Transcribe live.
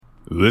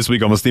This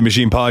week on the Steam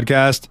Machine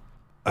Podcast,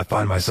 I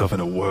find myself in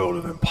a world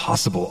of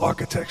impossible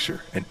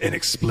architecture and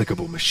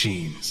inexplicable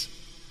machines.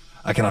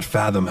 I cannot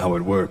fathom how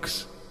it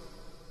works,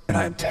 and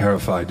I am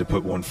terrified to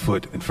put one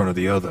foot in front of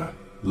the other,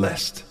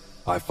 lest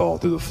I fall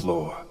through the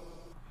floor.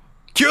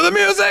 Cue the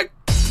music!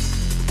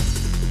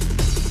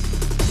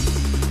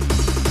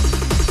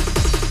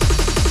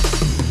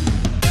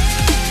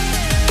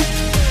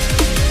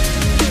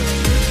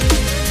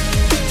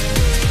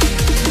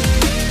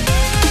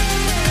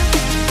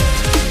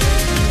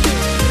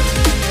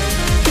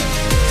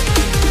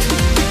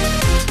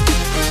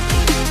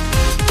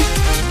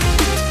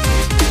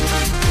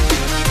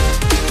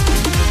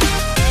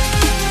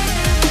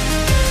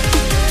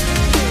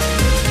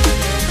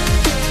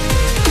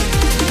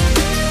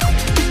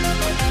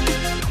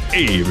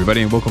 Hey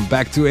everybody, and welcome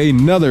back to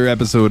another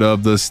episode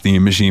of the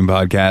Steam Machine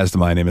Podcast.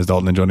 My name is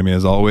Dalton, and joining me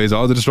as always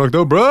are the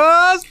Destructo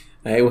Bros.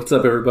 Hey, what's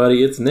up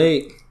everybody? It's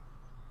Nate.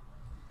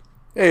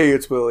 Hey,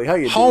 it's Willie. How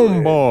you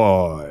doing?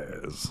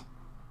 Homeboys.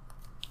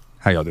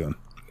 How y'all doing?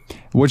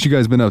 What you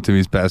guys been up to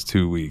these past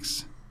 2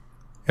 weeks?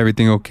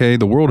 Everything okay?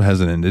 The world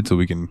hasn't ended, so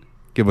we can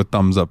give a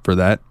thumbs up for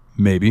that.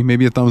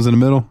 Maybe a thumbs in the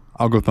middle.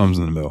 I'll go thumbs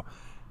in the middle.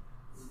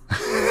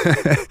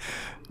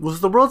 Was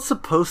the world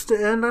supposed to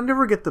end? I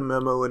never get the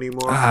memo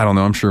anymore. I don't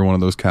know. I'm sure one of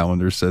those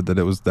calendars said that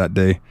it was that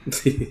day.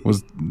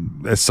 Was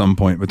at some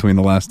point between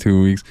the last 2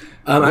 weeks.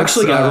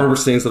 Actually, I remember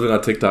seeing something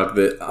on TikTok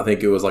that I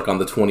think it was like on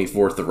the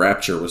 24th, the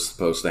rapture was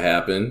supposed to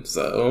happen.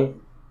 So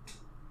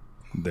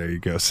there you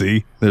go.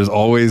 See, there's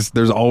always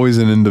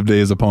an end of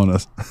days upon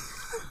us.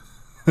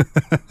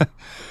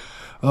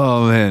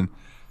 Oh man,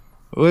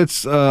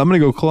 let's. I'm gonna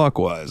go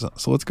clockwise.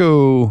 So let's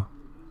go,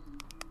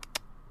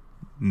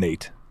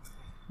 Nate.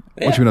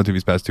 Yeah. What you been up to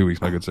these past 2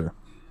 weeks, my good sir?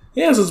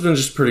 Yeah, so it's been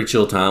just pretty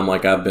chill time.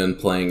 Like, I've been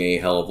playing a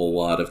hell of a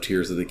lot of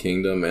Tears of the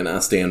Kingdom, and I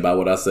stand by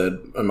what I said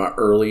in my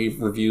early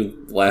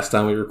review last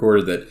time we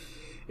recorded, that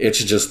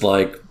it's just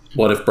like,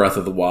 what if Breath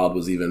of the Wild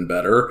was even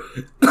better?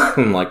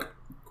 Like,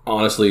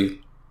 honestly,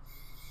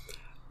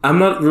 I'm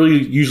not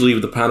really usually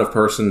the kind of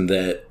person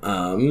that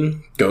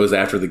goes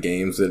after the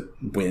games that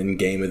win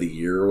Game of the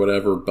Year or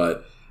whatever,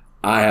 but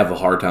I have a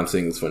hard time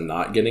seeing this one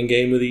not getting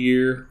Game of the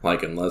Year.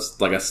 Like,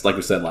 unless, like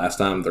we said last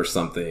time, there's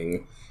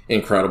something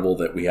incredible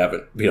that we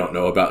don't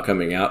know about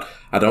coming out.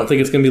 I don't think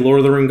it's going to be Lord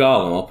of the Ring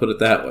Gollum. I'll put it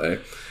that way.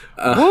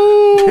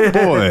 Oh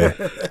boy!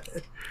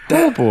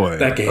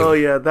 That game. Oh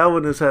yeah, that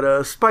one has had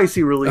a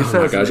spicy release.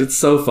 Oh my gosh, it's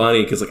so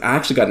funny because like I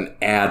actually got an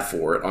ad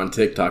for it on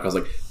TikTok. I was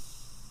like,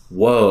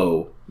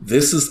 "Whoa,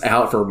 this is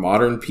out for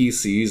modern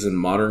PCs and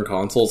modern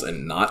consoles,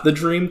 and not the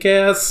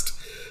Dreamcast."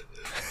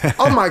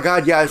 Oh my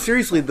god, yeah.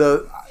 Seriously,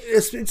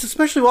 it's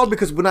especially wild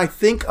because when I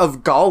think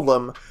of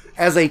Gollum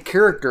as a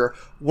character,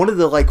 one of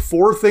the like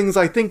four things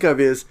I think of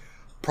is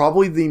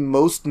probably the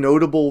most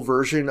notable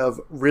version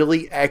of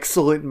really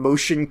excellent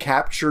motion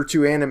capture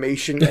to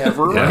animation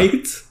ever.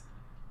 Right?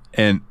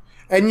 And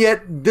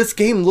yet this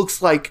game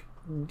looks like,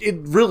 it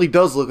really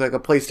does look like a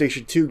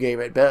PlayStation 2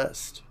 game at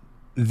best.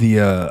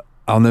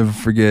 I'll never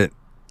forget.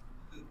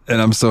 And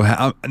I'm so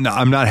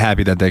I'm not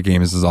happy that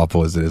game is as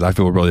awful as it is. I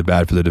feel really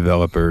bad for the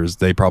developers.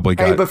 They probably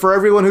got... Hey, but for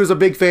everyone who's a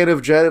big fan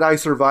of Jedi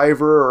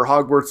Survivor or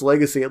Hogwarts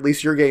Legacy, at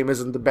least your game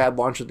isn't the bad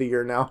launch of the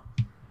year now.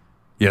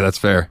 Yeah, that's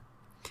fair.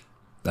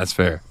 That's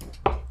fair.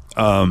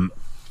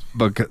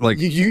 But like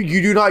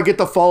you do not get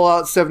the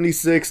Fallout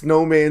 76,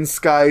 No Man's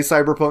Sky,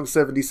 Cyberpunk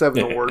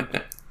 77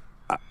 award.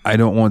 I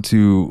don't want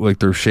to like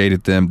throw shade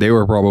at them. They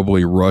were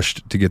probably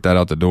rushed to get that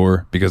out the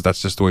door because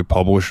that's just the way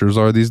publishers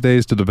are these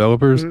days to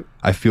developers. Mm-hmm.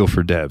 I feel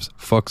for devs.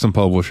 Fuck some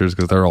publishers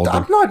because they're all...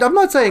 I'm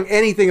not saying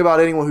anything about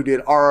anyone who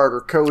did art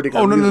or coding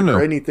or music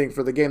or anything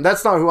for the game.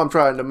 That's not who I'm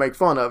trying to make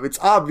fun of. It's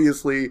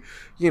obviously,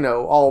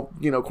 all,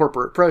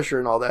 corporate pressure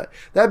and all that.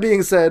 That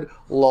being said,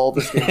 lol,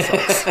 this game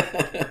sucks.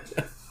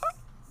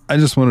 I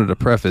just wanted to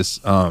preface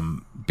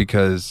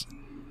because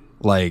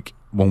like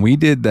when we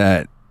did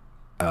that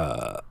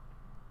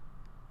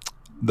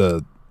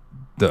the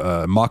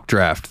mock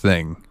draft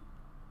thing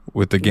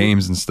with the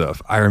games and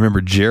stuff, I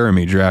remember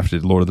Jeremy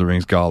drafted Lord of the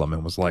Rings Gollum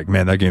and was like,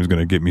 man, that game's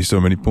gonna get me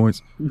so many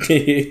points.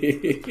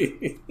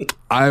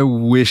 I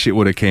wish it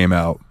would have came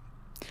out.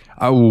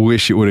 I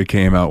wish it would have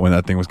came out when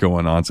that thing was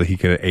going on so he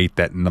could have ate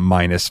that in the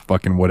minus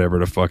fucking whatever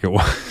the fuck it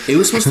was. It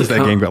was supposed to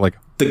that game got like...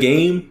 The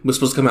game was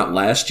supposed to come out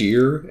last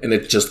year and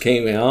it just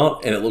came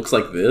out and it looks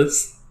like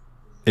this.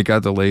 It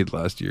got delayed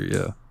last year,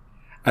 yeah.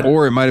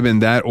 Or it might have been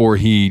that, or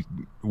he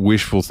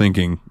wishful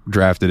thinking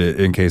drafted it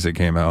in case it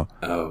came out.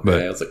 Oh, okay.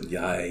 But I was like,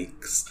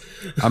 yikes.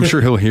 I'm sure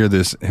he'll hear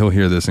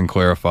this and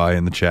clarify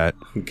in the chat.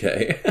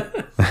 Okay.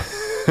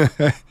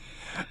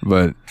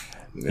 But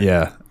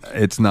yeah,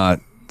 it's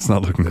not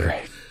looking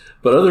great.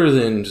 But other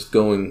than just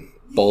going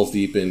balls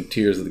deep in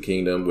Tears of the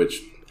Kingdom,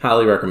 which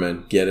highly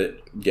recommend, get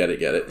it.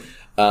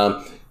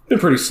 Been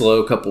pretty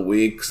slow a couple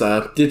weeks.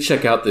 I did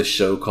check out this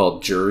show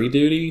called Jury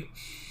Duty.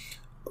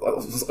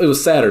 It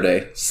was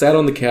Saturday. Sat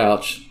on the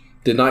couch.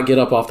 Did not get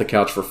up off the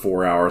couch for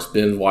 4 hours.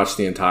 Binge watched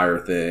the entire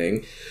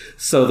thing.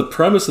 So the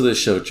premise of this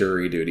show,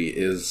 Jury Duty,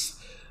 is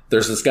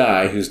there's this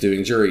guy who's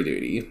doing jury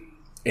duty.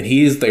 and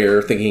he's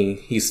there thinking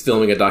he's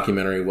filming a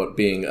documentary what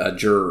being a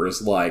juror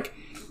is like.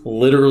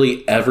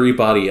 Literally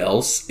everybody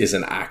else is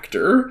an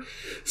actor.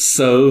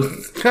 So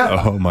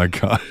Oh my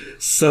god.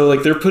 So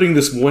like they're putting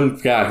this one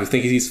guy who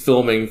thinks he's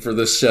filming for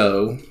this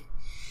show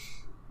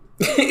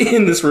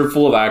in this room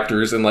full of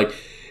actors, and like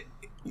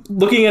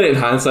looking at it in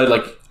hindsight,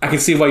 like I can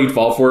see why you'd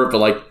fall for it, but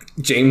like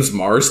James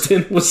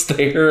Marsden was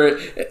there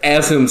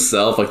as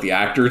himself, like the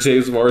actor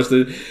James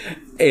Marsden,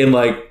 and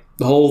like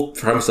the whole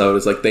premise of it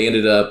is like they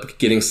ended up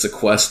getting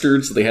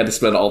sequestered, so they had to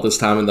spend all this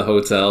time in the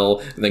hotel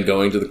and then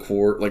going to the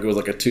court. Like it was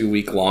like a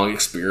 2-week long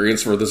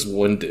experience for this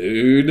one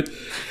dude,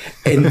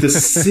 and the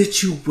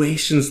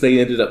situations they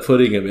ended up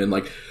putting him in,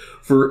 like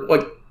for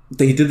like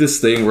they did this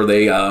thing where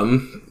they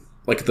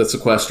like the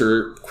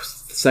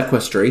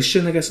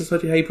sequestration, I guess is how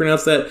you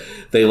pronounce that.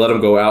 They let him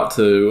go out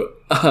to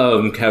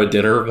have a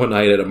dinner one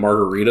night at a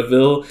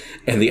Margaritaville,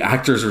 and the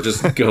actors were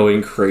just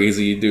going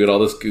crazy, doing all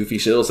this goofy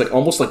shit. It was like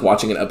almost like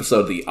watching an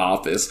episode of The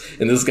Office,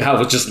 and this guy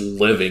was just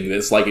living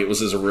this like it was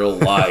his real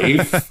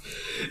life.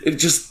 It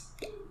just...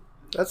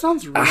 That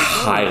sounds really I cool.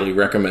 highly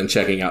recommend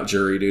checking out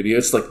Jury Duty.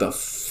 It's like the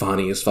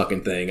funniest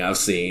fucking thing I've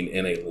seen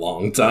in a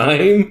long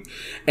time.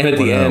 And at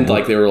the end,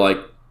 like they were like,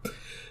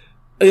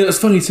 it was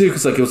funny too,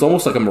 because like it was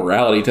almost like a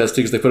morality test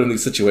too, because they put him in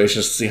these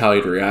situations to see how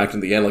he'd react.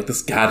 In the end, like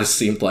this guy just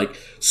seemed like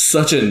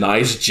such a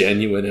nice,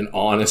 genuine, and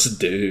honest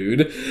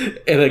dude.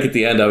 And like at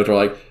the end of it, they're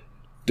like,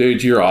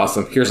 "Dude, you're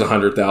awesome. Here's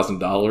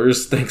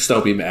 $100,000. Thanks.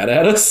 Don't be mad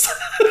at us."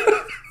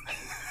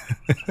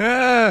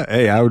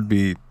 Hey, I would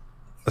be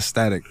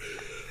ecstatic.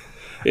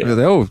 Yeah. I'd be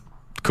like, oh,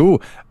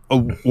 cool.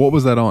 Oh, what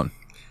was that on?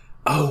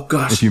 Oh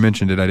gosh, If you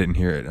mentioned it, I didn't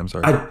hear it. I'm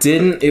sorry. I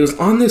didn't. It was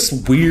on this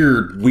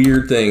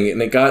weird thing, and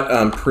it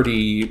got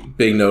pretty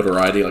big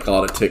notoriety. Like a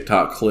lot of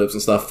TikTok clips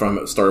and stuff from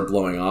it started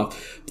blowing up.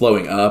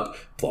 Okay,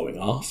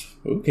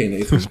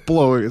 Nathan.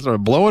 It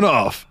started blowing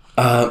off.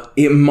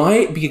 It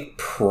might be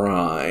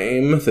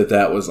Prime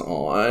that was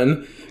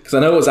on, because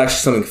I know it was actually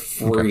something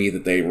free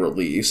that they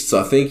released.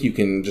 So I think you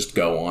can just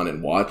go on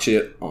and watch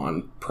it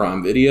on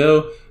Prime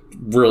Video.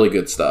 Really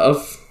good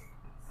stuff.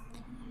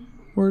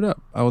 Word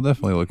up. I will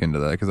definitely look into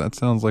that, because that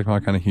sounds like my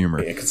kind of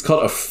humor. Yeah, 'cause it's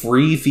called a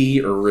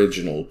Freevee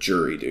original,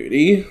 Jury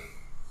Duty.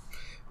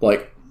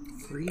 Like,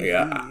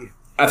 yeah,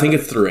 I think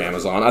it's through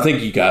Amazon. I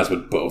think you guys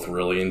would both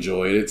really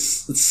enjoy it.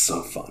 It's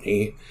so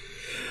funny.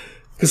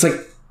 Because,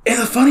 like, and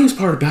the funniest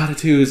part about it,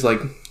 too, is, like,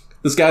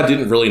 this guy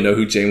didn't really know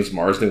who James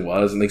Marsden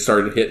was, and they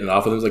started hitting it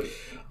off with him. He was like,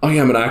 oh,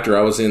 yeah, I'm an actor.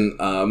 I was in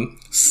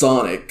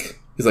Sonic.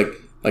 He's like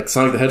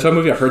Sonic the Hedgehog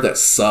movie? I heard that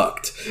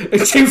sucked.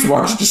 And James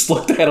Marsden just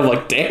looked at him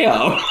like,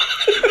 damn.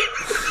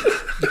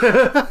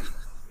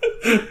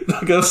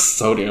 Like, that's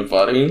so damn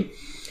funny.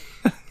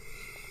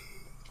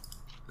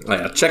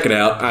 Yeah, check it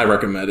out. I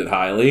recommend it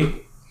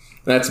highly.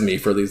 That's me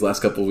for these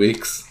last couple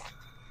weeks.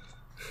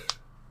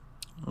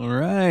 All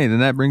right,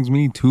 and that brings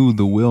me to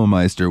the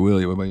Willmeister.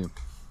 Willie, what about you?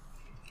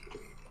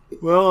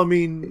 Well, I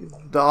mean,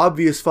 the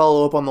obvious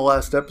follow-up on the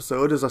last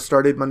episode is I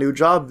started my new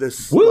job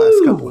this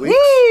last couple weeks.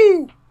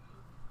 Woo!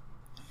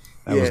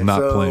 That was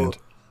not planned.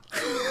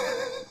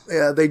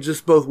 Yeah, they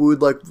just both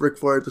wooed like Ric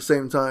Flair at the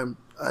same time.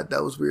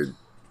 That was weird.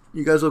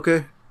 You guys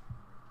okay?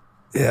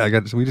 Yeah,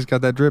 we just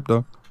got that drip,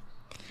 though.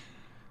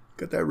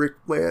 Got that Ric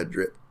Flair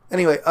drip.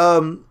 Anyway,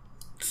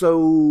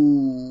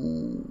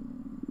 so...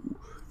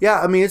 Yeah,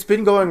 I mean, it's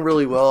been going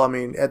really well. I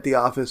mean, at the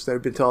office,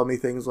 they've been telling me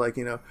things like,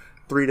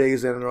 3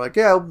 days in, and they're like,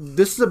 yeah,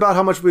 this is about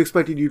how much we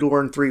expected you to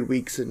learn 3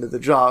 weeks into the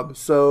job.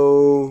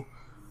 So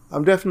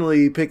I'm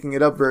definitely picking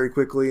it up very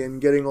quickly and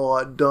getting a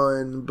lot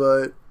done.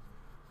 But,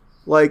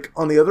 like,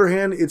 on the other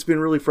hand, it's been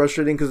really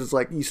frustrating because it's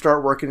like you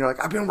start working, you're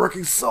like, I've been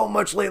working so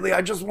much lately.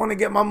 I just want to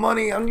get my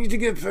money. I need to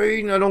get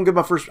paid. And I don't get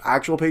my first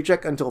actual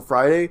paycheck until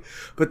Friday.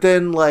 But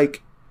then,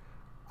 like,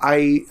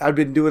 I've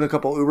been doing a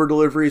couple Uber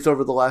deliveries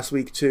over the last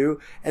week too,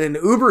 and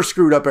then Uber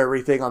screwed up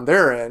everything on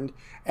their end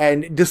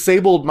and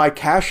disabled my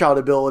cash out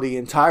ability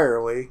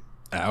entirely.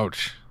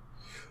 Ouch.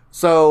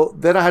 So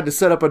then I had to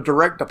set up a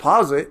direct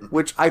deposit,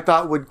 which I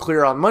thought would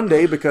clear on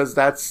Monday because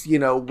that's,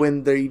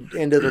 when the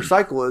end of their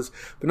cycle is.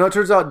 But no, it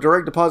turns out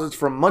direct deposits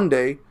from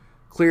Monday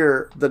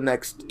clear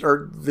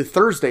the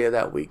Thursday of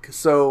that week.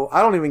 So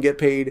I don't even get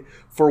paid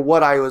for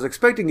what I was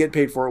expecting to get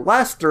paid for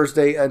last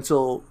Thursday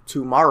until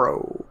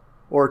tomorrow.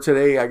 Or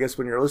today, I guess,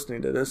 when you're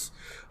listening to this.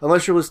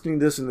 Unless you're listening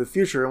to this in the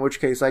future, in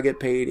which case I get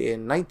paid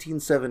in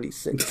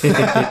 1976.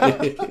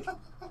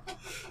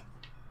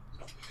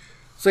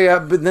 So yeah,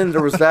 but then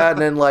there was that,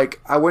 and then like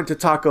I went to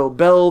Taco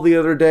Bell the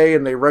other day,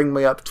 and they rang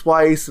me up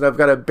twice, and I've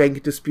got a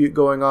bank dispute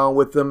going on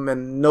with them,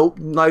 and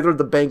neither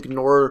the bank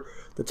nor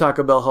the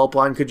Taco Bell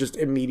helpline could just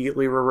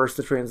immediately reverse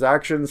the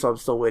transaction, so I'm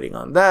still waiting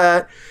on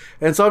that.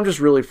 And so I'm just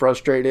really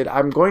frustrated.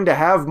 I'm going to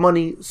have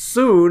money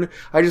soon.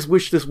 I just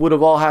wish this would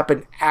have all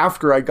happened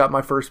after I got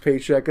my first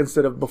paycheck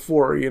instead of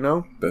before,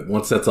 But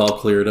once that's all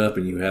cleared up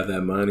and you have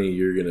that money,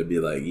 you're going to be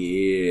like,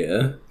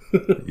 yeah.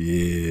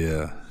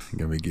 Yeah.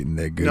 You're going to be getting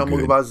that good. I'm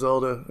going to buy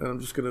Zelda, and I'm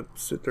just going to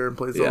sit there and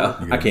play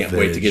Zelda. Yeah, I can't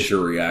wait to get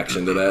your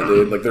reaction to that,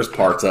 dude. Like, there's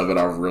parts of it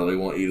I really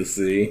want you to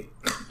see.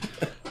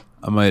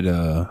 I might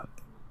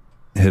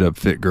hit up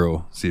Fit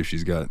Girl, see if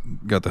she's got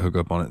the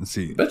hookup on it, and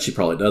see. Bet she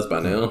probably does by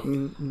now.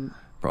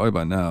 Probably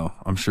by now.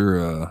 I'm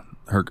sure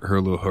her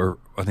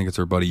I think it's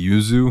her buddy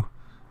Yuzu.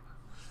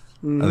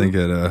 I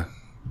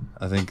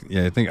think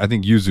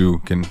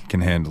Yuzu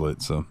can handle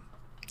it, so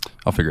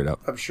I'll figure it out.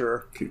 I'm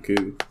sure.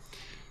 Cuckoo.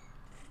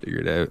 Figure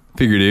it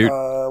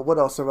out. What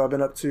else have I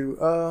been up to?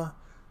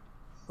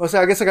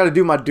 I guess I got to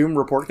do my Doom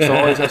report because I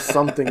always have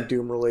something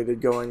Doom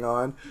related going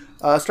on.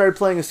 I started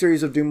playing a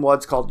series of Doom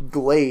WODs called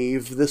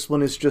Glaive. This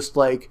one is just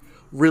like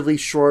really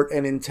short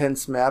and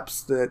intense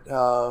maps that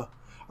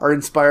are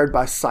inspired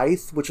by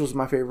Scythe, which was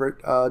my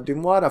favorite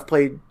Doom WOD. I've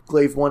played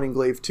Glaive 1 and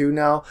Glaive 2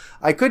 now.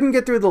 I couldn't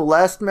get through the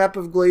last map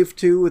of Glaive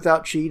 2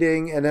 without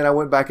cheating, and then I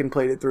went back and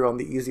played it through on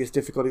the easiest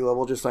difficulty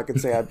level just so I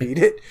could say I beat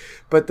it.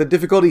 But the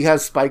difficulty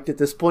has spiked at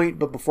this point,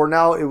 but before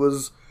now it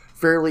was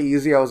fairly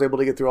easy. I was able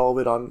to get through all of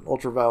it on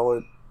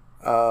ultraviolet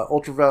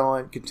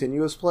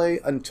continuous play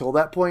until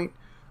that point.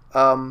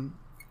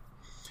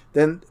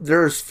 Then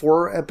there's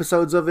 4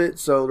 episodes of it,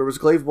 so there was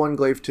Glaive 1,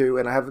 Glaive 2,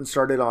 and I haven't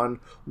started on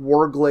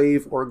War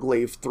Glaive or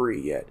Glaive 3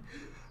 yet.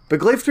 But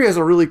Glaive 3 has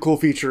a really cool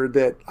feature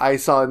that I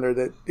saw in there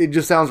that it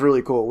just sounds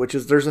really cool, which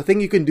is there's a thing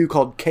you can do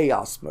called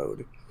Chaos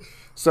Mode.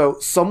 So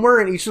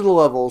somewhere in each of the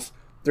levels,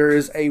 there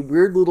is a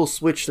weird little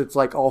switch that's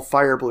like all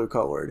fire blue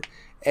colored.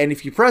 And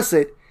if you press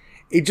it,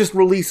 it just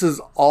releases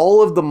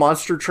all of the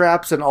monster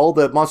traps and all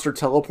the monster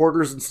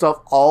teleporters and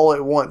stuff all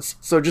at once.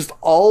 So just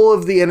all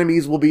of the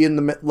enemies will be in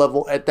the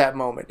level at that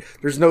moment.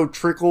 There's no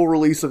trickle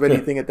release of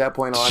anything at that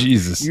point on.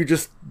 Jesus. You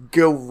just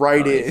go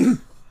right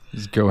in.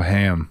 Just go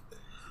ham.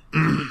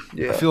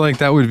 Yeah. I feel like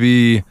that would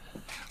be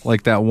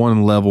like that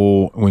one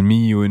level when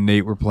me, you, and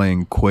Nate were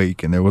playing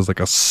Quake, and there was like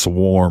a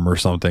swarm or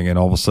something, and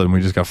all of a sudden we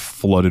just got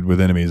flooded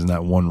with enemies in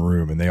that one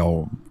room, and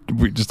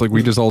we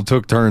just all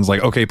took turns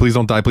like, okay, please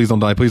don't die, please don't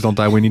die, please don't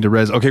die, we need to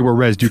res. Okay, we're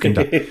res, you can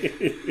die.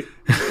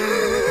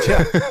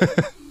 Yeah.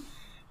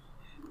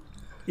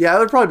 Yeah, it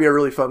would probably be a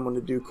really fun one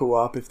to do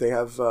co-op if they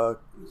have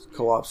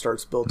co-op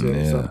starts built in.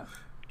 Yeah. So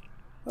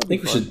I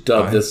think we should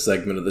dub this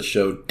segment of the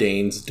show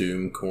Dane's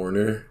Doom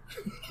Corner.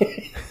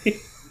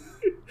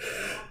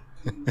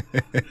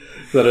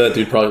 That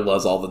dude probably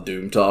loves all the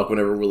Doom talk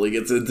whenever Willie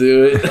gets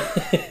into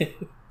it.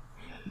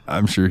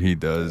 I'm sure he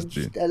does,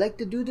 dude. I like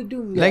to do the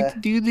Doom. Like to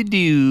do the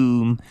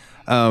Doom.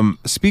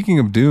 Speaking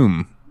of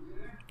Doom,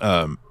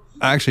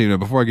 actually,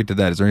 before I get to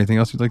that, is there anything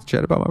else you'd like to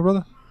chat about, my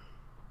brother?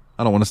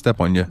 I don't want to step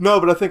on you. No,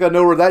 but I think I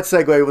know where that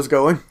segue was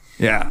going.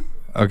 Yeah.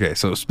 Okay,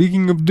 so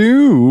speaking of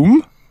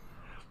Doom,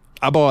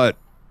 I bought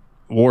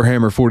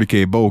Warhammer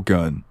 40k bolt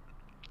gun.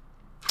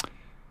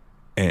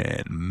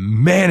 And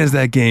man, is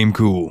that game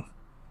cool.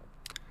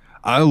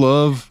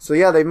 So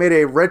yeah, they made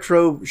a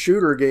retro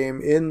shooter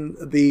game in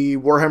the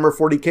Warhammer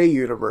 40k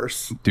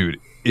universe. Dude,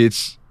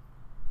 it's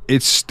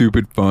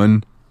stupid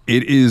fun.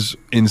 It is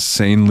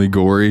insanely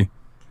gory.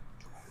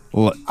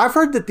 I've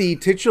heard that the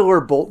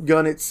titular bolt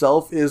gun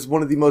itself is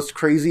one of the most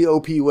crazy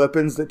OP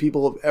weapons that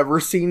people have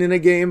ever seen in a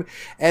game,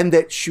 and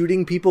that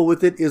shooting people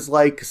with it is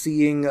like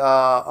seeing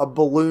a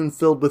balloon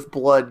filled with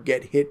blood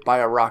get hit by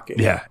a rocket.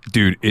 Yeah,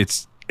 dude,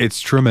 it's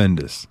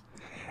tremendous.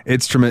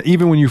 It's tremendous.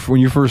 Even when you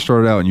first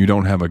start out and you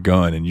don't have a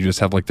gun and you just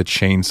have like the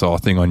chainsaw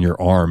thing on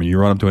your arm and you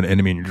run up to an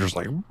enemy and you're just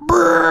like,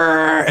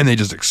 brrr, and they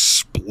just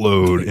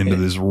explode into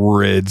this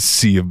red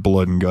sea of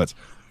blood and guts.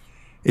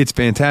 It's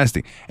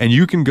fantastic. And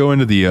you can go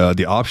into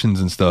the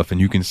options and stuff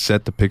and you can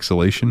set the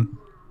pixelation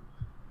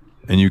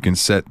and you can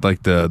set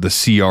like the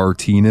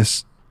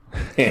CRT-ness.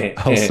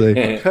 I'll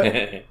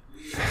say.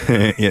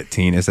 Yeah,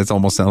 T-ness. That's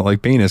almost sounded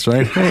like penis,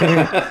 right?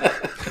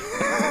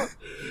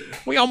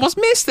 We almost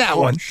missed that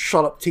one.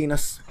 Shut up,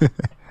 Tinus.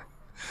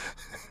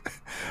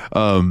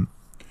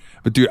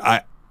 But dude,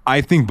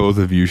 I think both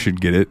of you should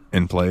get it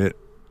and play it.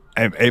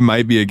 It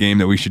might be a game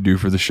that we should do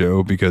for the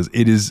show because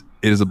it is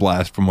a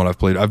blast from what I've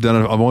played. I've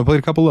only played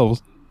a couple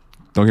levels.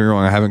 Don't get me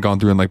wrong, I haven't gone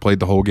through and like played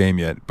the whole game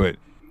yet, but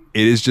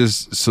it is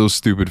just so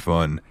stupid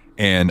fun.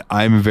 And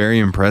I'm very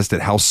impressed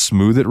at how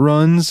smooth it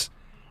runs,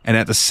 and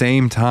at the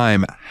same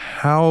time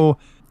how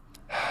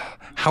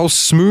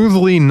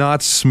smoothly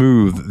not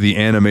smooth the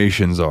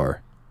animations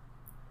are.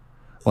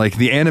 Like,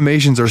 the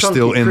animations are Chunky,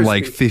 still in crispy.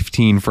 like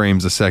 15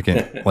 frames a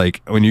second.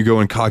 Like, when you go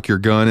and cock your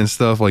gun and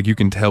stuff, like, you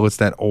can tell it's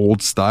that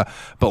old style.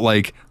 But,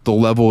 like, the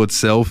level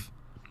itself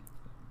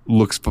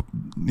looks,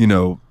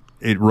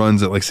 it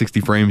runs at like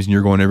 60 frames and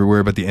you're going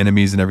everywhere, but the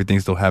enemies and everything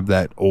still have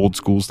that old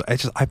school stuff.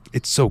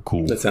 It's so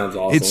cool. That sounds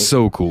awesome. It's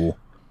so cool.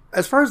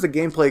 As far as the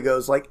gameplay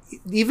goes, like,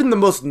 even the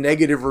most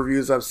negative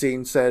reviews I've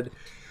seen said,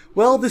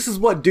 well, this is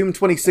what Doom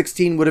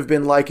 2016 would have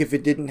been like if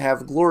it didn't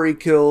have glory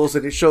kills,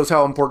 and it shows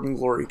how important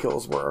glory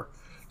kills were.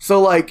 So,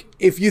 like,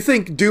 if you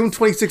think Doom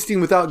 2016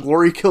 without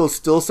glory kills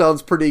still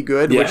sounds pretty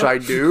good, which I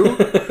do,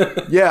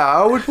 yeah,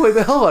 I would play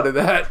the hell out of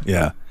that.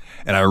 Yeah.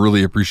 And I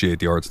really appreciate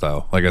the art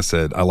style. Like I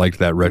said, I liked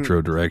that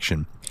retro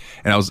direction.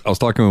 And I was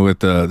talking with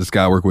this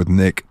guy I work with,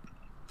 Nick,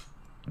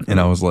 and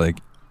I was like,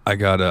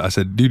 I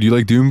said, dude, do you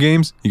like Doom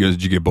games? He goes,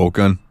 did you get bolt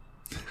gun?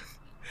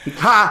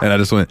 Ha! And I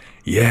just went,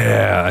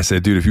 yeah. I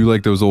said, dude, if you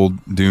like those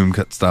old Doom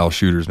style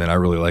shooters, man, I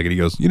really like it. He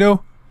goes,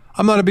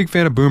 I'm not a big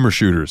fan of boomer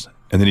shooters.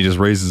 And then he just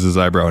raises his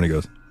eyebrow and he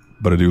goes,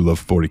 but I do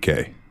love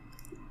 40K.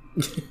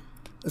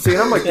 See,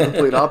 I'm like the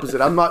complete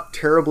opposite. I'm not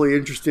terribly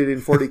interested in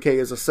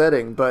 40K as a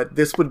setting, but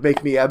this would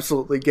make me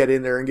absolutely get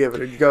in there and give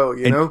it a go,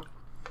 you know?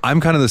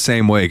 I'm kind of the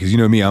same way because, you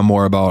know me, I'm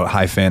more about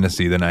high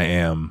fantasy than I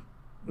am,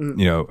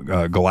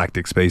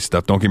 galactic space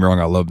stuff. Don't get me wrong,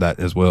 I love that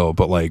as well.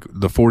 But like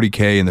the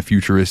 40K and the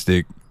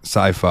futuristic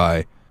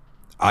sci-fi,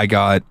 I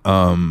got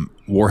Warhammer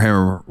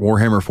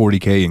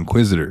 40K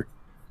Inquisitor,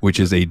 which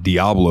is a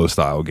Diablo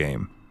style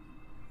game.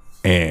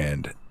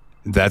 And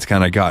that's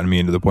kind of gotten me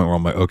into the point where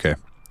I'm like, okay,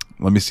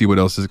 let me see what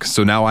else is.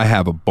 So now I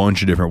have a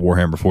bunch of different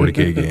Warhammer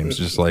 40K games,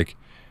 just like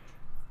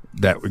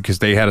that, because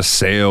they had a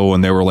sale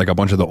and they were like a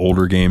bunch of the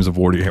older games of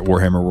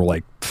Warhammer were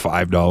like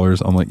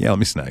 $5. I'm like, yeah, let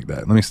me snag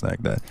that.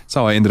 That's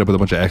how I ended up with a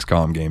bunch of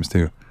XCOM games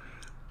too.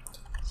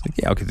 It's like,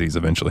 yeah, I'll get these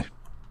eventually.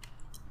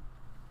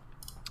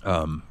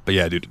 But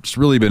yeah, dude, just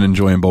really been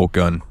enjoying Bolt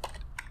Gun.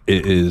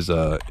 It is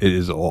a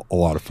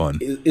lot of fun.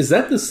 Is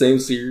that the same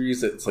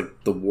series? It's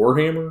like the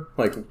Warhammer,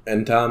 like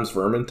End Times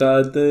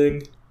Vermintide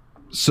thing.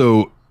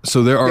 So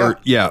there are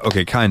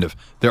okay, kind of.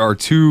 There are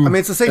two. I mean,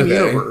 it's the same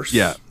universe.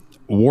 Yeah,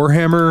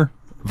 Warhammer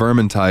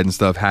Vermintide and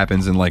stuff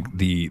happens in like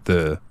the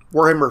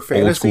Warhammer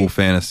Fantasy, old school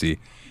fantasy,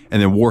 and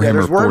then Warhammer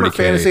there's Warhammer 40K.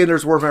 Fantasy and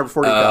there's Warhammer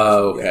 40,000.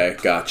 Oh, okay,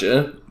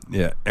 gotcha.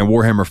 Yeah, and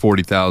Warhammer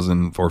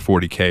 40,000 or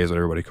 40K is what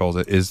everybody calls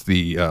it. Is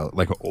the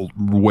like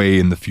way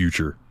in the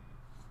future.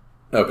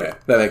 Okay,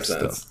 that makes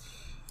sense.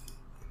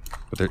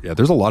 But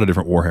there's a lot of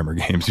different Warhammer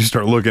games. You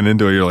start looking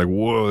into it, you're like,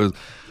 whoa. Yeah,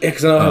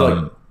 because I know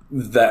like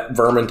that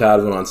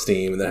Vermintide one on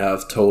Steam, and they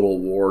have Total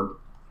War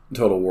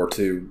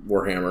 2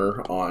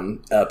 Warhammer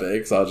on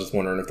Epic. So I was just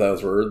wondering if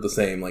those were the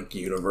same like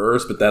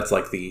universe, but that's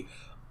like the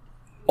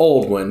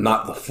old one,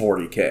 not the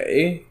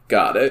 40K.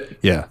 Got it.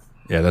 Yeah,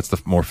 that's the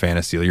more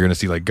fantasy. You're gonna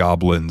see like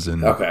goblins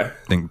and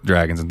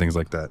dragons and things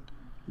like that.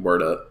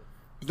 Word up.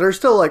 There's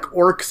still like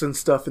orcs and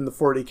stuff in the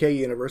 40K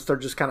universe. They're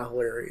just kind of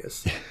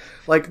hilarious.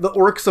 Like the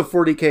orcs of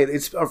 40K.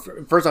 It's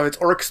first off, it's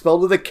orcs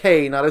spelled with a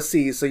K, not a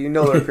C, so you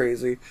know they're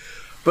crazy.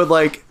 But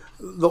like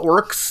the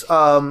orcs,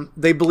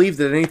 they believe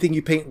that anything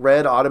you paint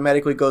red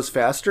automatically goes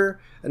faster.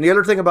 And the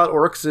other thing about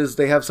orcs is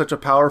they have such a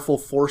powerful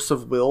force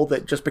of will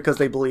that just because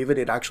they believe it,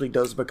 it actually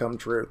does become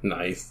true.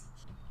 Nice,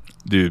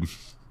 dude.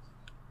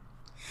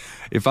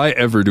 If I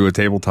ever do a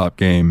tabletop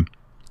game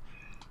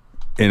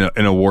in a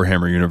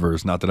Warhammer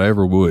universe, not that I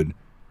ever would.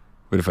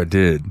 But if I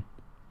did,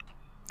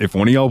 if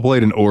one of y'all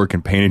played an orc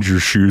and painted your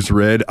shoes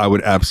red, I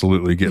would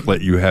absolutely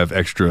let you have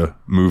extra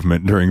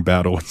movement during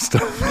battle and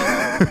stuff.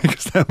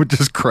 Because that would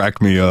just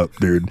crack me up,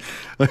 dude.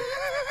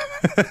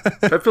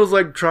 That feels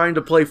like trying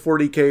to play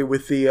 40K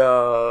with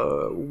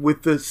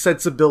the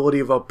sensibility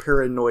of a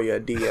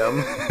paranoia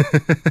DM.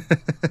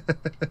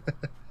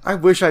 I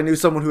wish I knew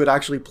someone who had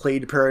actually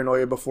played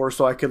Paranoia before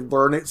so I could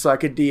learn it, so I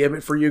could DM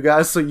it for you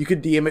guys, so you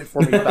could DM it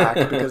for me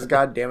back, because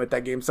god damn it,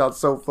 that game sounds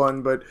so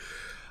fun. But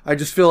I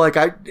just feel like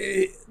I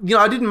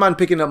didn't mind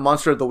picking up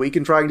Monster of the Week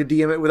and trying to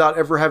DM it without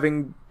ever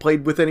having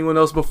played with anyone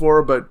else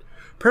before, but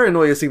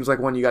Paranoia seems like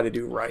one you got to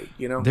do right,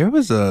 you know? There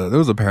was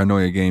a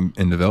Paranoia game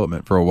in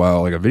development for a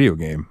while, like a video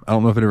game. I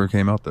don't know if it ever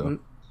came out, though.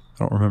 I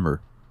don't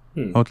remember.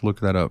 I'll have to look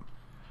that up.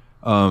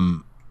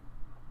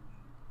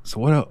 So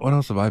what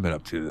else have I been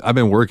up to? I've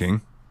been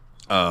working.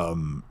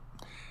 I'm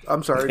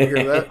sorry to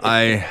hear that.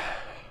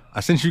 I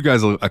sent you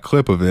guys a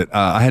clip of it.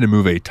 I had to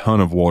move a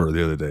ton of water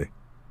the other day.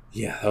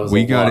 Yeah, that was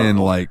we got in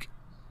like,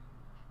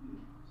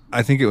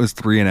 I think it was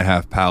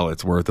 3.5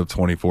 pallets worth of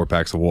 24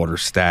 packs of water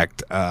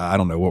stacked. I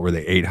don't know, what were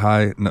they, 8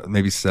 high? No,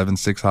 maybe 7,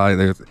 6 high.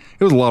 It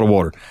was a lot of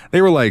water.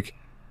 They were like,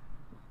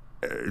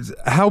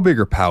 how big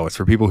are pallets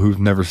for people who've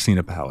never seen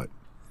a pallet?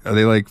 Are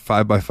they like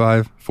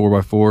 5x5,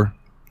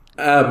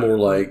 4x4? More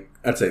like,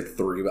 I'd say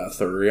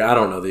 3x3. I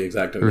don't know the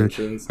exact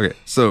dimensions. Okay,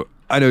 so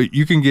I know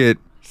you can get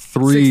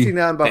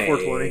 69 by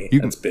 420.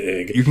 That's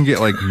big. You can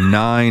get like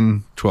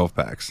 9 12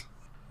 packs.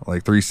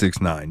 Like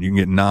 369. You can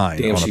get 9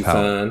 Damn, on a she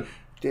pallet. fine.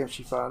 Damn,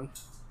 she fun.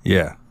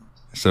 Yeah.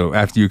 So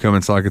after you come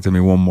and sock it to me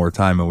one more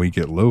time and we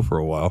get low for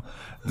a while,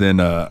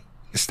 then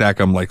stack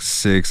them like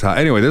 6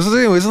 high. Anyway, this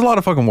is a lot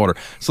of fucking water.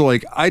 So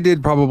like I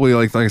did probably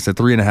like I said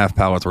 3.5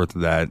 pallets worth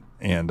of that,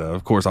 and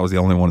of course I was the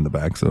only one in the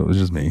back, so it was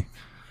just me.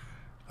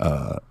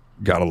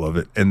 Gotta love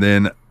it. And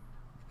then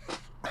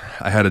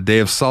I had a day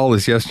of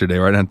solace yesterday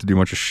where I didn't have to do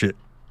much of shit.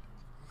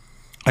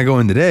 I go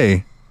in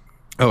today.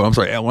 Oh, I'm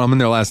sorry. When I'm in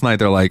there last night,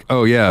 they're like,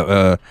 "Oh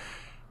yeah,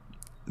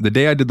 the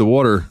day I did the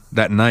water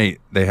that night,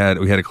 we had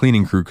a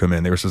cleaning crew come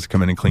in. They were supposed to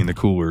come in and clean the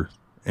cooler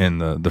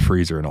and the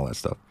freezer and all that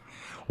stuff.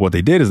 What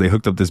they did is they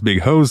hooked up this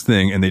big hose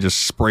thing and they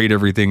just sprayed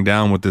everything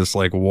down with this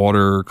like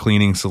water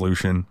cleaning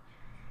solution,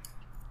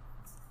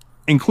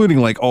 including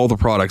like all the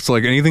products. So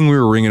like anything we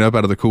were wringing up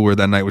out of the cooler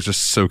that night was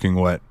just soaking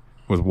wet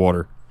with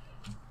water.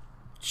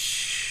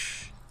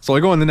 So I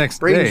go in the next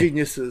Brain day,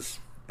 geniuses,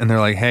 and they're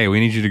like, "Hey, we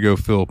need you to go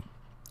fill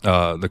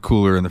the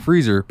cooler and the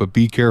freezer, but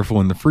be careful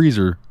in the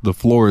freezer. The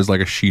floor is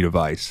like a sheet of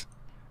ice."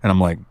 And I'm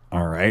like,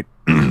 all right.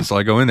 So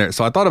I go in there.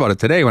 So I thought about it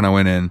today when I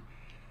went in,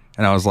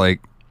 and I was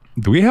like,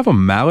 do we have a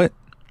mallet?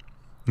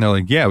 And And they're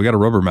like, yeah, we got a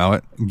rubber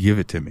mallet. Give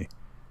it to me.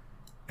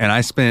 And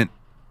I spent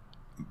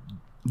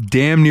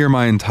damn near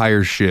my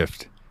entire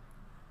shift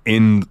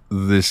in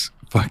this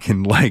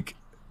fucking, like,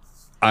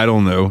 I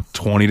don't know,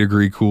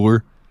 20-degree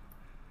cooler,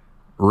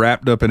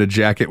 wrapped up in a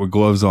jacket with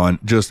gloves on,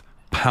 just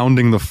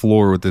pounding the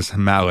floor with this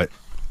mallet,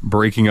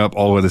 breaking up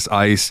all of this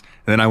ice.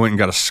 And then I went and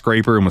got a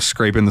scraper and was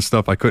scraping the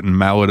stuff I couldn't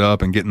mallet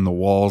up and getting the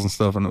walls and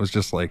stuff. And it was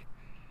just like,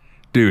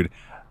 dude,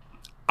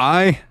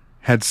 I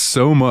had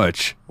so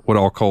much what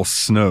I'll call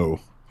snow,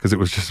 because it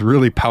was just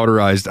really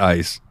powderized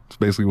ice. It's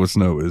basically what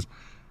snow is.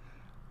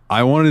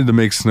 I wanted to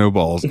make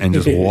snowballs and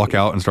just walk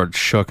out and start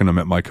chucking them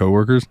at my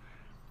coworkers.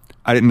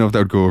 I didn't know if that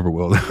would go over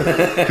well,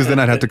 because then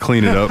I'd have to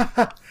clean it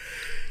up.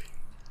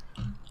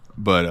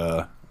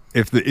 But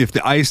if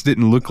the ice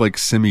didn't look like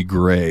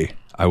semi-gray,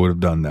 I would have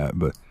done that.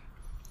 But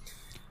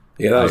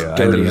yeah, that was I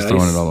dirty ended up just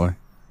throwing ice. it all away.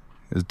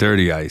 It was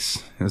dirty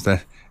ice. It was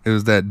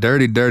that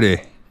dirty.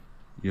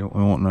 You don't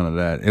want none of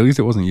that. At least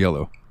it wasn't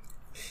yellow.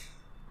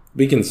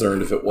 Be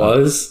concerned if it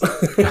was.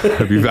 I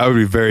would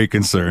be very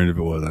concerned if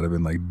it was. I'd have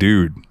been like,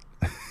 dude,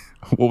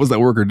 what was that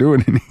worker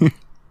doing in here?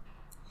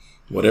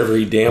 Whatever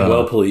he damn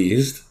well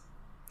pleased.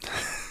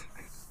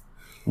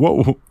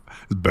 What,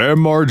 Bam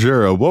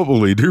Margera, what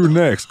will he do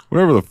next?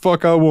 Whatever the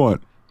fuck I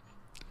want.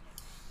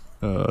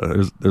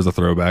 There's a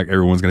throwback.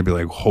 Everyone's going to be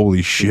like,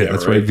 holy shit, Yeah,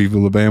 that's right. right, Viva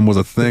La Bam was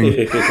a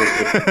thing.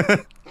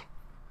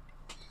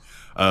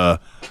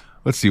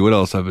 Let's see, what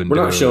else I've been We're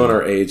doing. not showing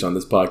our age on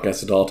this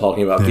podcast at all,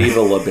 talking about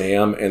Viva La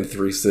Bam and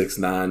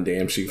 369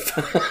 Damn She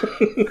Fine.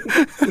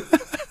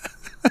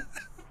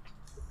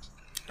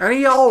 Any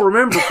of y'all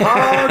remember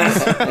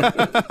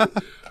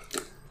Pogs?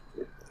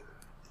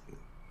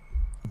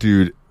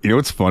 Dude, you know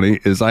what's funny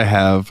is I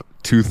have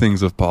two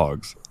things of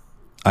Pogs.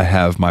 I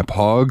have my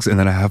Pogs, and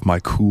then I have my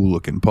cool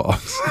looking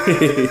Pogs.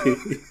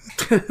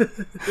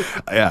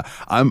 Yeah,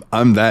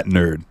 I'm that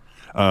nerd.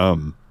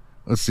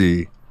 Let's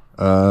see.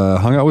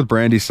 Hung out with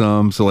Brandy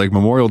some. So like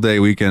Memorial Day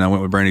weekend, I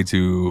went with Brandy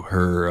to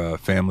her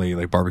family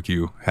like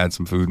barbecue, had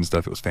some food and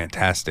stuff. It was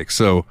fantastic.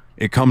 So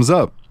it comes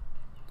up.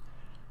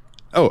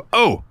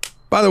 Oh,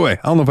 by the way,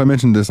 I don't know if I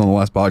mentioned this on the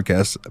last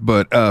podcast,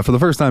 but for the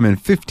first time in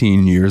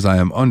 15 years, I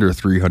am under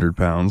 300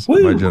 pounds.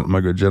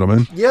 My good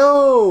gentleman.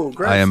 Yo,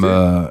 I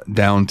am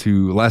down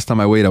to, last time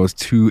I weighed, I was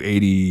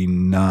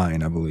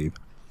 289, I believe.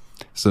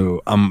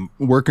 So I'm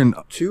working.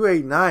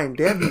 289,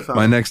 damn you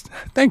fine.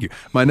 Thank you.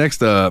 My next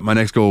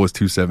goal was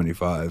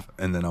 275,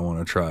 and then I want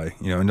to try,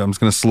 and I'm just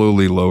going to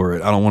slowly lower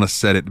it. I don't want to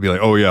set it to be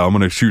like, oh yeah, I'm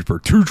going to shoot for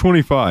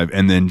 225,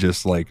 and then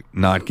just like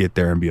not get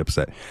there and be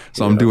upset.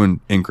 So I'm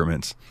doing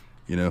increments,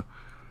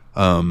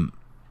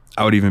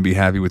 I would even be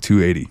happy with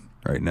 280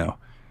 right now.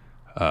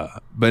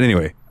 But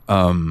anyway,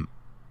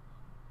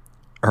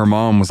 her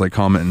mom was like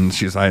commenting,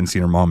 I hadn't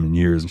seen her mom in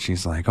years, and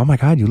she's like, oh my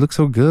God, you look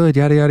so good,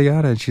 yada, yada,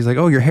 yada. And she's like,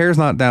 oh, your hair's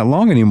not that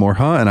long anymore,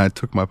 huh? And I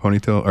took my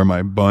ponytail or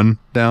my bun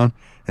down,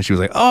 and she was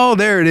like, oh,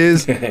 there it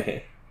is.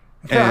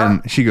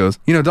 And she goes,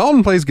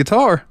 Dalton plays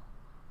guitar.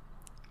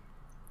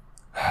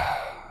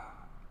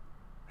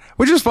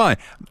 Which is fine.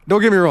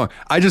 Don't get me wrong.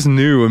 I just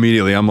knew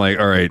immediately. I'm like,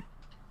 all right,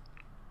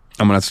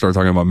 I'm going to have to start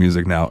talking about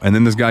music now. And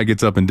then this guy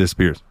gets up and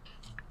disappears.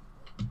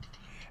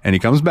 And he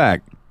comes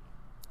back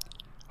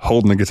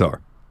holding the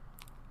guitar.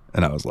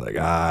 And I was like,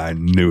 I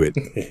knew it.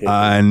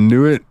 I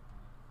knew it.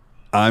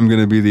 I'm going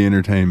to be the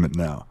entertainment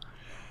now.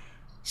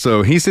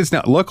 So he sits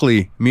down.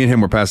 Luckily, me and him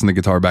were passing the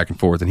guitar back and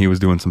forth, and he was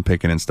doing some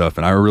picking and stuff.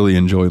 And I really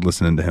enjoyed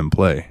listening to him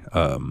play.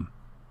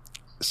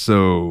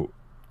 So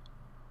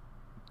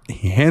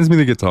he hands me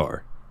the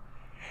guitar,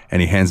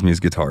 and he hands me his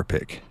guitar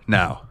pick.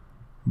 Now,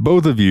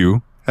 both of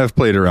you have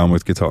played around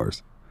with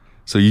guitars,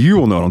 so you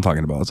will know what I'm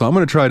talking about. So I'm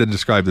going to try to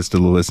describe this to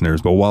the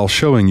listeners, but while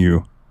showing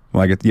you,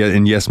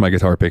 and yes, my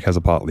guitar pick has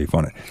a pot leaf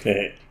on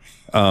it.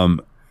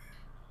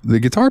 The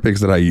guitar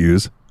picks that I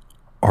use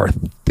are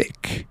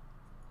thick.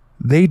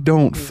 They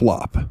don't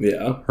flop.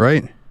 Yeah.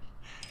 Right?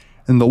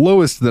 And the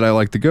lowest that I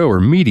like to go are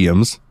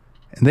mediums,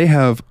 and they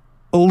have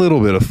a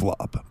little bit of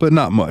flop, but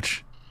not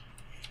much.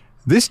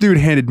 This dude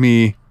handed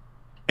me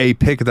a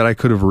pick that I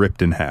could have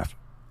ripped in half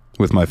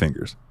with my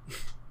fingers.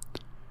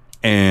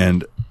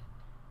 And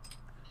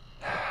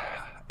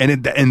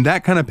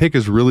that kind of pick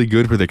is really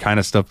good for the kind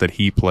of stuff that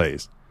he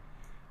plays.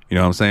 You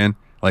know what I'm saying?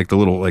 Like the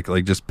little,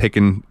 like just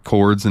picking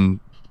chords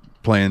and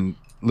playing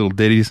little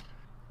ditties.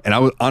 And I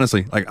was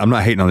honestly, like, I'm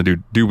not hating on the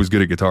dude. Dude was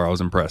good at guitar. I was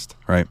impressed,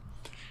 right?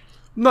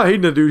 I'm not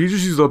hating that dude. He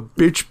just used a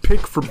bitch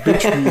pick for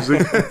bitch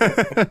music.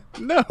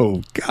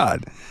 No,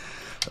 God.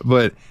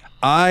 But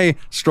I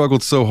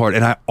struggled so hard,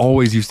 and I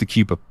always used to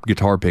keep a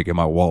guitar pick in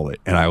my wallet.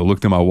 And I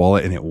looked in my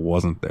wallet, and it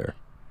wasn't there.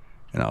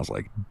 And I was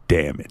like,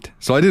 damn it.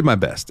 So I did my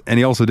best. And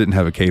he also didn't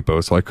have a capo,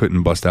 so I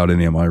couldn't bust out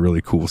any of my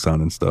really cool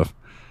sounding stuff.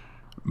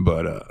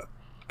 But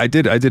I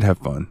did have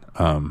fun.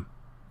 And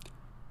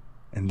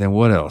then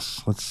what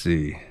else? Let's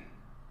see.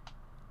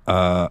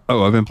 I've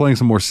been playing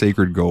some more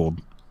Sacred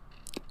Gold.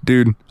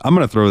 Dude, I'm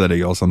going to throw that at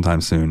y'all sometime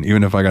soon,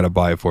 even if I got to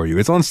buy it for you.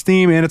 It's on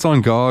Steam and it's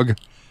on GOG.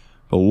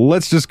 But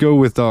let's just go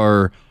with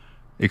our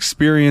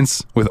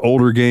experience with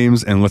older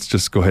games, and let's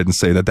just go ahead and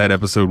say that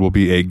episode will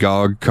be a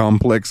GOG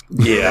complex.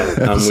 Yeah,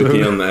 I'm with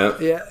you on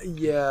that.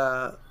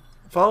 Yeah.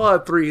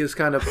 Fallout 3 has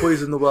kind of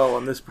poisoned the well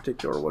on this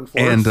particular one for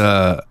us. And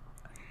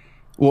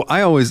well,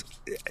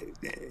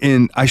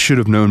 I should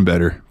have known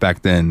better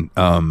back then.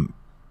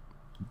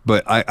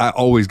 But I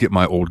always get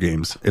my old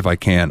games if I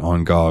can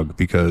on GOG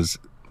because,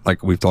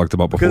 like we've talked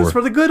about before, because it's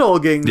where the good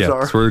old games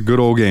are. It's where good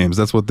old games.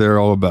 That's what they're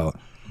all about,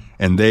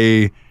 and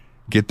they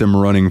get them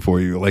running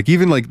for you. Like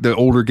even like the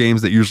older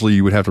games that usually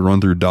you would have to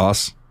run through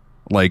DOS,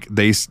 like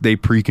they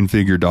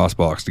pre-configure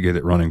DOSBox to get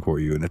it running for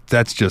you, and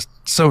that's just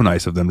so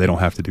nice of them. They don't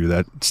have to do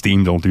that.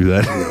 Steam don't do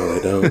that. No,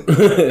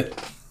 they don't.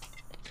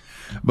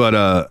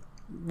 But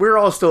we're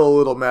all still a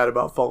little mad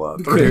about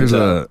Fallout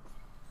 3.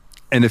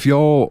 And if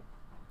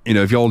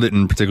y'all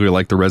didn't particularly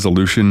like the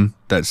resolution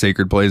that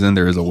Sacred plays in,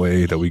 there is a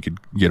way that we could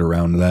get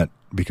around that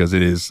because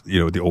it is,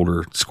 the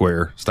older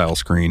square style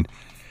screen,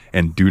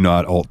 and do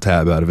not alt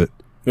tab out of it.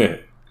 Yeah.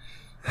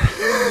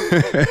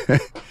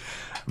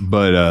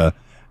 But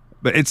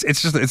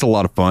it's a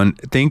lot of fun.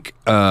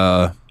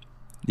 I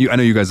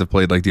know you guys have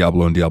played like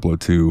Diablo and Diablo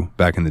 2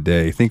 back in the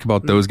day. Think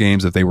about those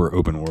games if they were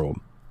open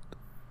world.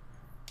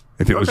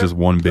 If it was just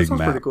one big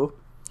map. Pretty cool.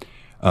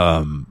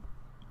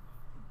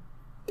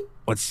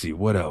 Let's see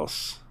what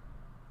else.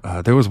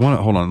 There was one.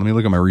 Hold on, let me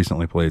look at my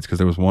recently played because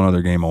there was one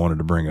other game I wanted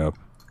to bring up,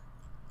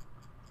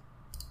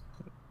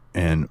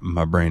 and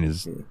my brain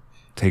is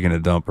taking a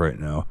dump right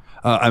now.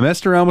 I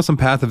messed around with some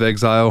Path of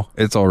Exile.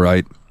 It's all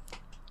right.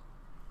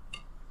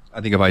 I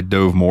think if I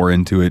dove more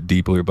into it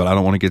deeply, but I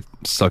don't want to get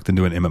sucked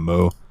into an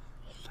MMO.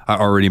 I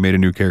already made a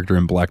new character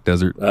in Black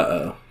Desert.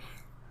 And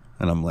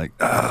I'm like,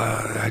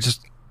 I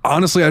just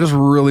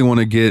really want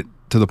to get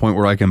to the point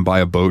where I can buy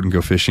a boat and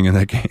go fishing in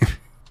that game.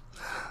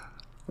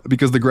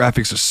 Because the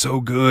graphics are so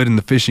good and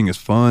the fishing is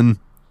fun.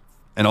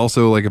 And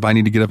also, like, if I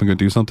need to get up and go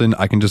do something,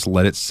 I can just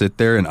let it sit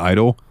there and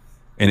idle,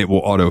 and it will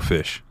auto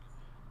fish.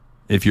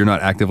 If you're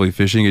not actively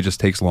fishing, it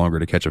just takes longer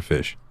to catch a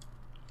fish.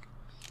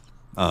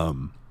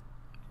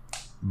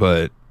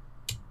 But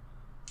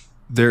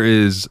there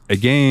is a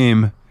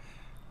game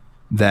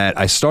that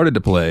I started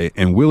to play,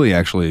 and Willie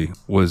actually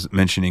was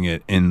mentioning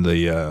it in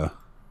the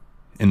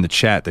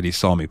chat that he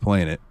saw me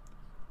playing it.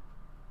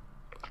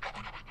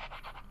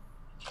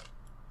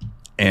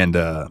 And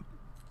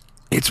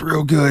it's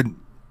real good.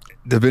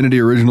 Divinity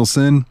Original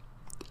Sin.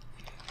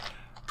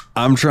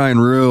 I'm trying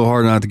real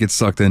hard not to get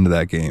sucked into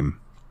that game.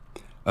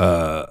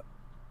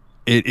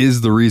 It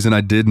is the reason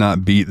I did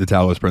not beat the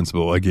Talos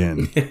Principle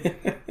again.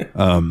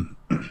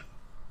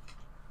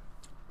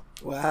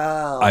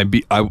 Wow. I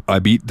beat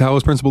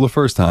Talos Principle the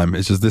first time.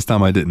 It's just this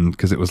time I didn't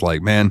because it was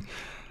like, man,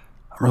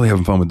 I'm really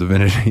having fun with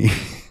Divinity.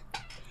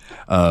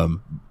 So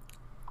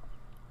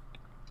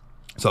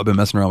I've been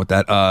messing around with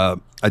that.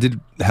 I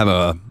did have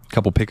a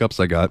couple pickups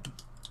I got.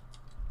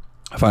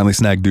 I finally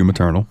snagged Doom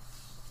Eternal.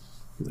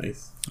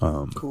 Nice.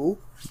 Cool.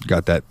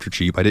 Got that for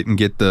cheap. I didn't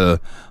get the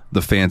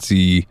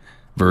fancy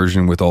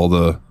version with all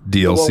the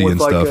DLC the one with and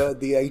like, stuff.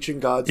 The ancient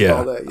gods and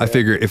all that. Yeah. I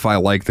figure if I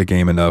like the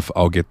game enough,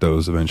 I'll get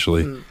those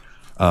eventually.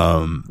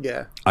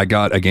 Yeah. I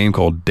got a game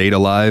called Date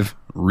Alive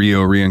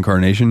Rio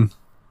Reincarnation,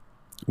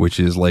 which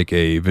is like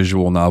a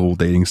visual novel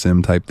dating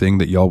sim type thing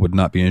that y'all would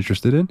not be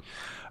interested in.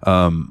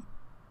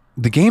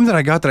 The game that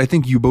I got that I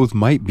think you both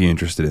might be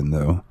interested in,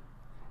 though,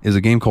 is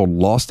a game called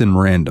Lost in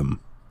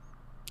Random.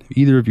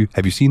 Either of you,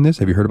 have you seen this?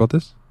 Have you heard about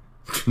this?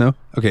 No?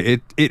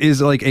 Okay, it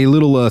is like a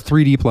little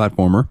 3D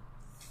platformer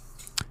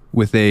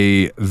with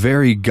a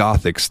very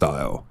gothic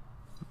style.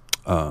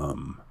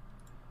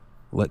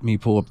 Let me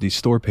pull up the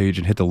store page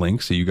and hit the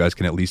link so you guys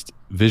can at least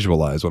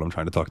visualize what I'm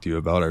trying to talk to you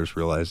about. I just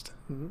realized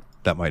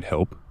that might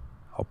help.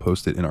 I'll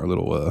post it in our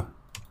little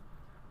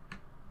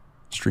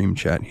stream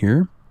chat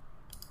here.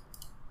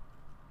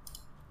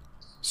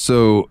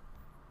 So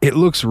it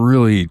looks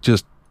really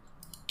just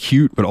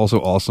cute, but also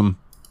awesome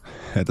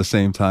at the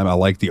same time. I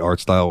like the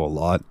art style a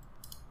lot.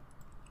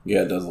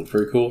 Yeah, it does look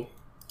pretty cool.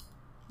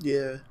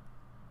 Yeah.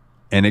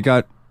 And it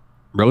got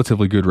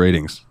relatively good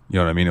ratings. You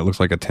know what I mean? It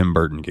looks like a Tim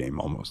Burton game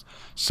almost.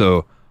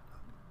 So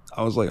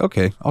I was like,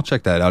 okay, I'll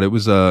check that out. It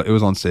was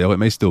on sale. It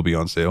may still be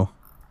on sale.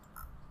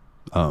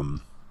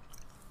 I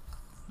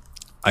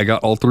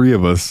got all three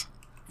of us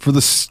for the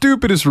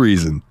stupidest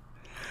reason.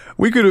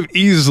 We could have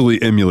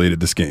easily emulated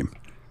this game.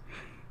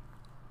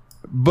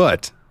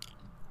 But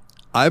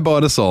I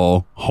bought us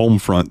all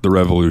Homefront: The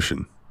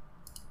Revolution.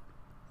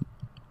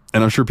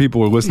 And I'm sure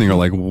people who are listening are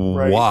like,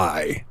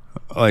 why?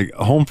 Like,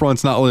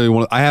 Homefront's not really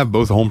one. I have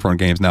both Homefront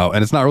games now,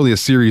 and it's not really a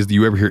series that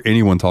you ever hear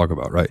anyone talk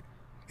about, right?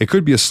 It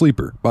could be a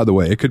sleeper, by the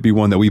way. It could be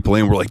one that we play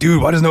and we're like,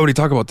 dude, why does nobody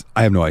talk about this?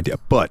 I have no idea.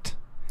 But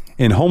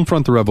in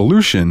Homefront: The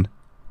Revolution,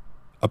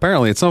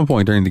 apparently at some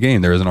point during the game,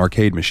 there is an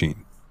arcade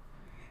machine.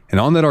 And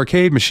on that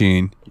arcade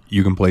machine,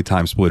 you can play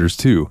Time Splitters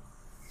 2.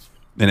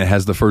 And it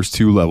has the first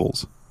 2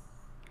 levels.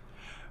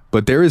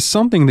 But there is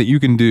something that you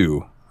can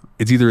do.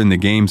 It's either in the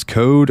game's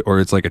code or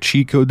it's like a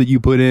cheat code that you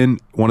put in,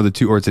 one of the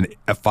two, or it's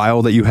a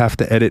file that you have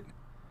to edit.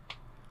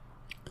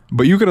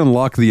 But you can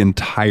unlock the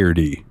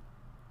entirety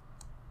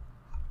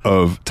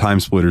of Time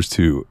Splitters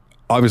 2.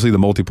 Obviously, the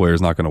multiplayer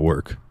is not going to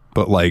work,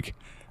 but like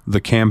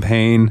the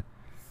campaign,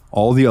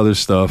 all the other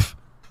stuff,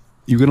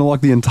 you can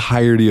unlock the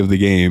entirety of the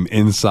game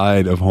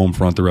inside of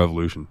Homefront: The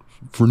Revolution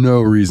for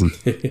no reason.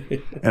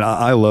 And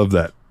I love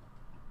that.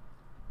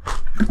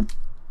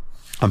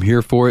 I'm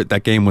here for it.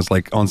 That game was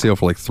like on sale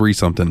for like $3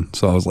 something.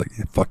 So I was like,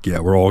 fuck yeah,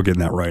 we're all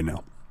getting that right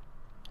now.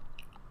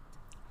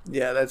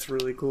 Yeah, that's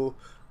really cool.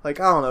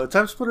 Like, I don't know.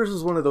 Time Splitters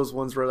is one of those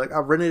ones where like I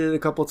rented it a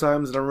couple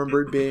times and I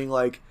remember it being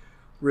like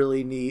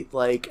really neat.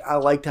 Like, I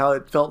liked how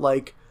it felt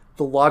like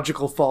the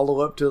logical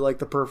follow-up to like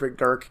the Perfect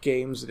Dark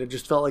games, and it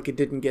just felt like it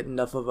didn't get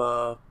enough of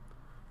a,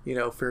 you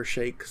know, fair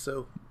shake.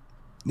 So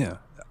yeah,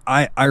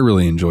 I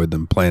really enjoyed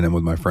them, playing them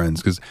with my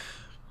friends, because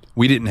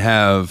we didn't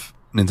have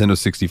Nintendo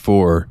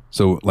 64,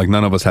 so like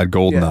none of us had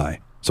GoldenEye.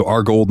 So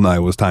our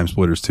GoldenEye was Time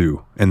Splitters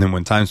 2, and then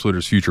when Time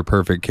Splitters Future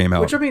Perfect came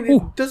out, which I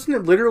mean, doesn't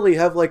it literally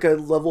have like a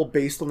level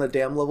based on the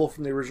dam level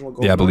from the original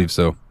GoldenEye? Yeah, I believe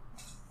so.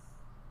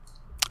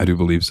 I do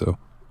believe so.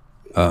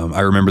 I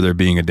remember there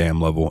being a dam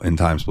level in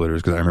Time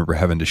Splitters because I remember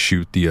having to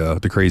shoot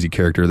the crazy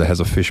character that has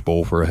a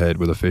fishbowl for a head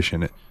with a fish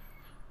in it.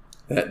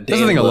 That's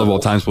the thing I love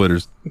about Time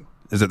Splitters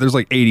is that there's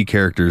like 80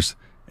 characters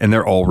and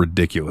they're all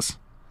ridiculous.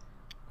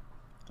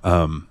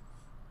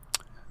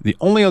 The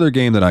only other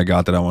game that I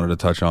got that I wanted to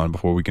touch on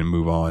before we can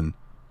move on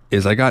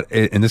is I got,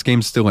 and this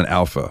game's still in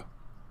alpha,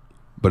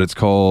 but it's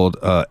called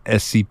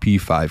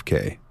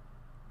SCP-5K.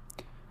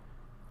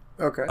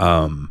 Okay.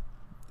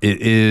 It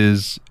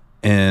is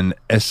an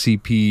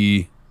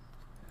SCP.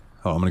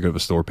 Oh, I'm going to go to the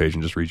store page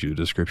and just read you the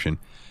description.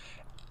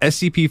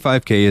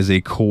 SCP-5K is a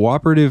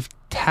cooperative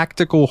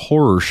tactical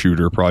horror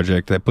shooter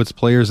project that puts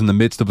players in the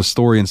midst of a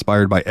story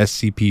inspired by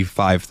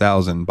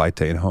SCP-5000 by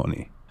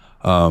Tehoni.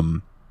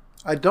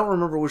 I don't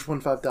remember which one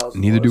 5000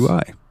 Neither was. do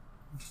I.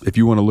 If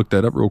you want to look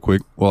that up real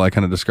quick while I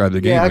kind of describe the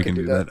game, we can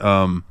do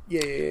that.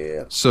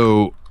 Yeah.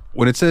 So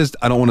when it says,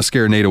 I don't want to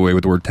scare Nate away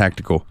with the word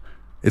tactical,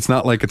 it's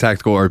not like a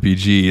tactical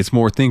RPG. It's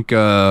more, think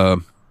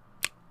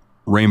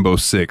Rainbow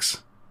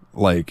Six,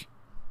 like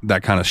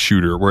that kind of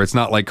shooter where it's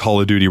not like Call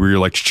of Duty where you're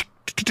like,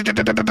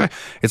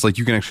 it's like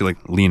you can actually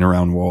like lean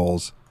around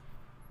walls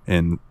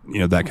and, you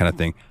know, that kind of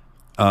thing.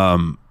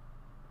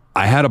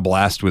 I had a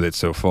blast with it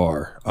so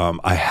far.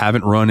 I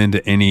haven't run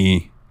into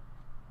any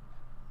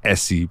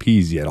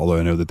SCPs yet, although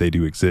I know that they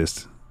do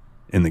exist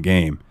in the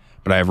game.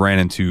 But I have ran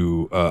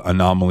into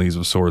anomalies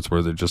of sorts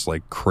where they're just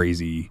like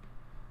crazy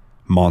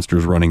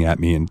monsters running at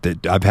me. And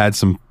I've had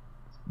some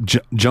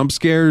jump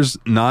scares,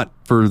 not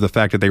for the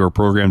fact that they were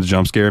programmed to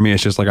jump scare me.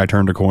 It's just like I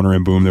turned a corner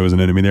and boom, there was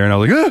an enemy there. And I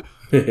was like,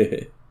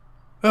 ah!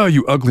 Oh,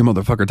 you ugly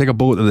motherfucker. Take a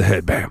bullet to the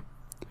head. Bam.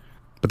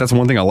 But that's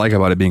one thing I like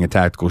about it being a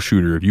tactical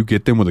shooter. If you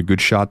get them with a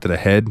good shot to the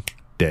head,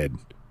 dead.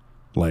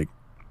 Like,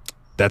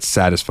 that's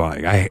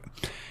satisfying.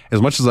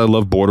 As much as I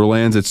love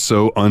Borderlands, it's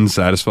so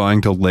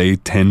unsatisfying to lay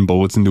 10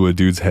 bullets into a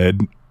dude's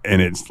head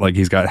and it's like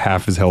he's got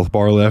half his health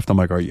bar left. I'm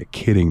like, are you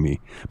kidding me?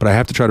 But I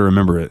have to try to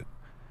remember it.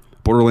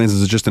 Borderlands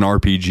is just an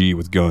RPG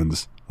with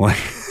guns. Like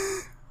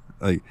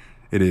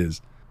it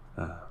is.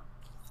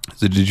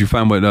 So did you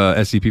find what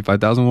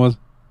SCP-5000 was?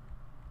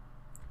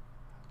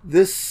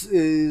 This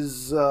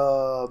is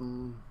a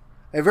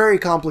very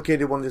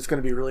complicated one that's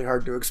going to be really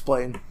hard to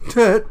explain.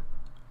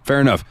 Fair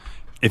enough.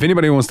 If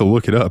anybody wants to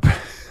look it up,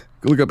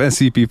 go look up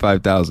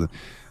SCP-5000.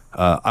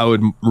 I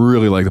would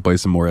really like to play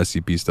some more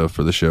SCP stuff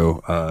for the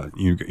show.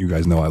 You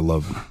guys know I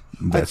love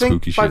that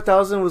spooky shit.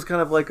 5000 was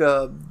kind of like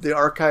the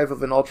archive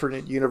of an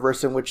alternate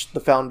universe in which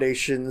the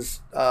Foundations,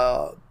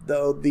 the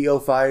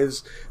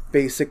O5s,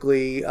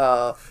 basically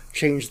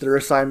changed their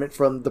assignment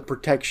from the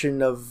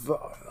protection of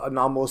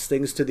anomalous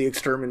things to the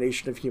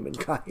extermination of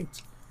humankind.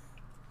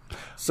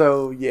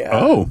 So, yeah.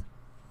 Oh.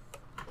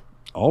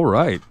 All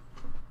right.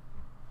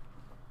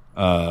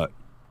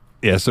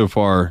 Yeah, so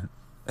far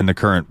in the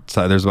current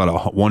side, there's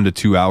about 1 to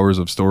 2 hours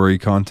of story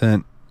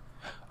content.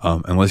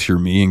 Unless you're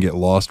me and get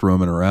lost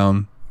roaming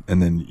around,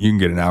 and then you can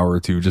get an hour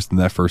or two just in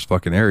that first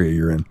fucking area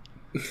you're in.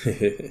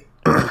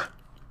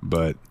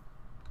 But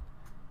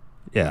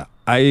yeah,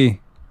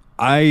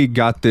 I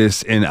got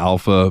this in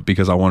alpha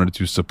because I wanted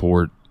to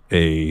support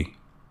a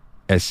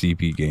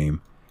SCP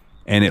game,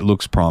 and it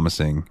looks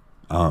promising.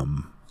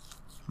 You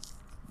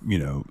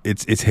know,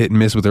 it's hit and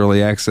miss with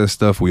early access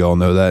stuff. We all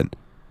know that,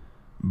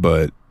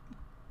 but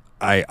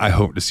I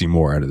hope to see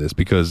more out of this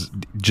because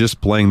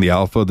just playing the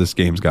alpha, this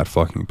game's got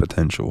fucking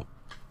potential.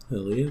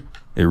 Hell yeah.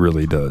 It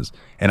really does.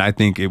 And I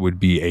think it would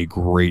be a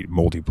great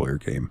multiplayer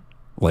game.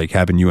 Like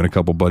having you and a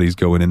couple buddies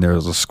going in there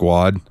as a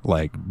squad,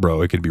 like,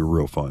 bro, it could be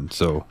real fun.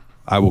 So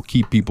I will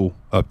keep people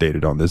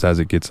updated on this as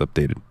it gets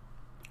updated.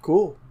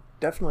 Cool.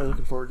 Definitely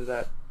looking forward to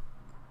that.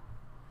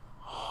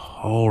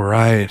 All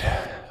right,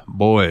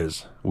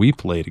 boys, we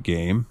played a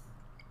game.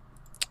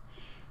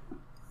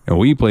 And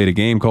we played a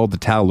game called the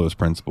Talos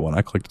Principle, and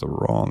I clicked the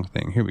wrong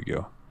thing. Here we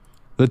go.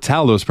 The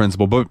Talos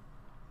Principle. But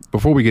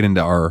before we get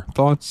into our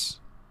thoughts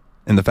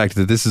and the fact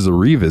that this is a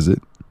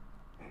revisit,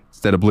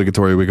 it's that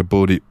obligatory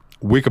Wikipedia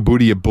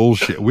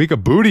bullshit.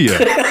 Wikipedia.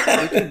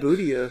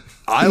 Wikipedia.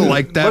 I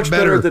like that Much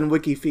better than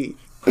Wiki Feet.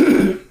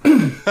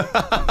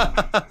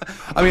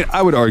 I mean,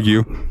 I would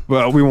argue,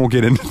 but we won't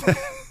get into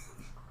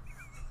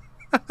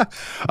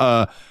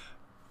that.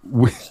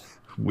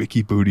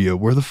 Wikipedia,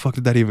 where the fuck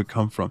did that even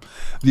come from?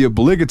 The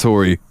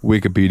obligatory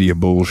Wikipedia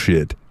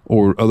bullshit,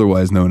 or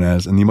otherwise known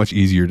as, and the much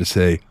easier to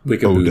say,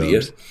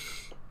 Wikipedia.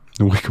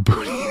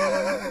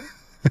 Wikipedia.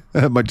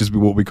 That might just be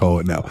what we call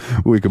it now,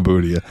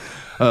 Wikipedia.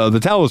 The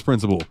Talos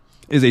Principle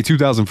is a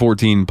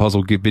 2014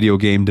 puzzle video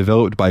game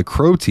developed by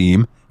Crow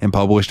Team and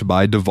published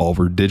by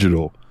Devolver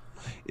Digital.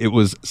 It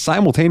was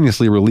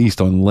simultaneously released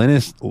on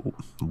Linus.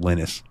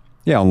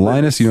 Yeah, on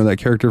Linus, you know that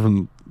character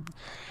from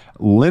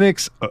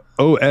Linux,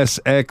 OS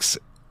X,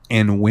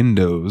 and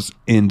Windows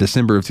in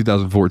December of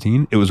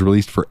 2014. It was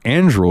released for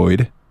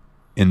Android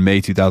in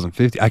May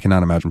 2015. I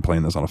cannot imagine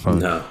playing this on a phone.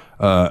 No.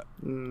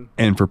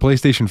 And for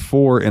PlayStation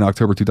 4 in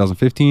October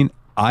 2015,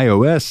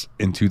 iOS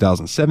in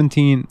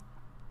 2017,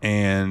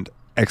 and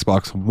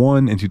Xbox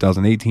One in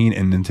 2018,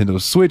 and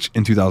Nintendo Switch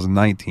in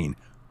 2019.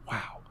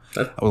 Wow.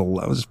 That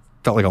was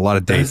felt like a lot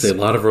of dates. That's a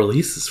lot of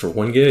releases for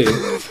one game.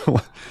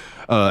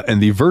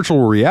 And the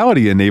virtual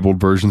reality enabled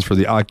versions for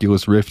the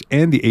Oculus Rift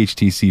and the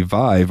HTC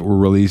Vive were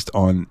released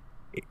on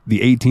the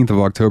 18th of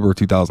October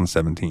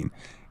 2017.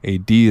 A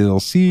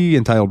DLC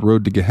entitled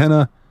Road to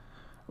Gehenna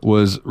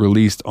was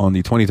released on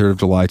the 23rd of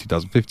July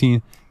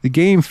 2015. The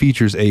game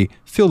features a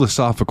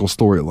philosophical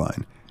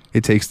storyline.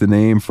 It takes the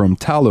name from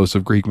Talos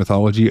of Greek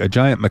mythology, a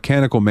giant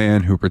mechanical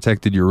man who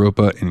protected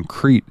Europa and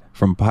Crete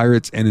from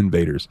pirates and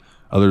invaders.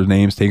 Other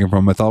names taken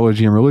from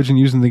mythology and religion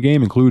used in the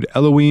game include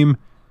Elohim,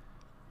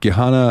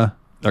 Gehenna,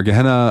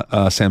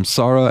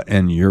 Samsara,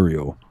 and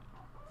Uriel.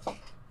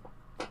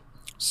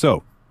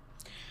 So,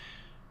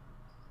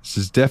 this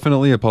is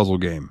definitely a puzzle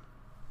game.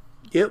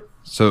 Yep.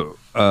 So,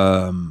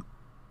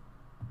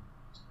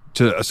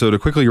 to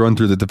quickly run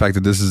through the fact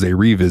that this is a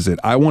revisit,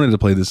 I wanted to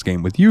play this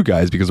game with you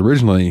guys because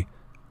originally,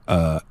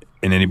 and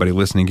anybody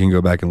listening can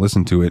go back and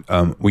listen to it.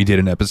 We did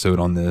an episode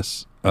on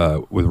this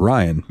with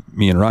Ryan.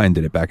 Me and Ryan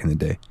did it back in the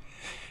day,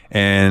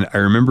 and I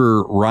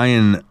remember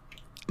Ryan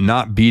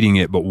not beating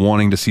it but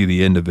wanting to see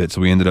the end of it, so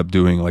we ended up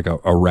doing like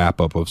a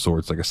wrap up of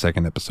sorts, like a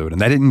second episode,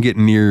 and that didn't get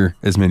near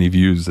as many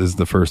views as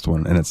the first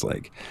one. And it's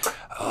like,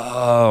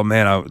 oh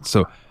man,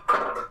 so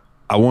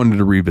I wanted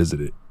to revisit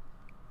it,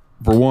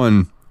 for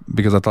one,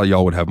 because I thought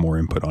y'all would have more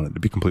input on it, to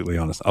be completely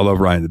honest. I love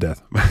Ryan to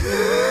death.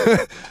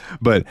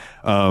 But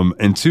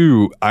and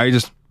two, I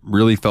just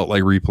really felt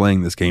like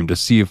replaying this game to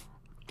see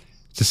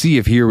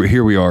if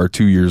here we are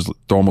 2 years,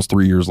 almost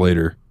 3 years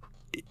later,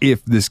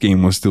 if this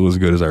game was still as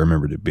good as I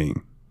remembered it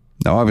being.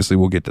 Now, obviously,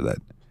 we'll get to that.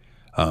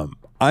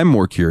 I'm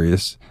more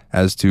curious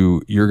as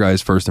to your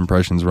guys' first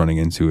impressions running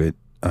into it.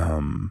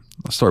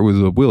 Let's start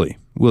with Willie.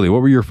 Willie,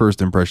 what were your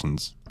first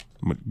impressions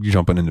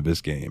jumping into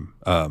this game?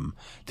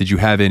 Did you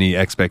have any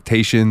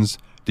expectations?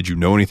 Did you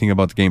know anything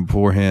about the game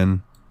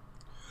beforehand?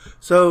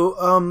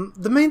 So,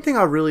 the main thing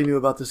I really knew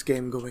about this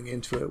game going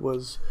into it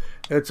was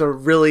it's a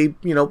really,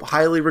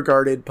 highly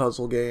regarded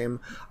puzzle game.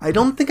 I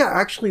don't think I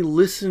actually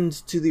listened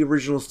to the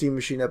original Steam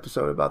Machine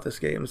episode about this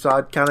game, so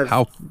I'd kind of...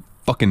 How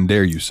fucking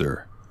dare you,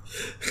 sir?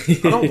 I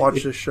don't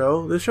watch this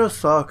show. This show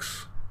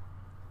sucks.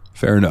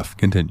 Fair enough.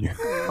 Continue.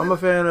 I'm a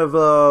fan of,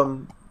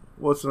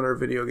 what's another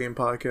video game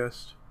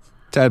podcast?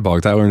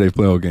 Tadbog, Tyler and Dave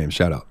Play Old Games.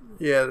 Shout out.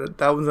 Yeah,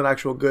 that one's an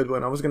actual good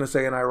one. I was going to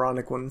say an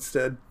ironic one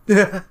instead.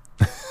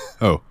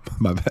 Oh,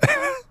 my bad.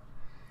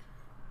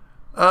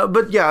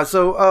 But yeah,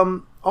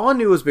 so all I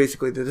knew was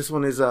basically that this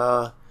one is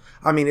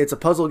it's a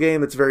puzzle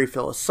game. It's very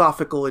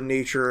philosophical in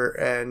nature,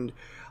 and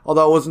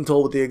although I wasn't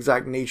told what the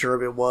exact nature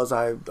of it was,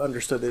 I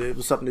understood that it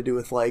was something to do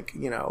with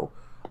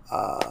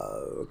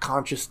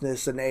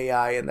consciousness and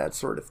AI and that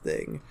sort of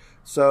thing.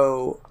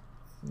 So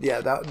yeah,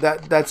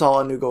 that's all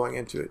I knew going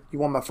into it. You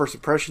want my first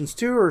impressions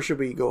too, or should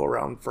we go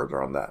around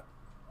further on that?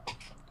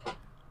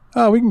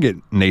 We can get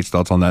Nate's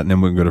thoughts on that, and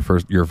then we can go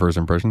to your first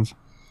impressions.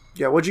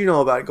 Yeah, what'd you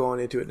know about going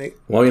into it, Nate?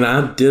 Well,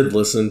 I did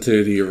listen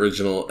to the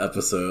original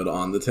episode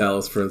on the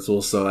Talos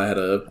Principle, so I had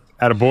a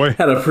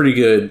pretty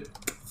good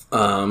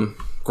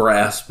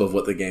grasp of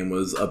what the game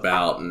was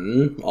about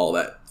and all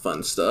that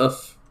fun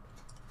stuff.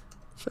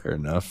 Fair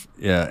enough.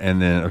 Yeah,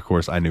 and then, of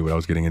course, I knew what I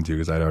was getting into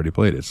because I'd already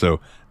played it. So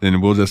then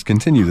we'll just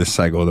continue this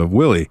cycle of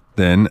Willie.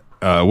 Then,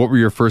 what were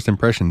your first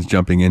impressions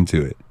jumping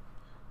into it?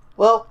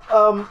 Well,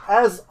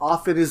 as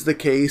often is the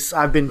case,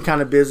 I've been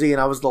kind of busy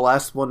and I was the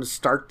last one to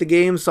start the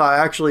game, so I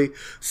actually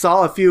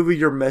saw a few of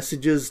your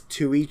messages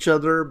to each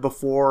other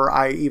before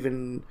I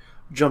even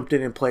jumped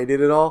in and played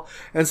it at all.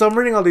 And so I'm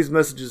reading all these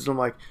messages and I'm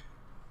like,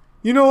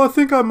 I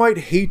think I might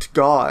hate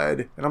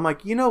God. And I'm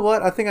like, you know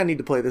what? I think I need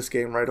to play this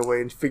game right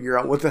away and figure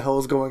out what the hell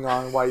is going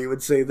on and why you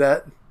would say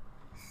that.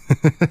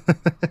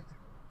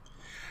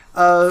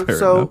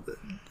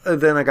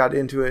 Then I got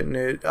into it and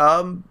it,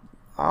 I don't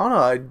know,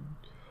 I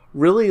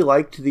really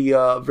liked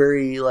the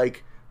very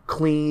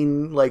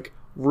clean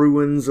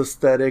ruins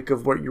aesthetic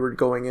of what you were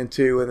going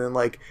into, and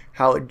then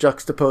how it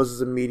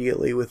juxtaposes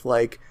immediately with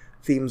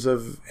themes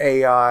of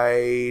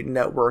AI,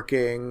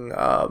 networking,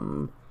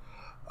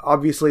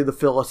 obviously the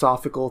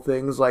philosophical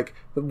things, like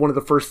one of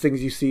the first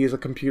things you see is a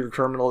computer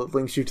terminal that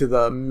links you to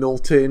the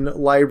Milton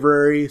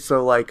library.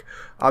 So like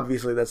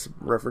obviously that's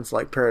reference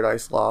like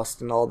Paradise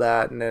Lost and all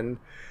that, and then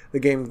the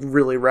game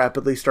really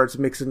rapidly starts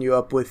mixing you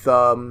up with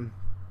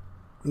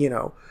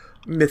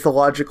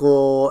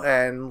mythological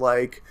and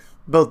like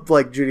both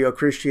like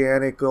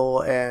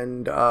Judeo-Christianical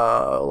and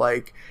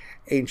like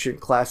ancient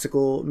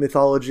classical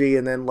mythology,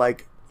 and then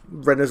like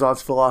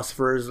Renaissance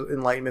philosophers,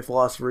 Enlightenment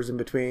philosophers in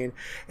between.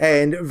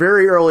 And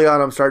very early on,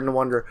 I'm starting to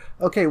wonder,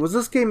 okay, was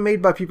this game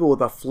made by people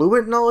with a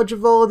fluent knowledge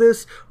of all of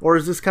this? Or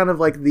is this kind of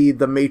like the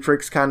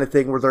Matrix kind of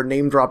thing where they're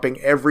name dropping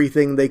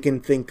everything they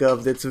can think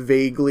of that's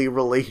vaguely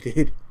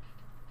related?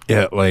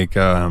 Yeah, like,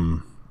 I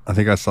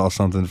think I saw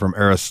something from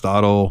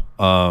Aristotle,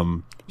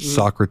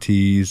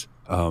 Socrates,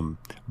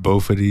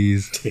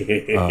 Bophades.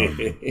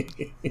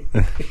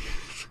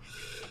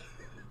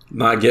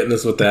 Not getting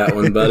us with that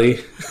one,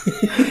 buddy.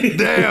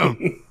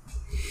 Damn.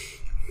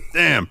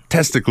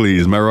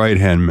 Testicles, my right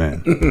hand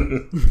man.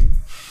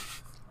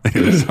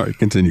 Anyway, sorry,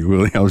 continue,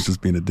 Willie. I was just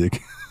being a dick.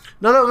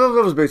 No,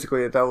 that was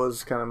basically it. That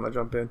was kind of my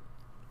jump in.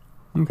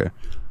 Okay.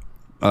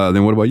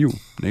 Then what about you,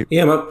 Nate?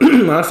 Yeah,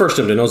 when I first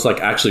jumped in, I was like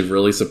actually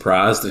really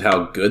surprised at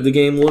how good the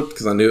game looked,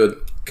 because I knew it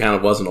kind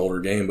of was an older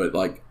game, but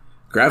like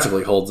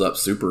graphically holds up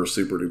super,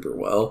 super duper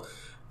well.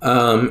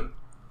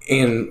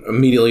 And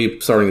immediately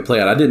starting to play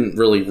it, I didn't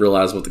really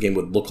realize what the game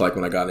would look like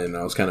when I got in, and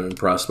I was kind of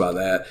impressed by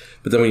that.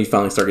 But then when you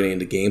finally start getting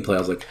into gameplay, I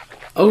was like,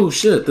 oh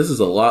shit, this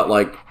is a lot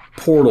like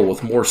Portal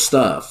with more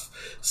stuff.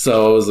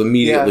 So I was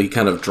immediately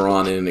kind of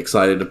drawn in and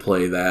excited to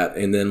play that.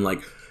 And then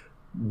like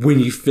when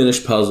you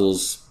finish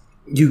puzzles,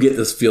 you get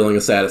this feeling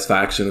of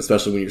satisfaction,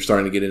 especially when you're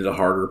starting to get into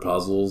harder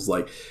puzzles.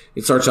 Like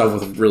it starts off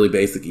with really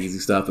basic, easy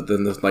stuff, but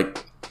then there's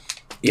like,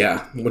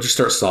 yeah, once you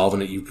start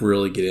solving it, you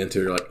really get into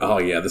it. You're like, oh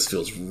yeah, this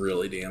feels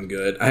really damn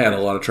good. I had a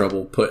lot of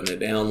trouble putting it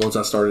down once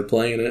I started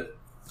playing it.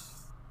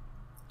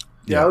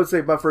 Yeah, I would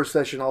say my first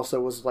session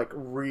also was like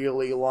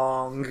really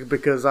long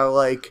because I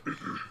like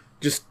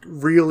just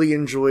really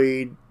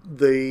enjoyed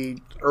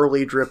the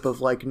early drip of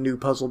like new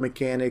puzzle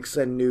mechanics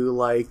and new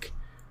like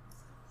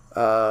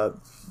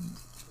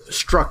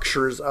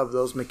structures of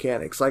those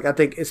mechanics. Like I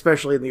think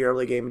especially in the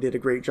early game, it did a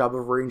great job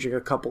of arranging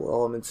a couple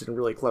elements in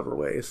really clever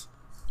ways.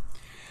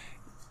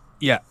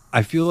 Yeah,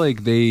 I feel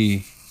like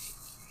they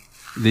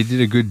did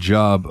a good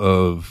job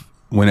of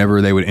whenever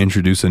they would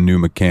introduce a new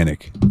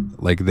mechanic,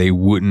 like they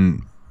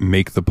wouldn't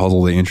make the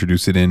puzzle they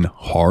introduced it in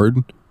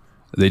hard.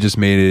 They just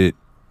made it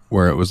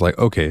where it was like,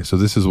 okay, so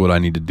this is what I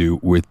need to do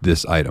with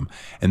this item.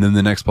 And then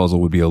the next puzzle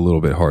would be a little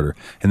bit harder.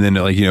 And then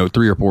like,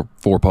 3 or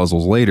 4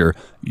 puzzles later,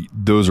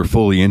 those are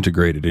fully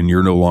integrated and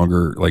you're no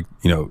longer like,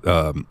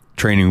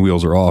 training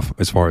wheels are off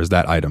as far as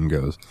that item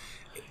goes.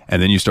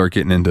 And then you start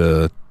getting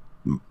into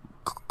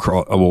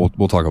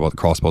we'll talk about the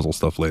cross puzzle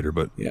stuff later,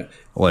 but yeah,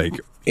 like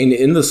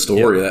in the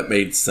story that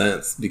made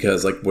sense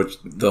because like what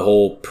the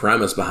whole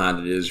premise behind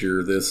it is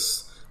you're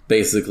this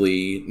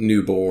basically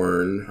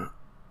newborn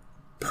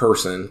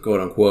person,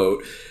 quote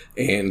unquote,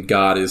 and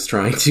God is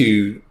trying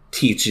to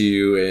teach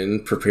you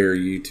and prepare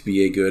you to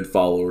be a good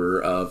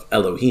follower of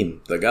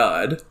Elohim, the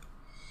God.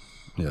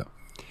 Yeah.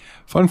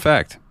 Fun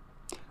fact.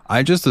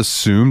 I just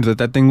assumed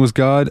that thing was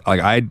God. Like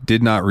I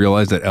did not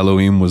realize that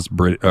Elohim was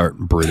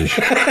British.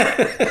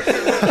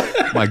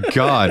 My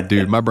God,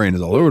 dude, my brain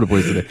is all over the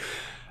place today.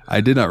 I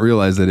did not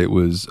realize that it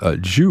was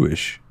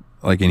Jewish,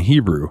 like in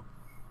Hebrew,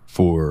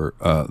 for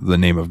the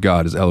name of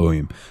God is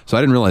Elohim. So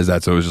I didn't realize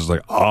that. So it was just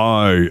like,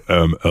 I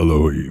am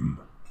Elohim.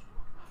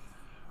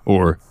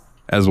 Or,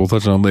 as we'll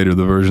touch on later,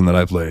 the version that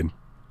I played.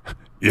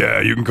 Yeah,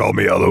 you can call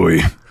me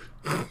Elohim.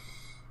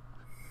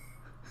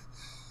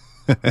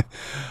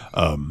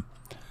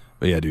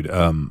 But yeah, dude.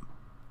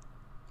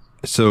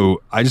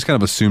 So I just kind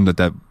of assumed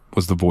that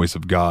was the voice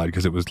of God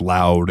because it was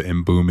loud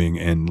and booming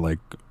and like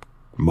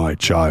my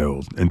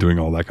child and doing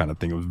all that kind of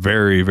thing. It was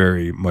very,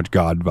 very much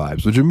God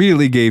vibes, which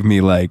immediately gave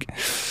me like,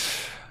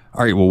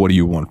 all right, well, what do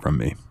you want from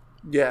me?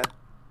 Yeah.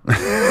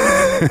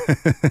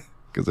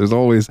 Because they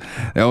always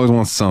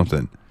want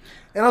something.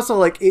 And also,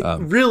 like, it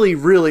really,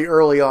 really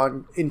early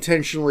on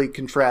intentionally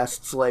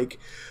contrasts, like,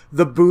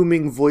 the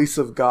booming voice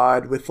of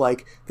God with,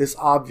 like, this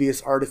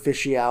obvious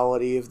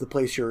artificiality of the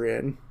place you're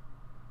in.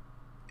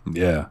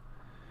 Yeah.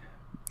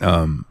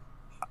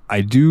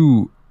 I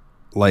do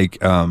like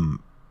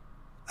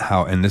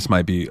how, and this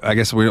might be, I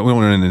guess we don't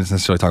want to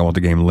necessarily talk about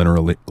the game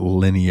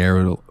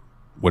linear,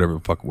 whatever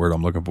the fuck word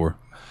I'm looking for,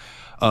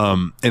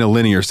 in a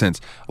linear sense.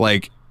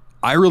 Like,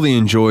 I really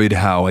enjoyed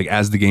how, like,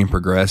 as the game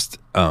progressed,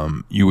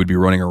 you would be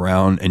running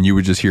around and you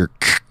would just hear,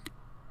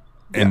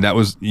 and that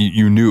was,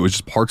 you knew it was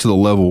just parts of the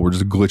level were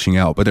just glitching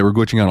out, but they were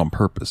glitching out on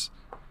purpose.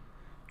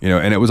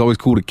 And it was always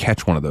cool to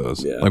catch one of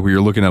those. Yeah. Like, where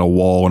you're looking at a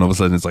wall and all of a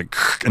sudden it's like,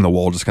 and the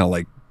wall just kind of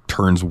like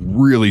turns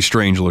really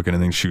strange looking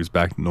and then shoots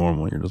back to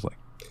normal. And you're just like,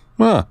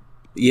 huh.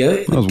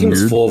 Yeah, the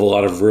game's full of a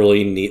lot of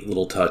really neat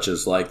little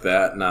touches like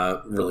that, and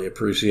I really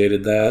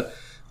appreciated that.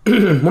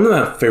 One of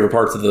my favorite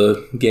parts of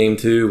the game,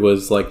 too,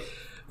 was, like,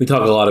 we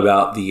talk a lot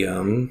about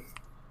the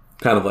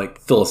kind of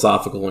like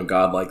philosophical and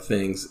godlike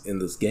things in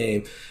this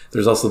game.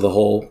 There's also the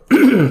whole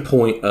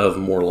point of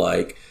more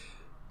like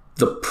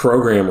the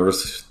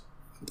programmer's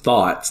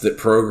thoughts that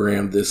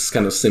programmed this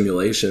kind of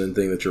simulation and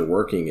thing that you're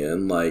working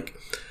in. Like,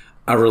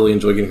 I really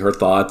enjoy getting her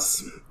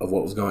thoughts of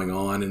what was going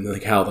on and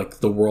like how like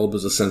the world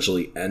was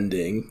essentially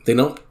ending. They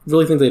don't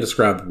really think they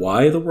described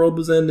why the world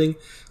was ending,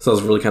 so I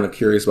was really kind of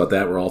curious about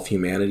that, where all of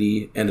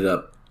humanity ended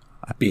up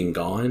being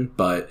gone.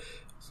 But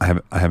I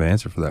have an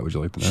answer for that. Would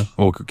you like to know?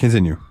 Well,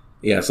 continue.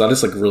 Yeah, so I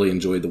just like really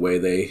enjoyed the way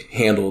they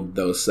handled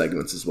those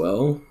segments as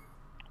well.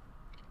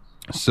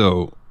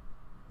 So,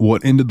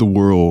 what ended the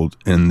world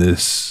in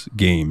this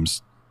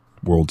game's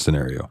world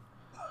scenario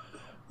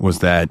was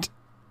that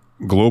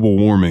global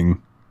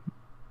warming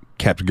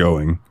kept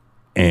going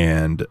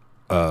and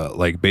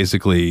like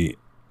basically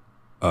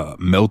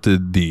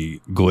melted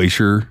the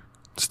glacier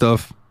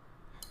stuff,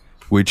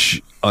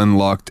 which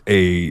unlocked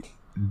a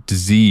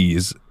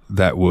disease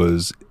that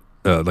was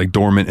like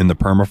dormant in the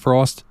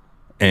permafrost,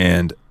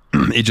 and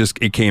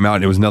it came out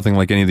and it was nothing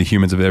like any of the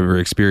humans have ever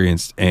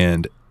experienced,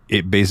 and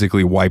it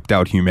basically wiped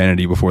out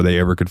humanity before they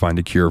ever could find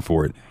a cure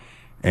for it.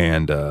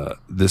 And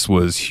this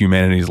was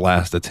humanity's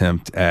last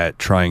attempt at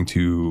trying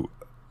to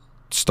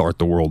start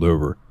the world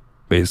over,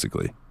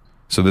 basically.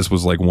 So this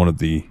was like one of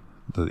the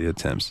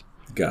attempts.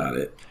 Got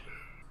it.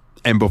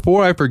 And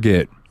before I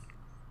forget,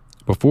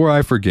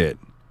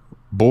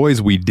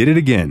 boys, we did it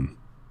again.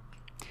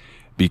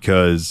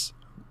 Because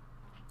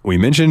we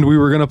mentioned we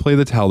were going to play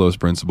the Talos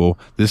principle.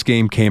 This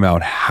game came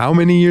out how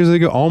many years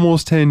ago?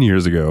 Almost 10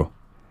 years ago.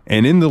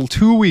 And in the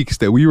 2 weeks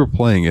that we were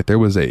playing it, there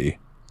was a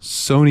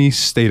Sony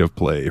State of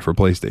Play for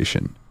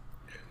PlayStation.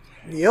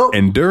 Yep.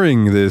 And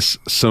during this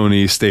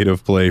Sony State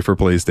of Play for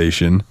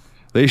PlayStation,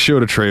 they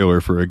showed a trailer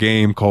for a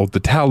game called the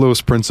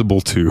Talos Principle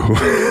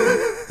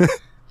 2.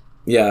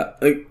 Yeah,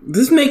 like,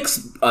 this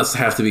makes us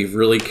have to be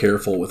really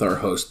careful with our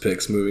host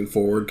picks moving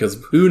forward,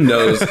 because who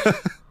knows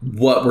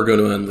what we're going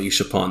to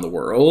unleash upon the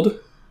world.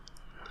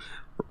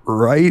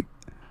 Right?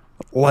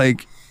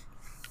 Like,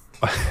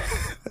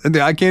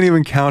 I can't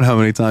even count how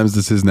many times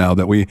this is now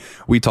that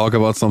we talk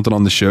about something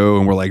on the show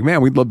and we're like,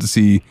 man, we'd love to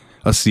see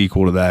a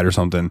sequel to that or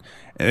something.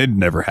 And it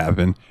never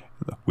happened.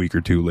 A week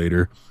or two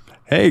later,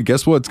 hey,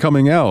 guess what's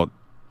coming out?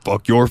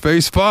 Fuck Your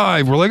Face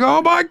 5. We're like,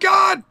 oh my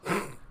God,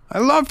 I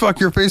love Fuck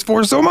Your Face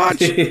 4 so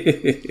much.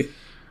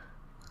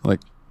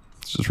 Like,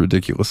 it's just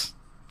ridiculous.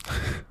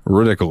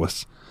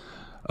 Ridiculous.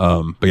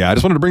 But yeah, I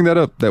just wanted to bring that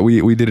up, that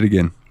we did it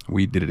again.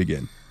 We did it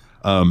again.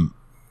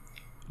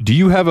 Do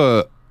you have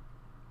a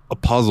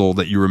puzzle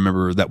that you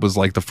remember that was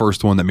like the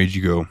first one that made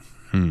you go,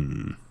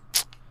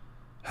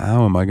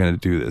 how am I going to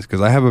do this?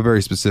 Because I have a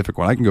very specific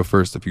one. I can go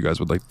first if you guys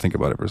would like to think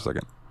about it for a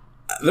second.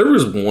 There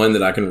was one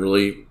that I can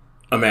really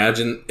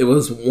imagine. It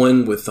was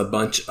one with a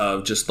bunch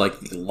of just like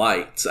the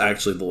lights,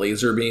 actually the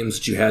laser beams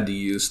that you had to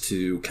use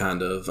to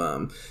kind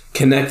of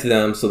connect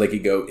them so they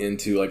could go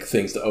into like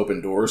things to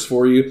open doors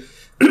for you.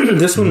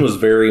 This one was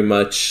very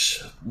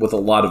much with a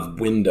lot of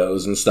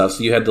windows and stuff,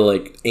 so you had to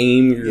like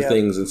aim your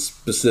things in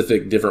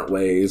specific different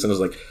ways, and I was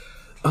like,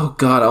 oh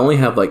God, I only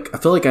have like, I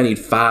feel like I need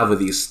 5 of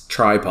these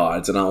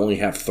tripods and I only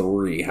have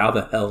 3. How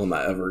the hell am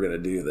I ever going to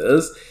do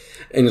this?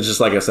 And it's just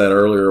like I said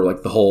earlier,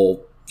 like the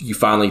whole, you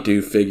finally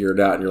do figure it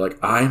out and you're like,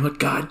 I'm a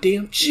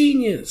goddamn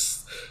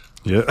genius.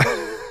 Yeah.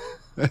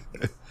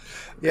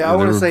 Yeah, I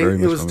want to say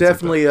it was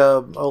definitely a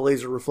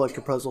laser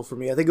reflector puzzle for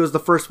me. I think it was the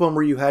first one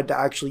where you had to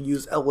actually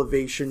use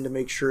elevation to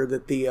make sure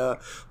that the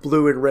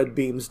blue and red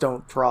beams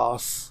don't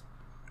cross.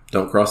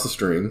 Don't cross the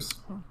streams.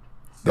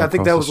 I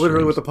think that was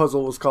literally what the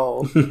puzzle was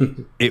called.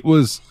 It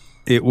was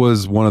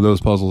one of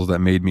those puzzles that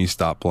made me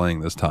stop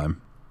playing this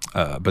time.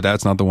 But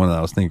that's not the one that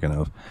I was thinking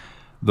of.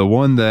 The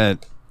one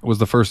that was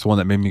the first one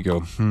that made me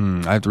go,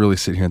 I have to really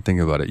sit here and think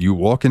about it. You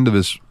walk into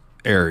this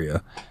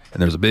area,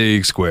 and there's a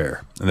big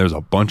square, and there's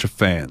a bunch of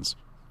fans,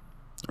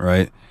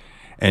 right?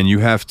 And you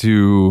have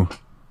to...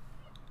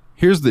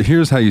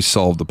 Here's how you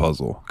solve the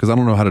puzzle, because I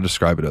don't know how to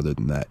describe it other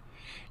than that.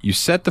 You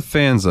set the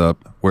fans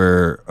up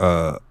where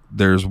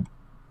there's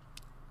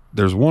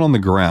one on the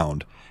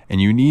ground,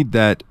 and you need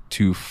that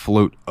to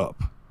float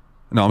up.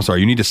 No, I'm sorry.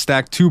 You need to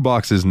stack 2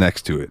 boxes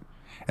next to it.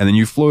 And then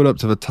you float up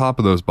to the top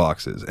of those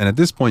boxes. And at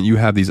this point, you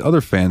have these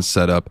other fans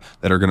set up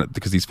that are going to,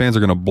 because these fans are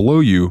going to blow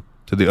you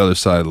to the other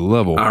side of the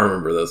level. I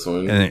remember this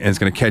one. And it's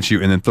going to catch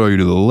you and then throw you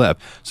to the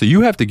left. So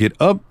you have to get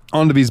up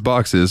onto these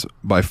boxes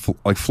by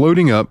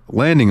floating up,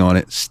 landing on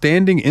it,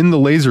 standing in the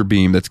laser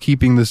beam that's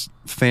keeping this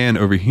fan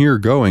over here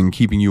going,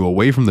 keeping you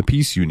away from the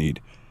piece you need.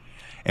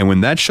 And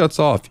when that shuts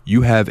off,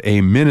 you have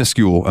a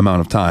minuscule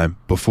amount of time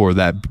before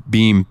that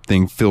beam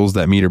thing fills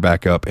that meter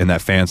back up and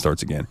that fan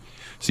starts again.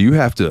 So you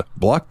have to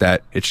block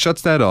that. It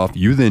shuts that off.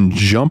 You then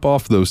jump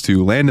off those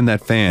 2, land in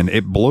that fan.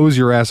 It blows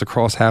your ass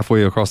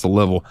halfway across the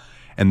level.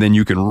 And then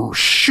you can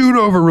shoot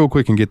over real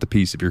quick and get the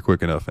piece if you're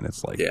quick enough. And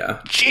it's like,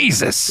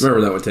 Jesus.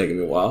 Remember that one taking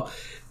me a while.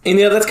 And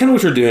yeah, that's kind of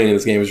what you're doing in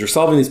this game is you're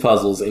solving these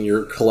puzzles and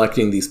you're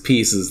collecting these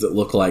pieces that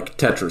look like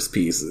Tetris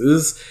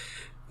pieces.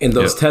 And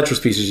those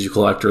Tetris pieces you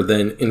collect are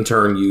then in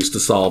turn used to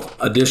solve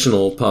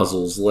additional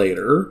puzzles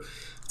later.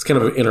 it's kind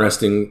of an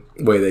interesting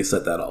way they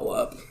set that all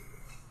up.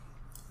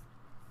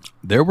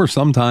 There were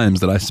some times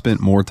that I spent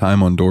more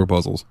time on door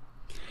puzzles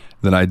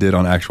than I did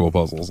on actual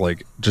puzzles.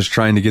 Like, just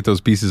trying to get those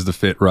pieces to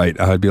fit right.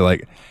 I would be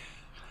like,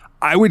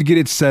 I would get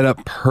it set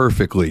up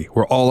perfectly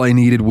where all I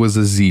needed was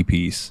a Z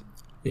piece.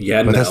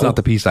 Yeah, but that's not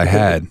the piece I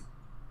had.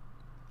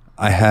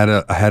 I had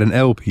an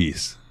L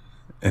piece,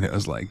 and it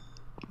was like,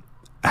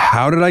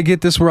 how did I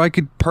get this where I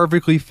could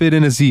perfectly fit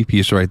in a Z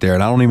piece right there?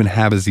 And I don't even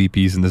have a Z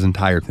piece in this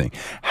entire thing.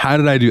 How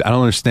did I do? I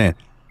don't understand.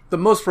 The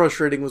most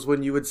frustrating was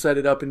when you would set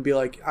it up and be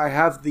like, I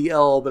have the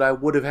L, but I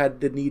would have had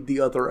to need the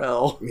other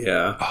L.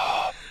 Yeah.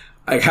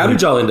 Like, how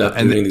did y'all end up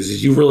doing these?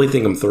 Did you really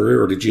think them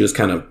through, or did you just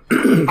kind of...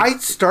 I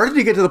started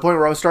to get to the point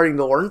where I was starting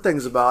to learn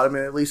things about them,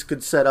 and at least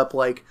could set up,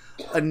 like,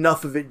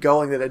 enough of it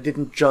going that it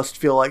didn't just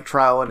feel like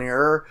trial and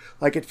error.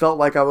 Like, it felt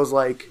like I was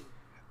like,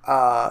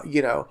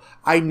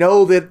 I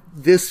know that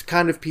this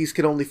kind of piece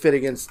can only fit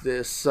against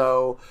this,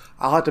 so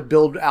I'll have to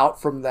build out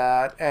from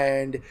that,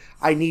 and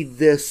I need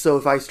this, so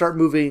if I start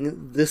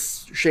moving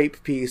this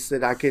shape piece,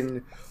 then I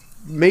can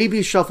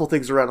maybe shuffle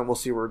things around and we'll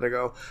see where they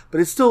go. But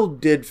it still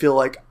did feel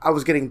like I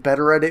was getting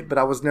better at it, but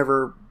I was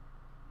never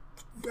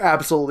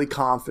absolutely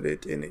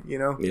confident in it,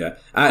 Yeah,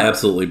 I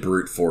absolutely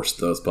brute forced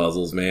those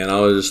puzzles, man.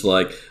 I was just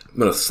like, I'm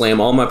going to slam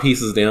all my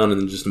pieces down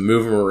and then just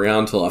move them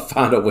around until I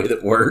find a way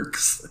that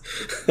works.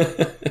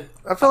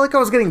 I felt like I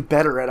was getting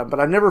better at them,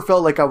 but I never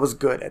felt like I was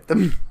good at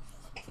them.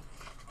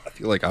 I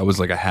feel like I was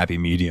like a happy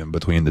medium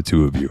between the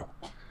two of you.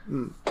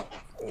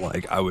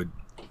 Like, I would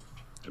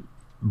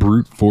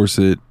brute force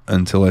it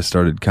until I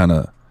started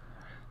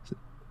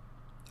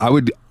I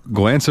would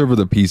glance over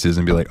the pieces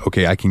and be like,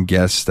 okay, I can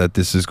guess that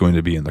this is going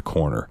to be in the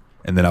corner.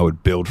 And then I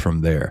would build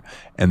from there.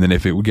 And then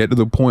if it would get to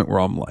the point where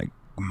I'm like,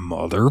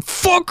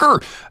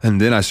 motherfucker,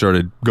 and then I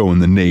started going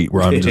the Nate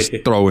where I'm just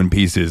throwing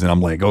pieces and I'm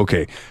like,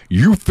 okay,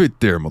 you fit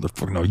there,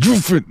 motherfucker. No, you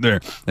fit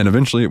there. And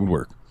eventually it would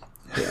work.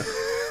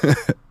 Yeah.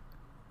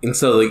 And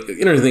so the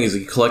interesting thing is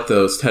you collect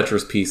those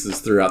Tetris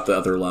pieces throughout the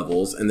other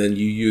levels, and then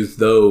you use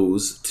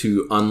those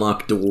to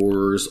unlock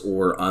doors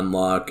or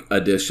unlock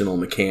additional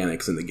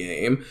mechanics in the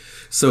game.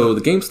 So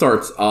the game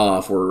starts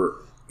off where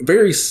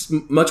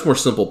much more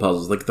simple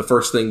puzzles. Like, the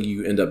first thing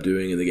you end up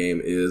doing in the game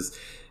is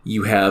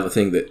you have a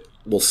thing that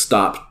will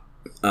stop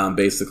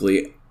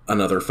basically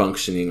another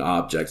functioning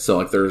object. So,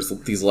 like, there's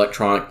these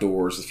electronic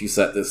doors. If you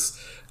set this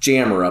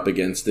jammer up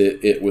against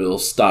it, it will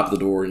stop the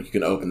door and you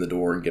can open the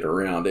door and get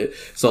around it.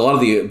 So a lot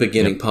of the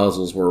beginning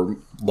puzzles were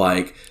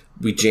like,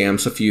 we jam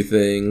a few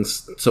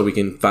things so we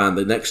can find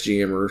the next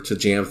jammer to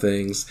jam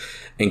things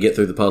and get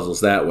through the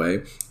puzzles that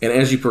way. And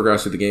as you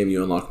progress through the game,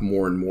 you unlock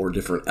more and more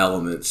different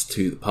elements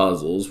to the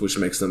puzzles, which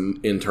makes them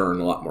in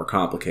turn a lot more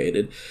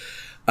complicated.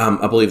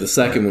 I believe the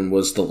second one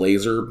was the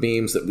laser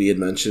beams that we had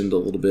mentioned a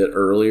little bit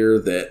earlier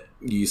that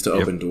you used to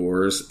open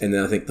doors. And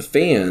then I think the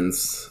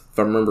fans, if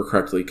I remember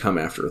correctly, come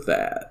after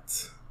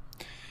that.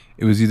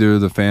 It was either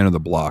the fan or the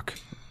block.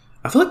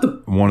 I feel like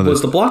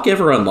was the block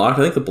ever unlocked?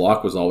 I think the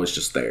block was always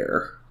just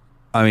there.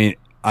 I mean,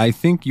 I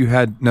think you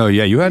had to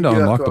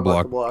unlock the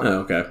block.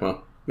 Oh, okay,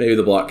 well, maybe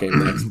the block came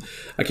next.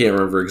 I can't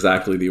remember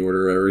exactly the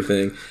order of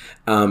everything.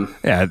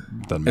 It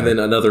doesn't matter. And then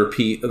another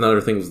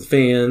thing was the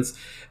fans.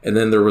 And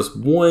then there was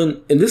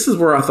one, and this is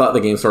where I thought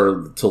the game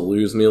started to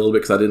lose me a little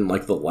bit because I didn't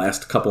like the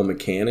last couple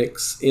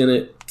mechanics in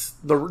it.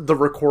 The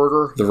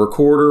recorder. The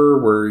recorder,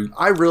 where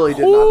I really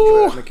did not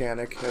enjoy that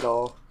mechanic at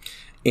all.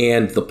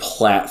 And the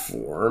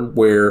platform,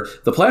 where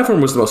the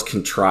platform was the most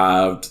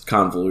contrived,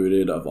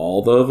 convoluted of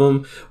all of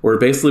them, where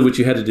basically what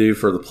you had to do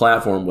for the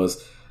platform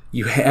was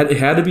it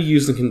had to be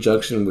used in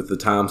conjunction with the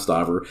time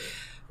stopper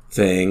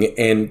thing,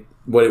 and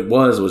what it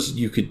was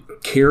you could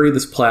carry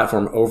this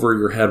platform over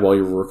your head while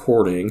you were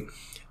recording,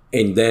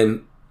 and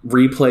then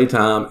replay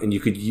time, and you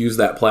could use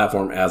that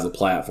platform as a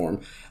platform.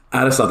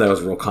 I just thought that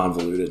was real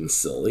convoluted and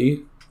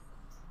silly.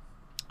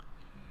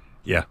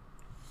 Yeah.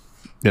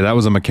 Yeah, that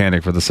was a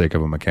mechanic for the sake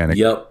of a mechanic.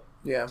 Yep.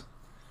 Yeah.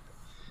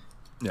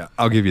 Yeah,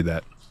 I'll give you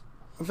that.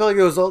 I feel like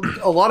there was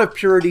a lot of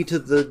purity to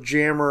the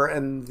jammer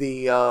and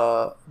the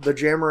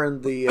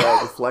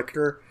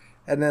reflector.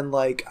 And then,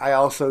 like, I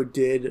also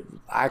did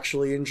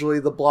actually enjoy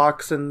the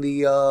blocks and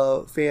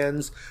the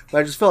fans. But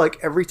I just felt like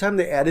every time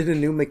they added a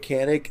new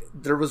mechanic,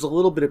 there was a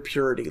little bit of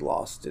purity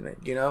lost in it,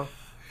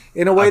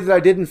 In a way that I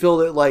didn't feel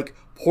that, like,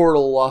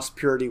 Portal lost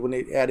purity when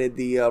it added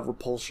the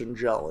repulsion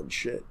gel and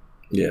shit.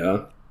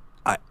 Yeah.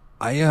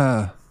 I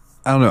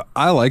don't know.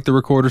 I like the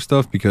recorder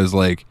stuff because,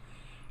 like,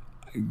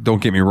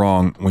 don't get me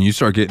wrong, when you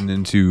start getting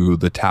into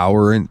the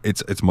tower, and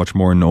it's much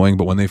more annoying.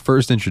 But when they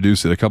first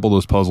introduced it, a couple of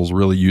those puzzles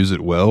really use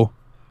it well.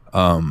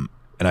 And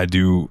I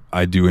do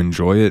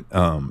enjoy it.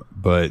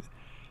 But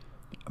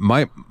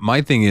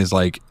my thing is,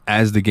 like,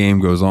 as the game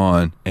goes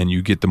on and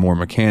you get the more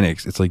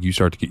mechanics, it's like you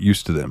start to get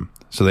used to them.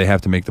 So they have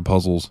to make the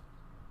puzzles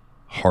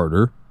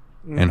harder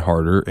and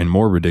harder and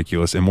more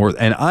ridiculous and more.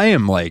 And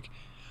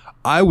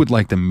I would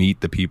like to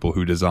meet the people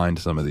who designed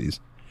some of these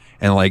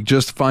and, like,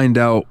 just find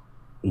out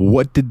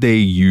what did they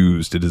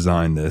use to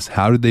design this?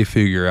 How did they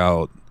figure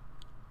out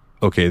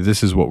okay,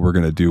 this is what we're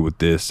going to do with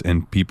this,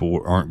 and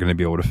people aren't going to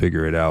be able to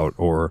figure it out,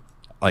 or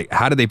like,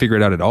 how did they figure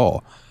it out at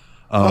all?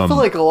 I feel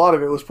like a lot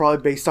of it was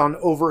probably based on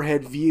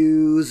overhead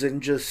views and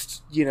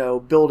just,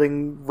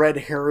 building red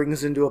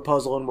herrings into a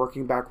puzzle and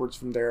working backwards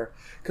from there.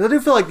 Because I do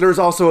feel like there's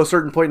also a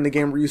certain point in the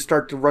game where you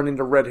start to run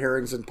into red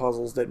herrings in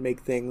puzzles that make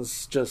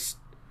things just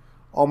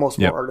almost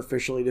more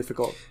artificially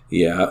difficult.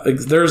 Yeah,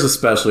 there's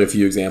especially a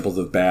few examples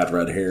of bad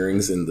red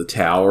herrings in the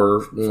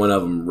tower. One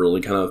of them really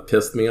kind of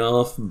pissed me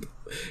off.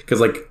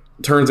 Because,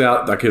 turns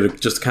out I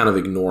could just kind of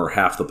ignore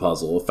half the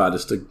puzzle if I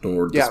just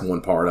ignored just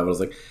one part of it. I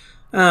was like,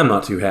 I'm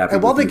not too happy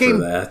with you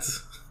for that.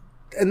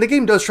 And the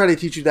game does try to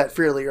teach you that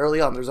fairly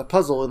early on. There's a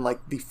puzzle in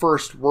the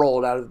first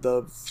world out of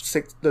the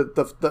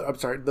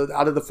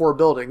out of the 4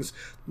 buildings.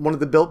 One of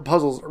the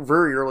puzzles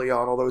very early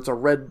on, although it's a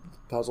red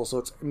puzzle, so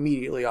it's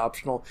immediately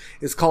optional,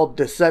 is called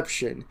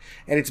Deception.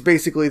 And it's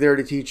basically there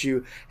to teach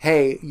you,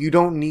 hey, you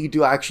don't need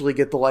to actually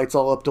get the lights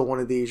all up to one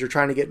of these. You're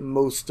trying to get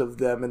most of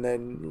them and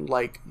then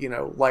light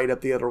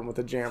up the other one with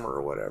a jammer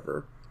or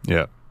whatever.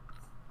 Yeah.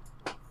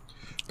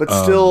 But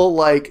still,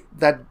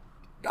 that...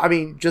 I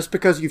mean, just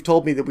because you've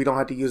told me that we don't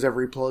have to use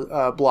every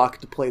block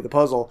to play the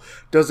puzzle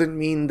doesn't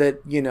mean that,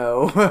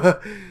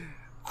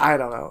 I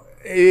don't know.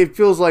 It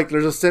feels like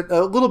there's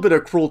a little bit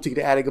of cruelty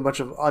to adding a bunch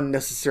of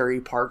unnecessary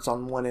parts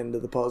on one end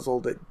of the puzzle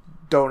that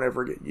don't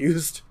ever get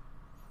used.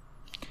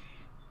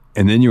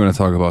 And then you want to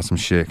talk about some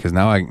shit, because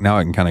now I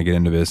can kind of get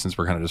into this, since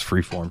we're kind of just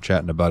freeform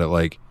chatting about it.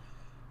 Like,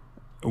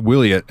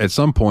 Willie, at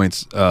some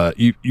points,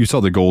 you saw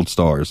the gold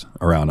stars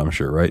around, I'm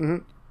sure, right?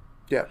 Mm-hmm.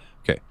 Yeah.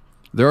 Okay.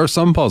 There are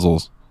some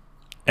puzzles,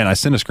 and I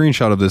sent a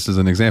screenshot of this as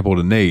an example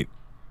to Nate,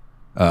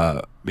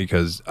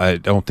 because I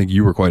don't think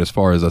you were quite as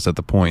far as us at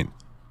the point.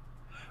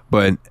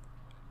 But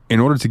in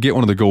order to get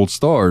one of the gold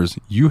stars,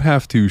 you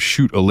have to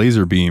shoot a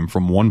laser beam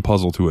from one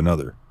puzzle to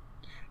another.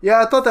 Yeah,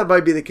 I thought that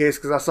might be the case,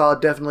 because I saw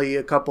definitely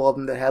a couple of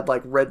them that had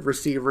red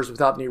receivers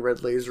without any red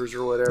lasers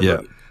or whatever.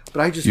 Yeah.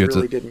 But I just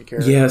really didn't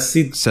care. Yeah,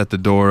 set the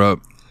door up.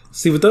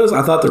 See, with those,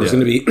 I thought there was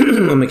going to be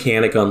a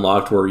mechanic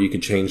unlocked where you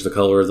could change the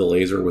color of the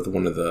laser with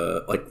one of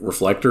the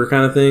reflector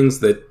kind of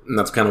things. And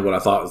that's kind of what I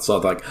thought. So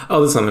I thought,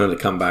 oh, this is something to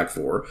come back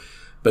for.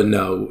 But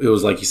no, it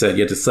was like you said,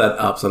 you had to set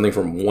up something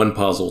from one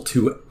puzzle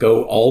to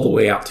go all the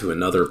way out to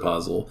another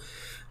puzzle.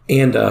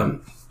 And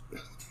the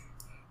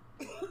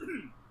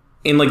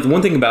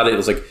one thing about it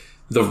was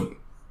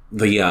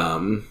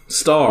the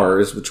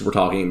stars, which we're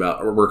talking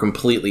about, were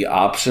completely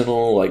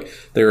optional.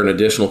 They're an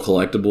additional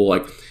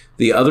collectible.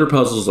 The other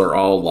puzzles are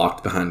all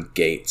locked behind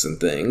gates and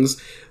things.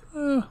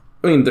 There's a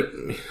point to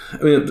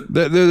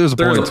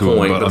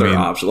it, but they're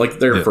optional.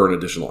 They're for an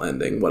additional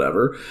ending,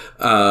 whatever.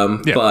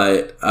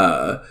 But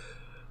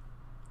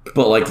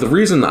the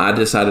reason I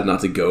decided not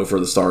to go for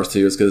the stars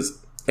too is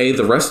because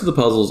the rest of the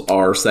puzzles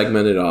are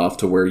segmented off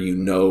to where you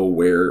know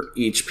where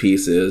each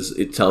piece is.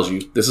 It tells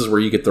you this is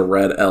where you get the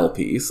red L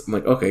piece. I'm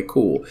like, okay,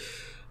 cool.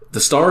 The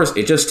stars,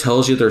 it just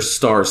tells you there's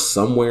stars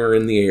somewhere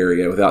in the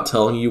area without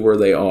telling you where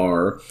they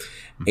are.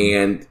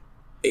 And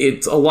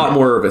it's a lot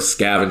more of a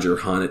scavenger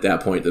hunt at that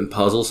point than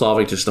puzzle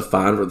solving, just to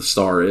find where the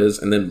star is.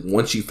 And then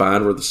once you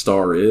find where the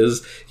star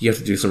is, you have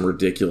to do some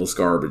ridiculous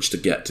garbage to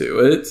get to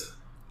it.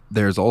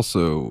 There's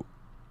also,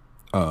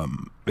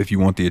 if you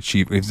want the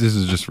achievement, this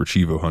is just for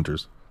Chivo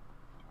hunters,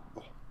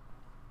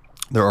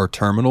 there are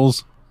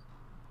terminals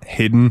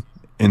hidden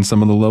in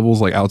some of the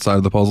levels, outside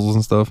of the puzzles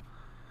and stuff.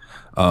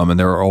 And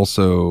there are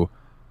also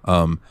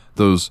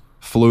those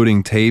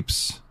floating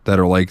tapes that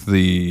are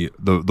the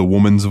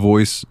woman's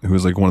voice, who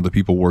is one of the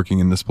people working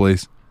in this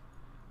place.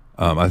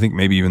 I think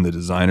maybe even the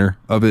designer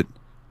of it.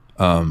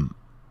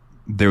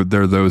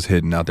 There are those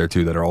hidden out there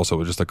too that are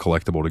also just a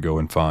collectible to go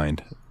and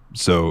find.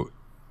 So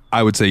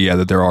I would say,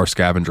 that there are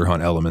scavenger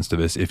hunt elements to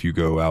this. If you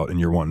go out and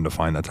you're wanting to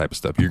find that type of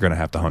stuff, you're going to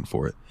have to hunt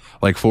for it.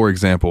 For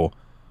example,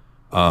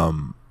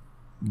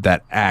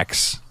 that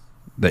axe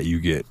that you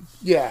get.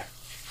 Yeah.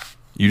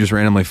 You just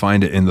randomly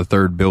find it in the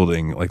 3rd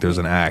building. There's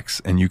an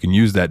axe, and you can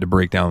use that to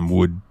break down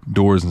wood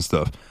doors and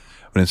stuff.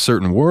 But in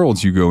certain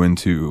worlds you go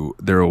into,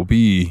 there will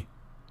be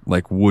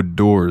wood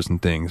doors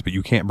and things, but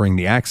you can't bring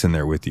the axe in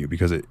there with you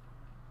because it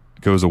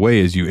goes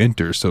away as you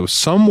enter. So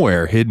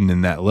somewhere hidden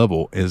in that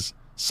level is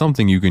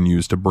something you can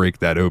use to break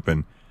that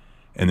open,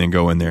 and then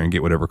go in there and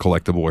get whatever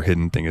collectible or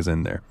hidden thing is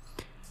in there.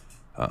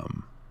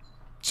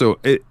 So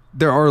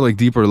there are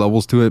deeper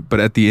levels to it, but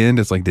at the end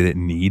it's did it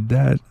need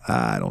that?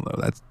 I don't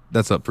know.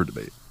 That's up for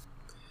debate.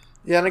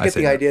 Yeah, and I get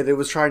the idea that it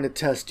was trying to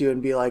test you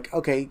and be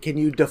okay, can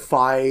you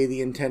defy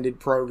the intended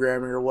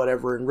programming or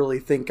whatever and really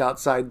think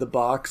outside the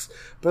box?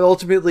 But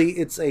ultimately,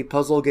 it's a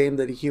puzzle game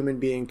that a human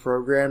being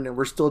programmed, and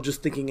we're still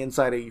just thinking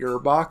inside of your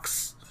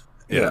box.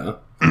 Yeah.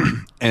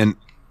 and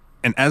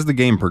as the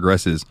game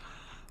progresses,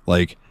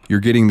 you're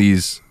getting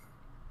these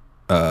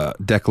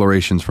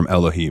declarations from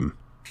Elohim,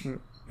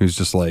 who's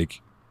just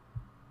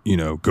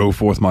go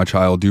forth, my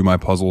child, do my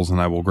puzzles, and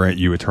I will grant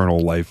you eternal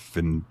life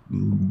and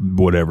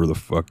whatever the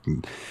fuck.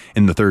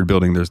 In the 3rd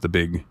building, there's the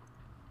big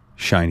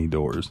shiny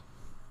doors.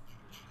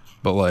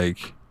 But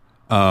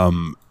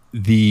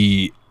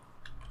the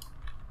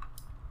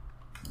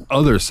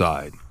other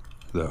side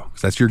though,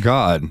 'cause that's your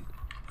God.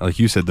 Like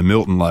you said, the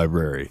Milton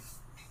Library.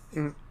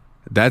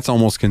 That's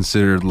almost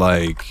considered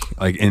like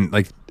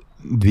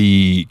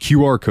the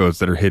QR codes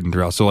that are hidden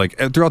throughout. So like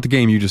throughout the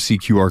game, you just see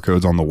QR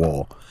codes on the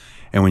wall,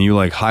 and when you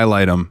like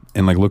highlight them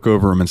and like look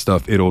over them and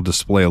stuff, it'll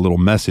display a little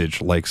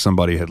message like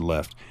somebody had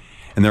left.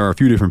 And there are a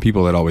few different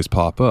people that always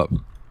pop up,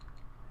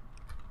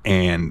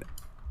 and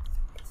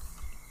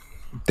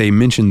they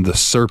mentioned the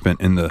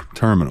serpent in the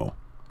terminal.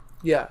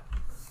 Yeah.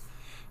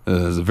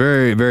 It's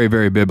very, very,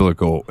 very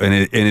biblical, and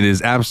it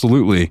is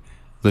absolutely.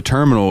 The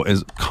terminal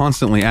is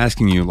constantly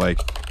asking you, like,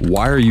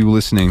 why are you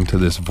listening to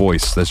this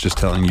voice that's just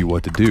telling you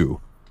what to do?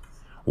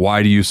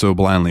 Why do you so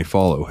blindly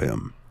follow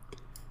him?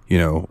 You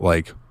know,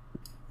 like,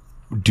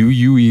 do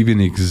you even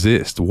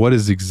exist? What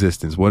is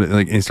existence? What,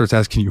 like, and it starts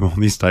asking you all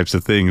these types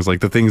of things,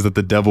 like the things that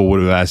the devil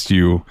would have asked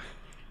you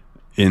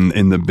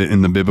in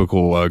the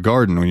biblical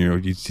garden when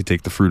you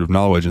take the fruit of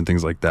knowledge and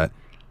things like that.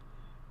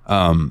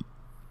 And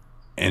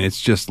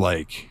it's just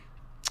like,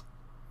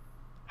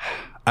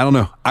 I don't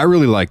know. I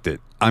really liked it.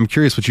 I'm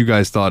curious what you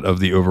guys thought of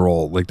the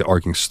overall, like the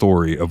arcing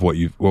story of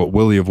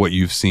Willie, of what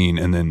you've seen,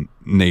 and then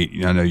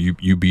Nate, I know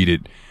you beat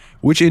it.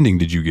 Which ending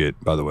did you get,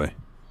 by the way?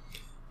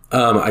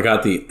 I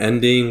got the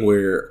ending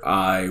where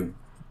I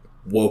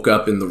woke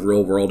up in the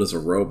real world as a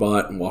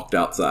robot and walked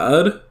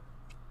outside.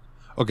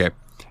 Okay,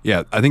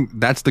 yeah, I think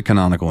that's the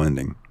canonical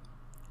ending,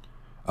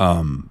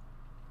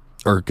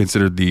 or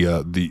considered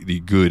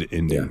the good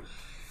ending. Yeah.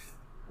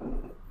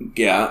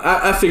 Yeah,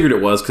 I figured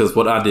it was because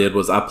what I did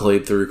was I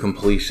played through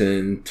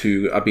completion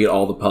I beat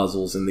all the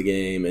puzzles in the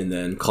game and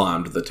then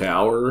climbed the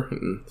tower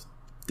and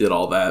did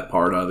all that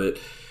part of it.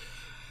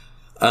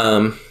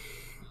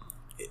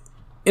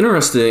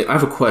 Interesting. I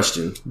have a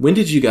question. When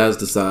did you guys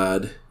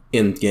decide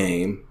in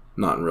game,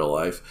 not in real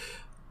life,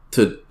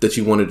 that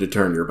you wanted to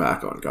turn your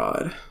back on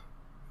God?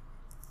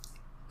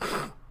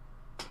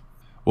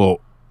 Well,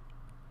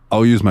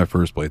 I'll use my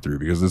first playthrough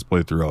because this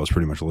playthrough I was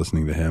pretty much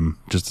listening to him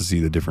just to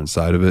see the different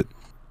side of it.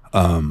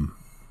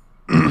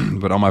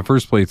 But on my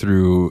first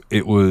playthrough,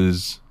 it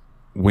was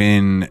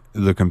when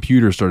the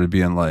computer started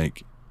being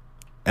like,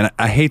 and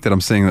I hate that I'm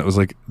saying that, it was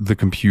like the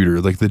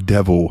computer, like the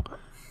devil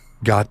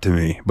got to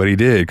me, but he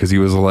did, because he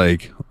was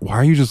like, why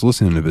are you just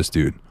listening to this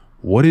dude?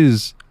 What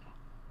is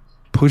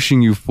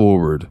pushing you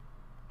forward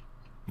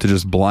to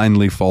just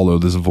blindly follow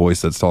this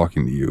voice that's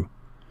talking to you?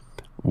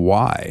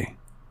 Why?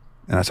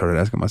 And I started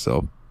asking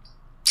myself,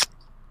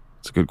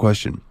 it's a good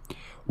question.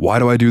 Why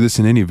do I do this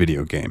in any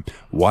video game?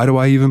 Why do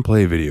I even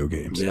play video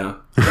games? Yeah.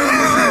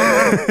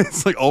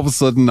 It's like all of a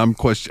sudden I'm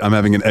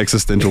having an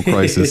existential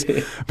crisis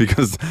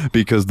because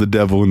the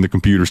devil and the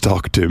computer's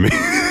talking to me.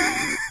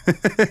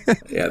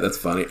 Yeah, that's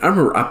funny. I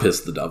remember I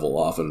pissed the devil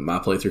off in my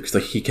playthrough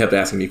because he kept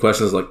asking me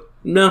questions. Like,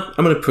 no,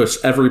 I'm going to push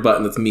every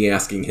button that's me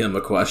asking him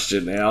a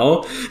question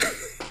now.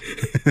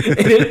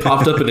 And it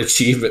popped up an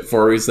achievement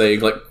for me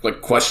saying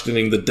like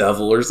questioning the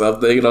devil or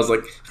something, and I was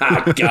like,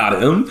 I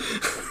got him.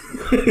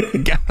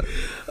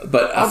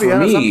 But I'll be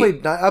honest,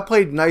 I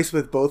played nice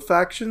with both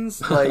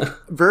factions. Like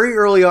very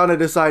early on, I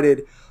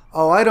decided,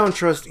 I don't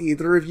trust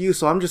either of you,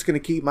 so I'm just going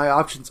to keep my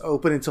options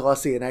open until I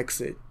see an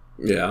exit.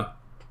 Yeah.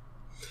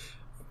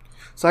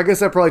 So I guess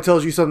that probably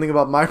tells you something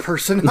about my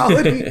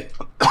personality.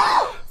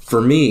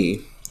 For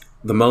me,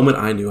 the moment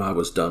I knew I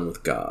was done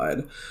with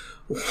God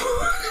was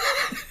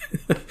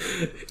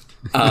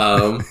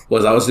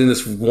I was doing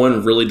this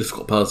one really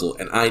difficult puzzle,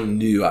 and I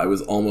knew I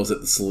was almost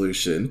at the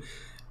solution.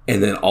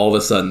 And then all of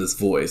a sudden, this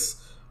voice,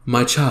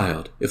 my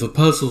child, if a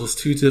puzzle is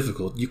too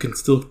difficult, you can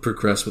still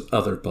progress with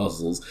other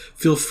puzzles.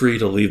 Feel free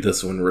to leave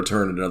this one and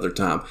return another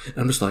time. And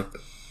I'm just like,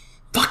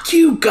 fuck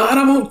you, God,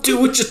 I won't do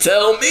what you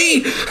tell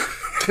me.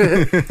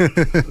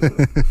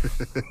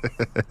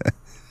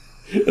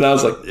 And I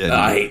was like,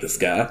 I hate this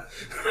guy.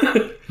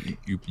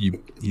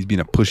 He's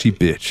being a pushy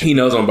bitch. He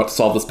knows I'm about to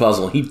solve this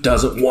puzzle, and he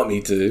doesn't want me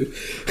to.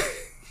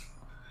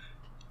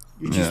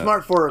 You're too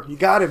smart for him. You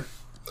got him.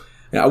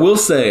 Now, I will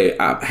say,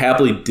 I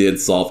happily did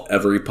solve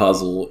every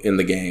puzzle in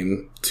the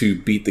game to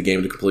beat the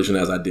game to completion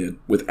as I did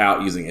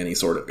without using any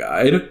sort of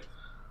guide.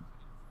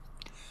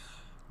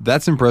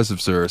 That's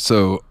impressive, sir.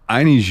 So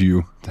I need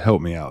you to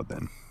help me out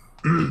then.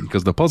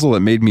 Because the puzzle that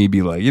made me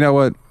be like, you know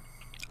what?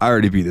 I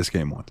already beat this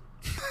game once.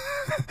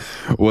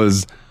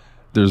 Was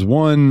there's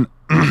one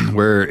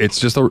where it's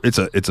just it's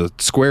a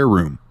square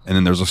room, and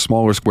then there's a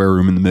smaller square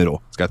room in the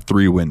middle. It's got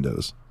 3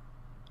 windows.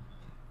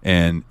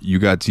 And you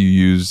got to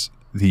use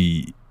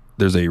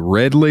there's a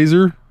red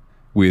laser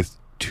with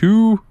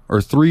 2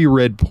 or 3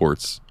 red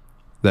ports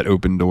that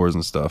open doors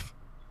and stuff.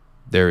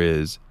 There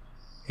is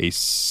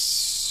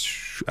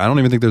I don't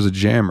even think there's a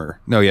jammer.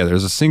 No, yeah,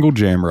 there's a single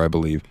jammer, I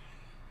believe.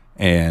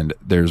 And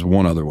there's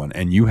one other one.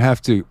 And you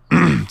have to,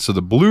 so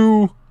the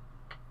blue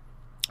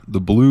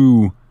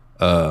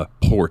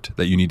port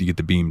that you need to get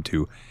the beam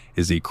to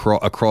is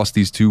across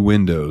these 2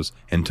 windows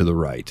and to the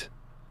right.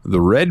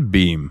 The red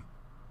beam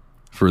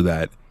for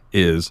that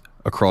is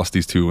across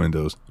these 2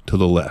 windows to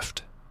the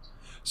left.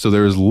 So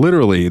there is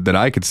literally, that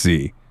I could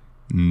see,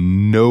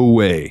 no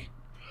way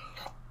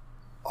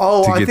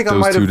to get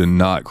those 2 to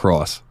not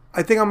cross.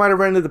 I think I might have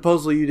ran into the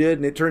puzzle you did,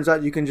 and it turns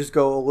out you can just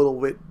go a little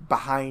bit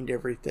behind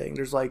everything.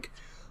 There's like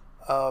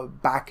a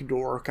back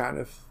door kind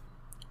of.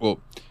 How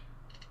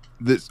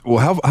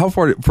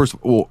far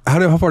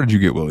how far did you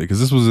get, Willie? Because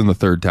this was in the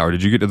third tower.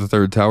 Did you get to the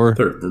third tower?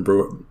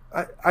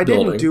 I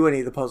didn't do any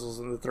of the puzzles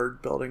in the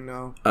third building.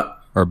 No.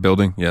 Or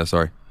building? Yeah,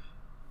 sorry.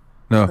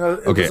 No.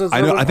 Okay.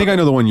 I think I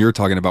know the one you're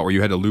talking about, where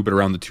you had to loop it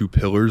around the two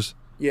pillars.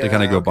 Yeah. To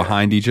kind of go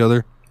behind each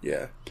other.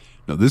 Yeah.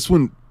 No, this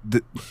one.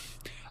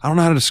 I don't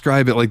know how to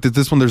describe it. Like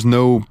this one, there's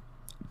no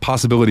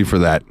possibility for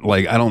that.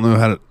 Like I don't know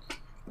how to.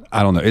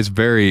 I don't know. It's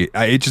very.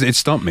 It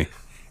stumped me.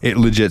 It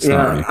legit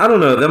stumped me. I don't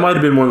know. That might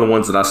have been one of the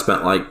ones that I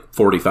spent like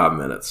 45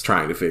 minutes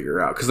trying to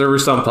figure out, because there were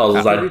some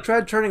puzzles. Have you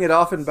tried turning it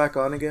off and back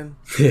on again?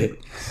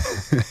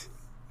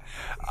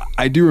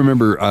 I do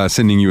remember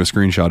sending you a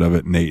screenshot of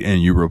it, Nate,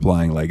 and you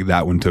replying like,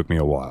 "That one took me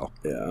a while."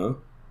 Yeah.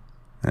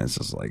 And it's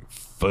just like,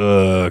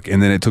 fuck.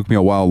 And then it took me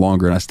a while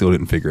longer, and I still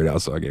didn't figure it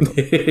out, so I gave up.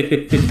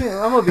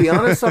 Yeah, I'm going to be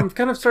honest. I'm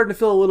kind of starting to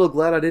feel a little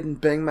glad I didn't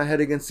bang my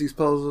head against these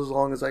puzzles as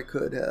long as I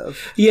could have.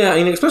 Yeah,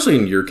 and especially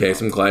in your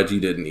case, I'm glad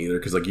you didn't either,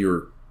 because like you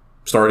were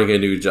starting a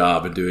new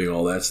job and doing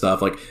all that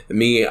stuff. Like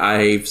me,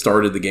 I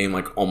started the game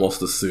like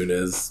almost as soon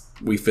as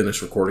we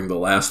finished recording the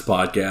last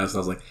podcast, and I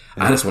was like,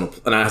 I just want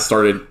to, and I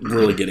started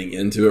really getting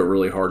into it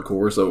really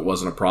hardcore, so it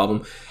wasn't a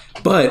problem.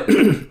 But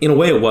in a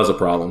way, it was a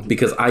problem,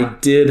 because I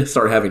did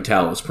start having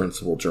Talos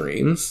principle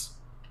dreams.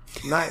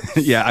 Nice.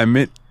 Yeah, I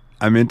meant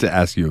to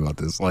ask you about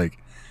this. Like,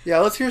 yeah,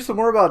 let's hear some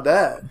more about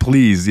that.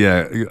 Please,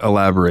 yeah,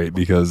 elaborate,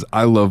 because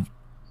I love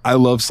 /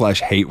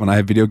 hate when I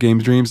have video game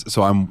dreams.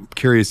 So I'm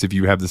curious if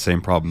you have the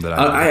same problem that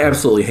I have. I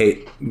absolutely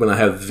hate when I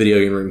have video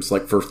game dreams,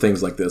 like for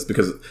things like this,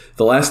 because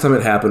the last time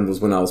it happened was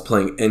when I was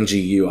playing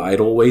NGU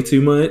Idol way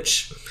too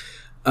much.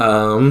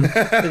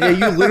 Yeah,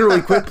 you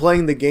literally quit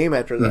playing the game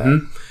after that.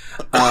 Mm-hmm.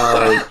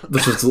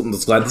 Which was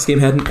glad this game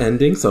had an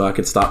ending, so I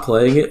could stop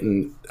playing it,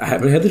 and I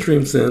haven't had the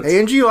dream since.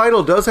 NGU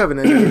Idol does have an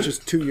ending. It's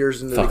just 2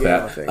 years into the game,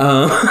 that. I think.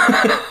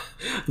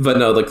 But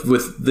no, like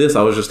with this,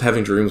 I was just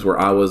having dreams where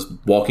I was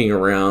walking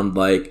around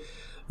like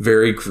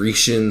very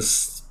Grecian,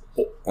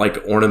 like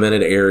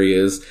ornamented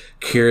areas,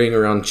 carrying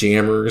around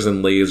jammers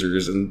and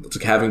lasers, and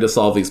having to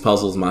solve these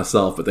puzzles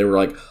myself. But they were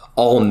like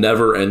all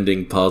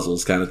never-ending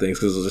puzzles kind of things,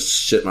 because it was just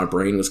shit my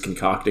brain was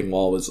concocting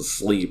while I was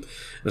asleep.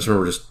 I just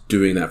remember just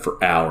doing that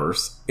for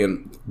hours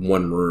in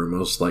one room. I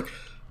was like,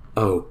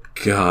 oh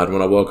God.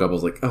 When I woke up, I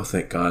was like, oh,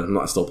 thank God, I'm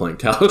not still playing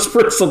Talos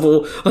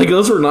Principle. Like,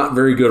 those were not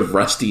very good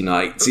rusty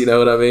nights, you know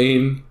what I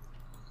mean?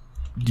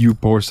 You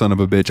poor son of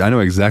a bitch. I know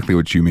exactly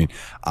what you mean.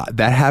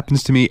 That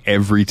happens to me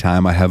every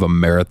time I have a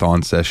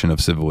marathon session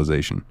of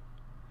Civilization.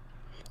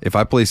 If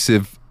I play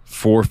Civ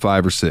 4,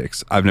 5, or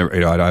 6, I haven't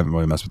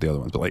really messed with the other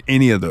ones, but like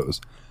any of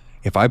those,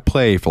 if I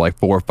play for like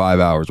 4 or 5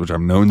 hours, which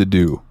I'm known to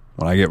do,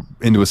 when I get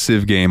into a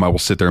Civ game, I will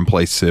sit there and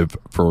play Civ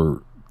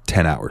for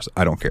 10 hours.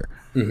 I don't care.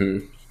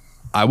 Mm-hmm.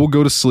 I will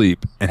go to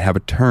sleep and have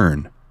a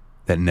turn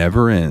that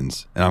never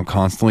ends, and I'm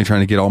constantly trying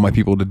to get all my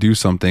people to do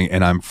something,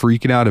 and I'm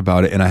freaking out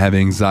about it, and I have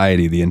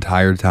anxiety the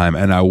entire time,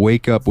 and I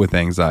wake up with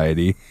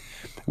anxiety,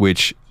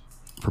 which,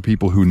 for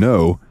people who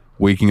know,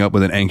 waking up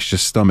with an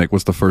anxious stomach,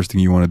 what's the first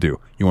thing you want to do?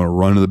 You want to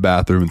run to the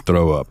bathroom and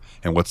throw up.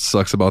 And what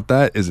sucks about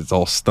that is it's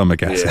all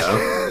stomach acid.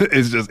 Yeah.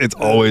 It's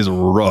always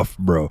rough,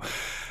 bro.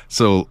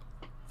 So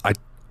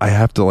I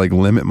have to like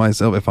limit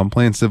myself. If I'm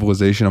playing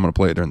Civilization, I'm going to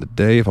play it during the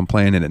day. If I'm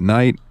playing it at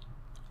night,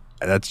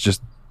 that's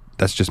just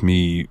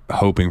me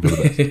hoping for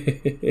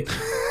the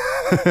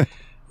best.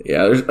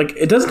 Yeah, there's like,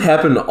 it doesn't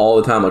happen all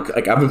the time.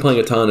 Like I've been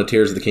playing a ton of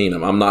Tears of the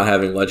Kingdom. I'm not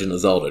having Legend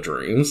of Zelda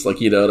dreams, like,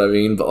 you know what I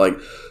mean? But like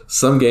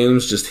some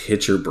games just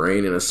hit your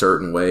brain in a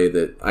certain way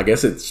that I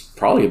guess it's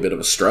probably a bit of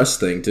a stress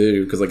thing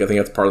too. Because like I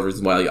think that's part of the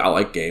reason why I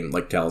like games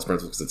like Talos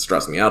Principle, because it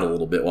stressed me out a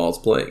little bit while I was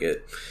playing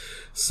it.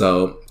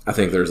 So I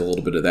think there's a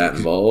little bit of that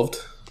involved.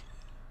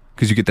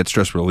 Because you get that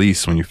stress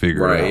release when you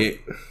figure it out.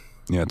 Right.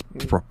 Yeah,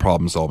 it's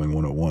problem solving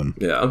 101.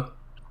 Yeah.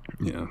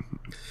 Yeah.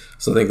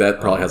 So I think that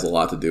probably has a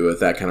lot to do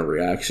with that kind of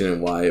reaction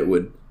and why it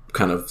would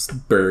kind of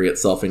bury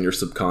itself in your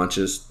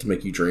subconscious to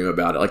make you dream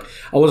about it. Like,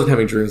 I wasn't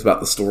having dreams about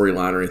the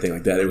storyline or anything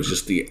like that. It was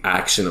just the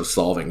action of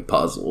solving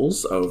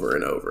puzzles over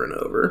and over and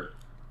over.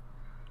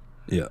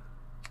 Yeah.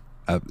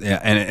 Yeah,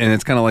 and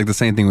it's kind of like the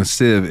same thing with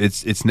Civ.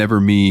 It's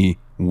never me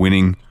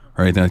winning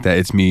or anything like that.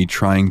 It's me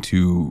trying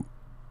to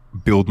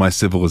build my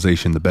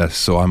civilization the best.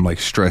 So I'm like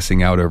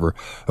stressing out over,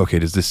 okay,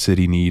 does this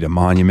city need a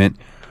monument?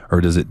 Or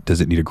does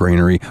it need a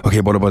granary?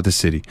 Okay, what about the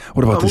city?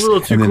 What about this? I'm a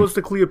little too close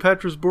to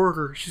Cleopatra's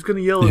burger. She's going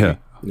to yell at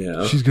me.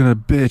 Yeah. She's going to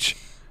bitch.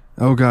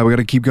 Oh, God, we got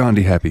to keep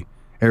Gandhi happy.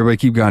 Everybody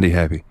keep Gandhi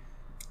happy.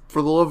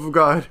 For the love of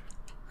God.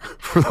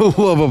 For the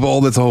love of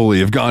all that's holy.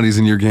 If Gandhi's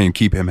in your game,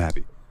 keep him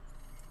happy.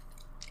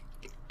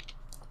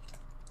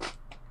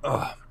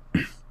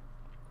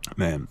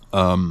 Man.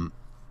 I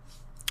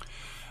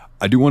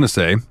do want to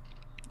say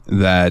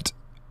that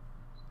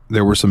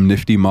there were some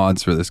nifty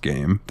mods for this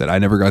game that I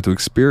never got to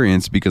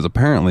experience because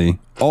apparently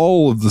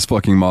all of this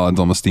fucking mods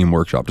on the Steam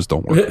Workshop just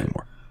don't work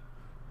anymore.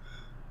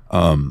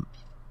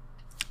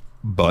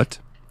 But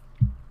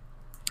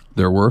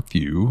there were a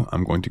few.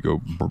 I'm going to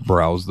go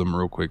browse them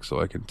real quick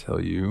so I can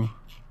tell you.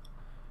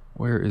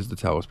 Where is the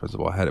Talos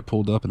Principle? I had it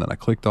pulled up and then I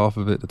clicked off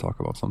of it to talk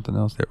about something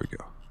else. There we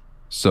go.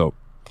 So,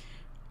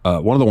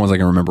 one of the ones I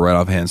can remember right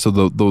offhand. So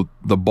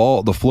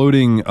the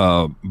floating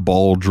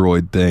ball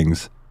droid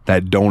things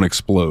that don't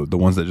explode, the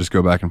ones that just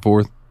go back and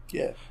forth.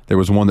 Yeah. There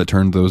was one that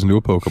turned those into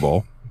a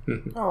Pokeball.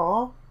 Aww.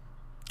 All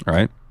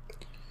right.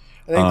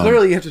 And then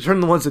clearly you have to turn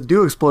the ones that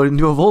do explode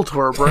into a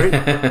Voltorb,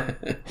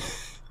 right?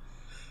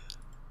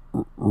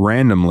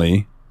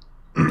 Randomly,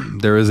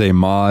 there is a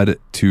mod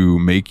to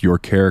make your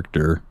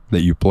character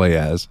that you play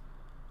as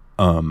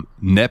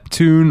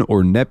Neptune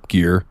or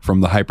Nepgear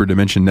from the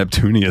Hyperdimension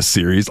Neptunia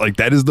series. Like,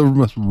 that is the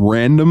most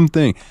random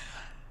thing.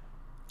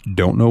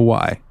 Don't know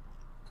why.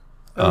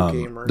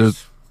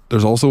 Gamers.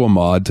 There's also a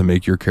mod to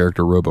make your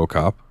character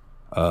RoboCop.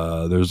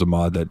 There's a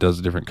mod that does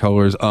different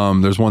colors.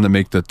 There's one that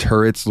make the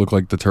turrets look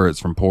like the turrets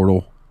from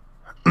Portal,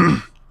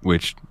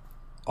 which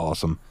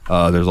awesome.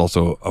 There's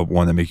also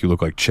one that make you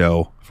look like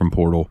Chell from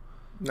Portal.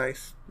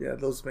 Nice. Yeah,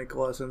 those make a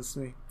lot of sense to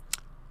me.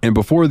 And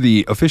before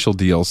the official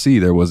DLC,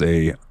 there was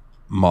a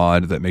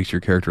mod that makes your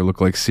character look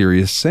like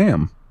Serious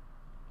Sam.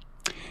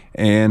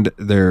 And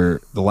the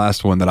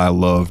last one that I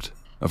loved,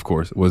 of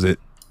course, was a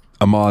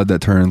mod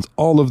that turns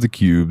all of the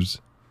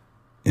cubes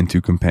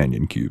into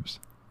companion cubes.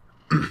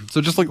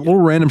 So just like little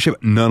random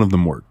shit, none of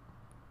them work.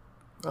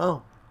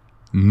 Oh.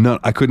 None.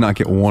 I could not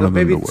get one of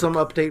them to maybe work. some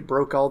update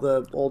broke all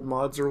the old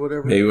mods or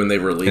whatever. Maybe when they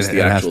released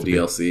the actual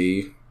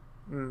DLC.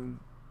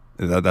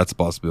 That's a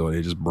possibility.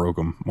 It just broke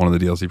them. One of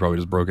the DLC probably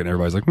just broke it and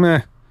everybody's like,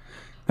 meh,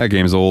 that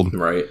game's old.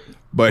 Right.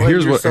 But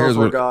here's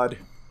what God.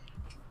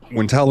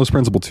 When Talos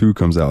Principle 2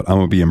 comes out, I'm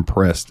going to be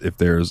impressed if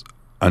there's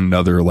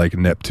another like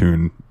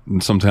Neptune,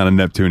 some kind of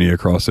Neptunia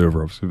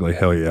crossover. I'm just going to be like,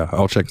 hell yeah,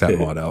 I'll check that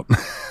mod out.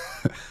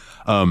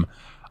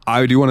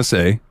 I do want to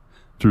say,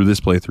 through this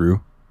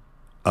playthrough,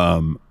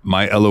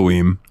 my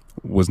Elohim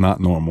was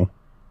not normal.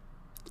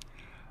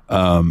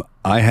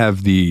 I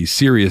have the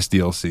Sirius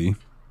DLC,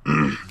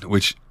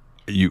 which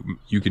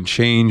you can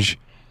change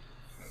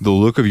the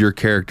look of your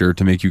character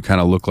to make you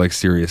kind of look like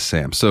Serious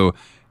Sam. So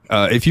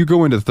if you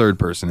go into third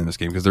person in this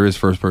game, because there is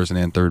first person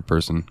and third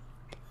person,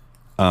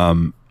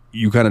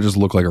 you kind of just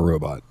look like a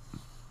robot.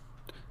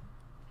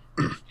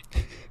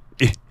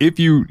 If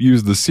you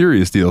use the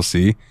Sirius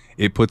DLC,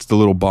 it puts the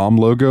little bomb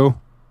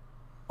logo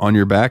on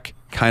your back,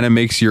 kind of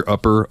makes your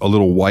upper a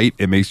little white,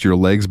 it makes your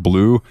legs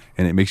blue,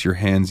 and it makes your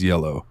hands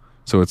yellow.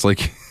 So it's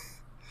like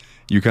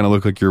you kind of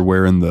look like you're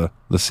wearing the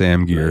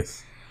Sam gear.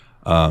 Nice.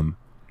 And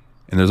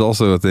there's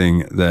also a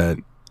thing that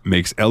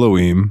makes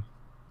Elohim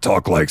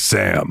talk like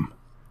Sam.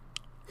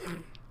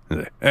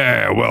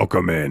 Hey,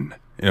 welcome in.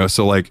 You know,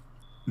 so like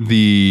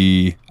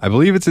I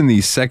believe it's in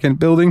the second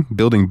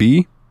building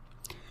B,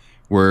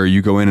 where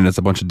you go in and it's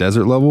a bunch of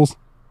desert levels.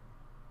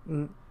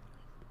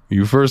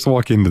 You first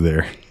walk into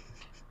there.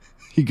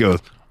 He goes,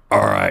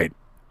 all right,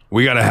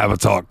 we got to have a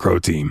talk, Crow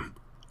Team.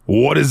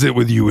 What is it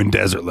with you in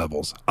desert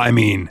levels? I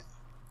mean,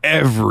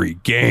 every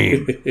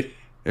game,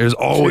 there's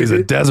always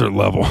a desert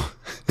level.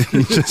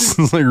 He's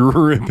just like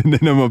ripping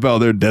in them about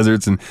their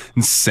deserts and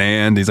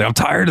sand. He's like, I'm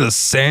tired of the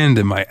sand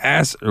in my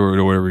ass,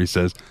 or whatever he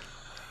says.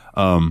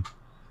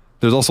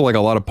 There's also like a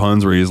lot of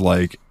puns where he's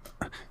like,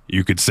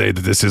 you could say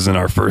that this isn't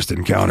our first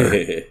encounter.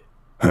 In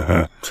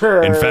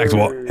fact,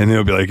 and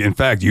they'll be like, in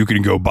fact, you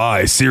can go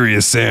buy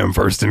Serious Sam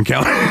first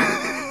encounter.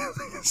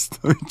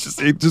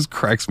 It just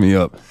cracks me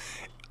up.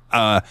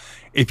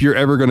 If you're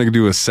ever going to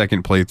do a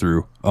second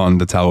playthrough on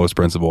the Talos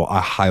Principle,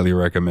 I highly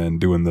recommend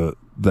doing the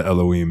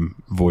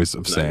Elohim voice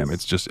of Sam.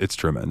 It's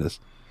tremendous.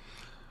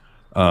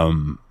 I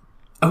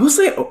will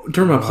say,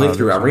 during my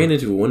playthrough, I ran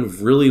into one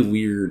really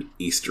weird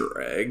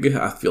Easter egg.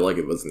 I feel like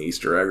it was an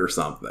Easter egg or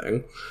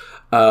something.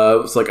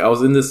 It's like I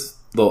was in this,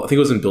 I think it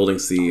was in Building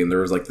C, and there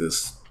was like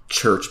this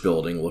church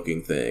building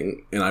looking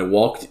thing, and I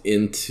walked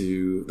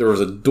into, there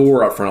was a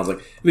door up front. I was like,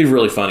 it'd be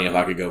really funny if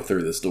I could go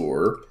through this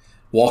door.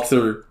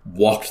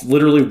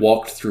 Literally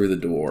walked through the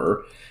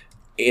door,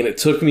 and it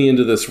took me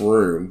into this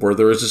room where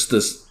there was just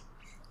this,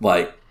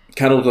 like,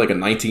 kind of looked like a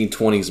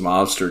 1920s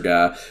mobster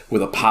guy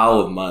with a pile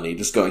of money,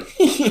 just going,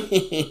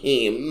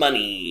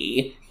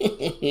 money,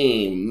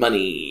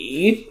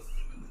 money.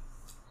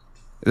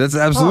 That's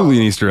absolutely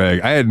an Easter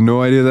egg. I had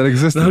no idea that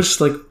existed. And I was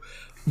just like,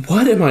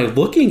 what am I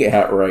looking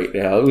at right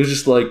now? It was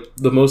just like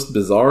the most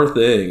bizarre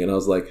thing, and I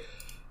was like,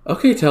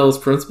 okay, Talos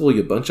Principle,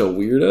 you bunch of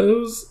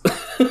weirdos.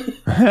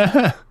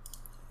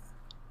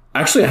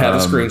 Actually, I have a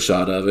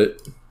screenshot of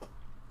it.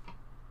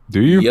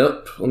 Do you?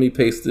 Yep. Let me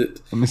paste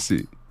it. Let me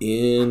see.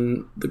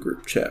 In the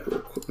group chat real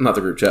quick. Not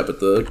the group chat, but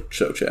the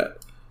show chat.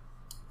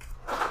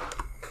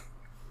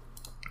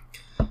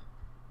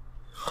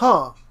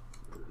 Huh.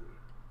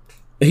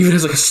 It even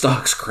has like a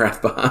stock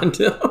scrap behind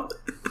him.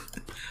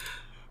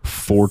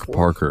 Fork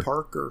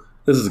Parker.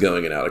 This is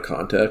going in out of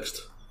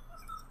context.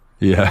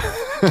 Yeah.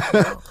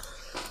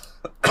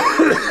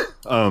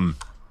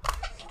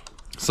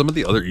 Some of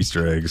the other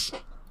Easter eggs,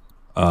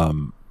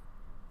 like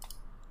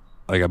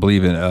I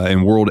believe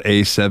in World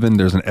A7,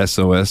 there's an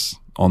SOS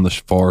on the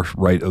far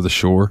right of the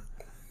shore.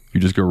 You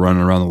just go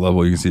running around the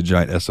level. You can see a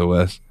giant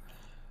SOS.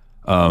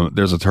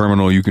 There's a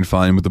terminal you can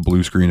find with the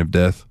blue screen of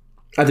death.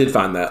 I did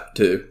find that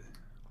too.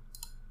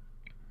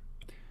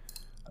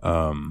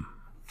 Let's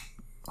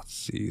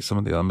see.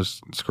 I'm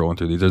just scrolling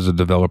through these. There's a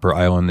developer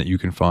island that you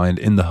can find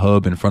in the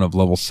hub in front of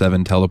level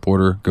 7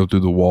 teleporter. Go through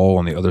the wall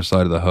on the other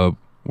side of the hub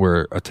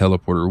where a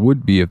teleporter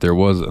would be if there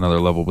was another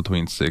level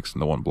between 6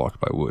 and the one blocked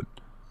by wood.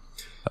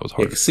 That was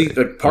hard to see.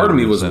 say. Part of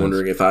me was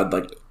wondering if I'd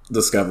like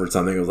discovered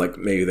something. It was like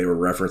maybe they were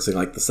referencing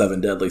like the 7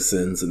 deadly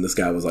sins, and this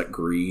guy was like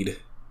greed.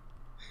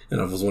 And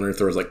I was wondering if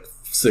there was like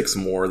 6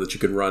 more that you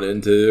could run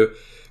into,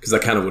 because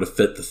that kind of would have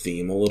fit the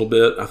theme a little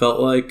bit. I felt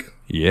like.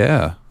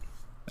 Yeah,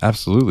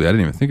 absolutely. I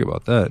didn't even think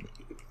about that.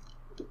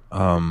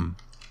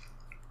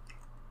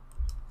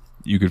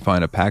 You could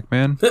find a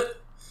Pac-Man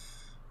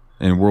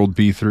in World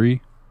B3.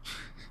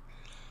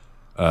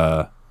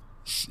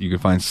 You can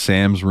find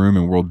Sam's room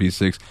in World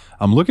B6.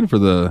 I'm looking for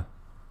the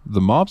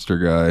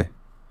mobster guy.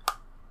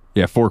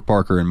 Yeah, Fork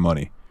Parker and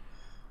Money.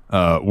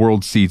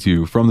 World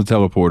C2. From the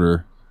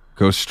teleporter,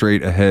 go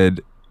straight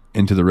ahead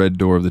into the red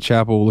door of the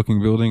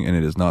chapel-looking building, and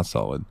it is not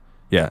solid.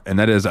 Yeah, and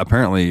that is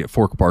apparently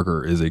Fork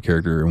Parker is a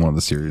character in one of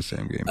the Serious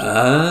Sam games.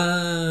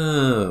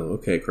 Oh,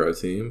 okay, Crow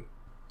Team.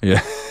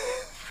 Yeah.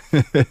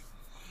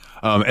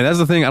 And that's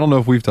the thing. I don't know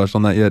if we've touched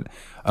on that yet.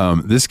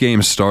 This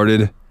game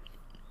started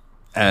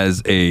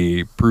as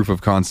a proof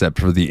of concept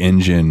for the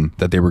engine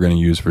that they were going to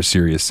use for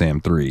Serious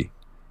Sam 3.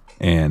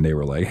 And they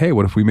were like, hey,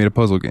 what if we made a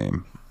puzzle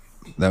game?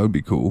 That would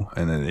be cool.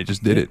 And then they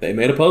just did it. They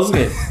made a puzzle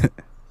game.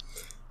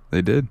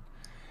 They did.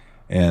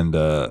 And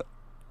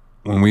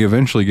when we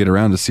eventually get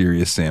around to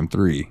Serious Sam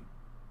 3,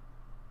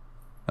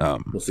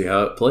 we'll see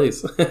how it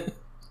plays.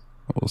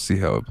 We'll see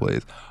how it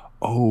plays.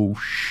 Oh,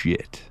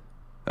 shit.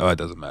 Oh, it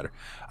doesn't matter.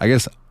 I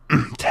guess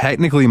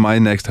technically my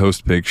next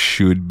host pick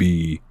should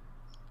be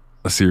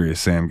a Serious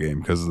Sam game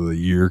because of the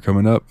year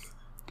coming up.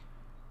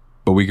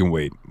 But we can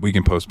wait. We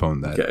can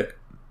postpone that. Okay.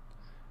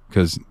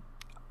 Because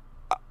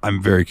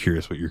I'm very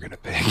curious what you're going to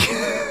pick.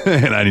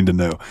 And I need to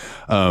know.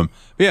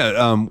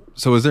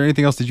 So is there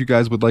anything else that you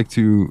guys would like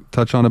to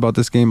touch on about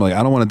this game? Like,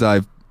 I don't want to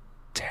dive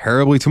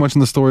terribly too much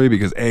in the story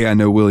because A, I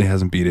know Willie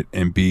hasn't beat it,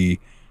 and B,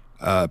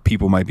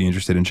 people might be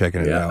interested in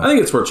checking it out. I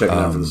think it's worth checking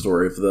out for the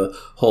story. If the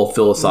whole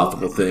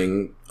philosophical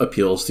thing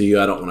appeals to you,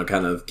 I don't want to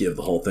kind of give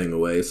the whole thing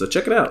away. So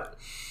check it out.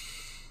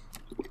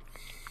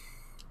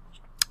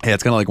 Yeah,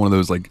 it's kind of like one of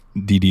those like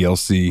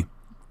DDLC.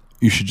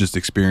 You should just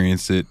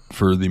experience it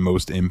for the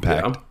most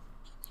impact.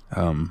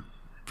 Yeah.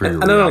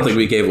 And I don't think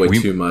we gave away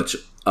too much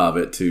of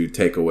it to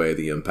take away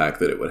the impact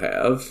that it would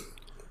have.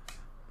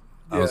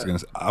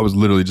 I was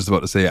literally just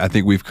about to say, I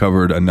think we've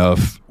covered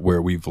enough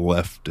where we've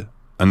left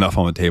enough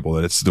on the table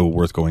that it's still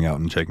worth going out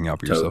and checking out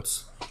for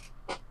yourself.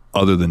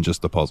 Other than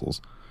just the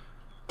puzzles.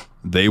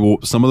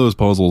 Some of those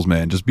puzzles,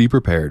 man, just be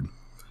prepared.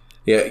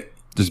 Yeah.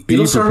 Just be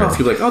prepared. Start off,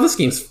 you're like, oh, this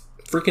game's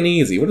freaking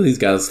easy. What are these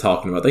guys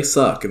talking about? They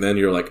suck. And then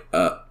you're like,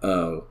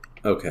 oh,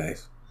 okay.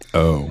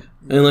 Oh.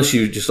 Unless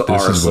you just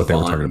are a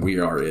savant and we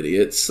are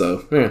idiots.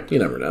 So, you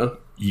never know.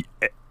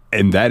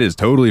 And that is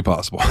totally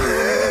possible.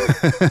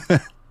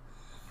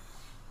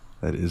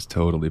 That is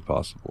totally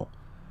possible.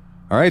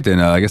 All right, then.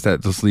 I guess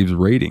that just leaves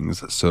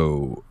ratings.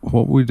 So,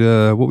 what would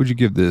you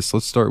give this?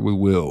 Let's start with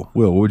Will.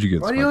 Will, what would you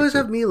give this? Why do you always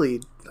have me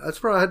lead? That's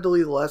probably I had to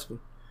lead the last one.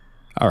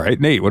 All right,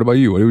 Nate. What about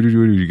you? What would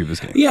you give this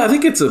game? Yeah, I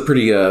think it's a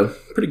pretty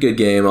good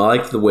game. I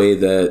like the way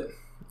that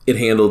it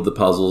handled the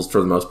puzzles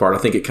for the most part. I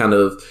think it kind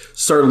of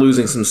started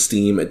losing some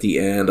steam at the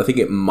end. I think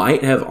it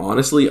might have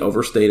honestly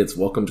overstayed its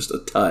welcome just a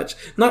touch.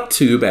 Not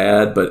too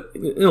bad, but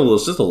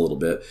just a little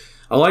bit.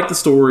 I like the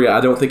story. I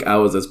don't think I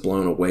was as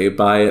blown away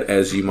by it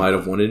as you might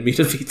have wanted me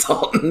to be,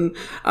 Dalton.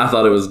 I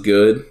thought it was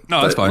good.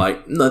 No, that's fine.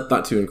 Like,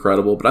 not too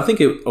incredible, but I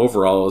think it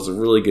overall was a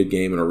really good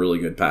game and a really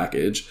good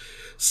package.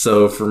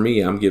 So for me,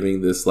 I'm giving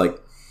this like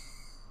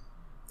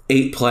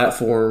 8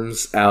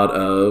 platforms out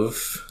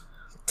of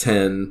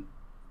 10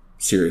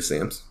 Serious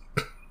Sams.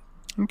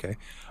 Okay.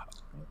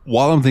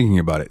 While I'm thinking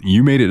about it,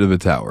 you made it to the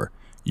tower.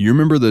 You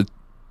remember the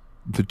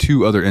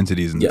 2 other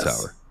entities in the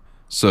tower.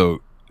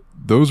 So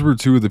those were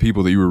 2 of the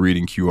people that you were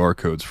reading QR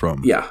codes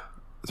from. Yeah.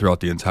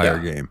 Throughout the entire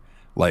game.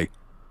 Like,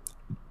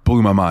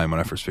 blew my mind when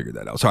I first figured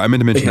that out. Sorry, I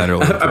meant to mention that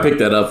earlier. I picked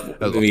that up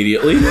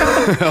immediately.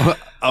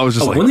 I was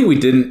just like... One thing we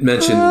didn't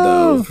mention,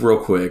 though,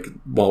 real quick,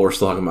 while we're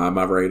still talking about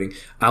my rating,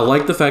 I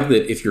like the fact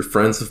that if your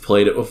friends have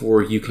played it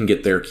before, you can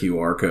get their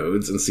QR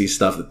codes and see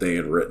stuff that they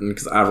had written,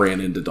 because I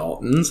ran into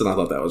Dalton's, and I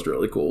thought that was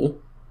really cool.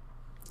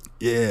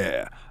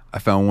 Yeah. I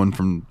found one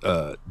from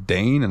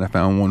Dane, and I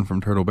found one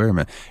from Turtle Bear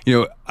Man.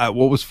 You know,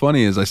 what was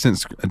funny is I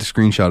sent a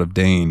screenshot of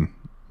Dane,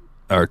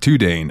 or to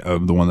Dane,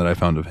 of the one that I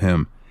found of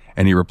him,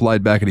 and he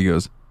replied back and he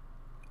goes,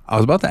 I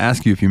was about to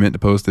ask you if you meant to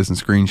post this in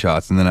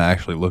screenshots, and then I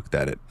actually looked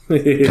at it.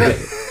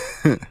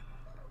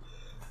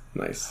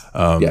 Nice.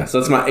 Yeah, so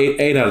that's my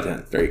 8 out of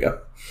 10. There you go.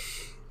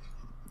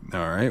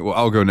 All right. Well,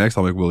 I'll go next.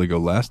 I'll make Willie go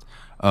last.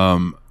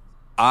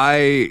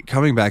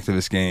 Coming back to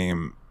this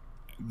game,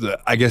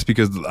 I guess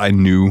because I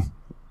knew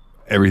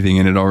everything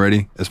in it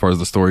already, as far as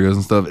the story goes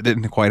and stuff, it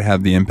didn't quite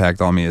have the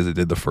impact on me as it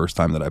did the first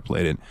time that I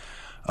played it.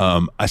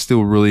 I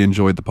still really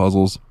enjoyed the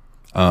puzzles,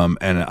 and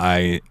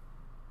I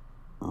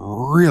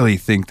really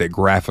think that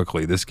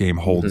graphically this game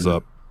holds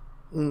up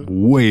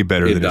way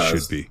better than it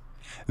should be.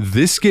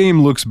 This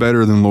game looks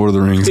better than Lord of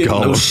the Rings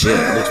Gollum. No shit,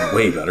 it looks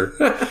way better.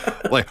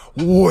 Like,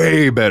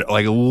 way better.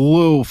 Like,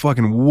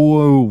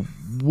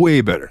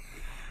 way better.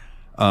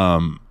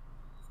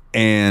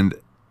 And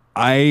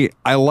I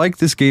like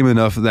this game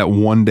enough that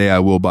one day I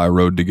will buy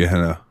Road to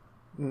Gehenna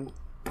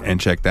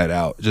and check that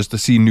out just to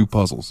see new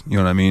puzzles. You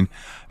know what I mean?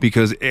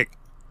 Because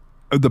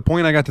the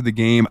point I got to the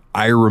game,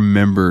 I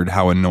remembered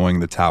how annoying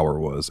the tower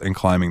was and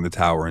climbing the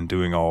tower and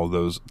doing all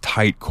those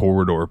tight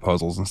corridor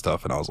puzzles and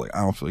stuff. And I was like,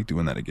 I don't feel like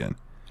doing that again.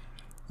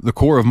 The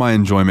core of my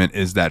enjoyment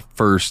is that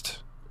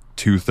first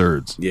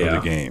 2/3 of the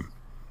game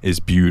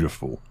is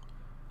beautiful.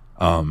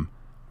 I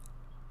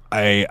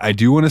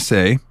do want to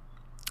say,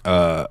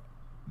 the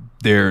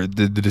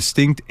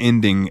distinct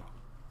ending,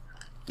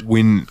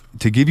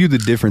 to give you the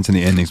difference in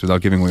the endings without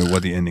giving away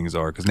what the endings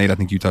are, because Nate, I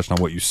think you touched on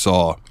what you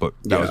saw, but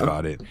that was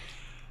about it.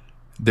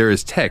 There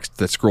is text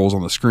that scrolls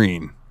on the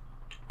screen,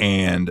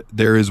 and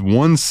there is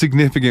one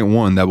significant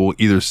one that will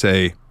either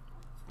say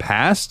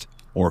passed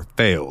or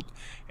failed.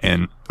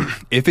 And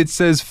if it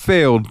says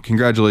failed,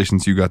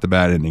 congratulations, you got the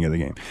bad ending of the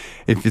game.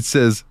 If it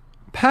says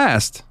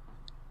passed,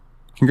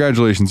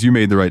 congratulations, you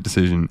made the right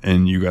decision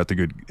and you got the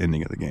good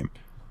ending of the game.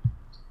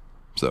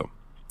 So,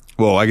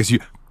 well, I guess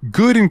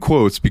good in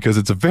quotes, because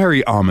it's a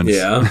very ominous.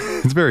 Yeah.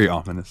 It's very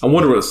ominous. I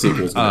wonder what a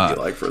sequel's going to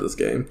be like for this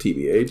game,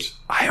 TBH.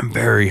 I am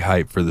very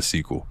hyped for the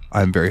sequel.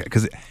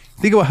 Because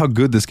think about how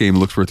good this game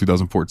looks for a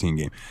 2014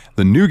 game.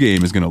 The new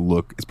game is going to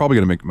look, it's probably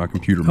going to make my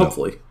computer melt.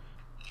 Hopefully.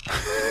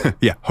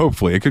 Yeah,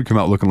 hopefully. It could come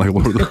out looking like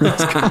Lord of the Rings.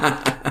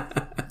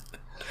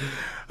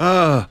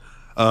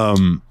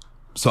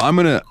 So I'm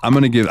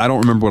gonna give, I don't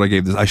remember what I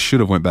gave this. I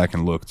should have went back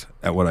and looked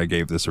at what I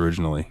gave this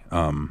originally.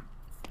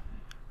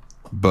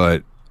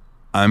 But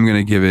I'm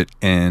gonna give it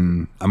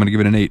an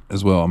 8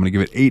 as well. I'm gonna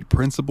give it 8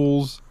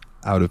 principles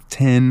out of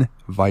 10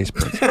 vice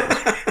principals.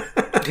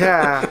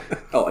 Yeah.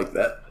 I like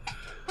that.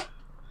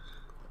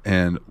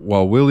 And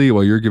while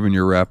you're giving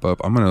your wrap up,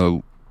 I'm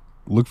gonna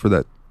look for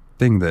that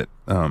thing that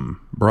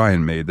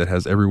Brian made that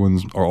has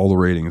all the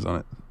ratings on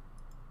it.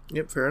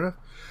 Yep, fair enough.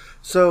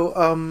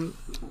 So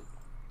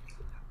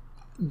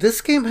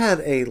this game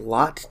had a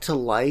lot to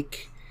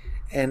like,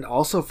 and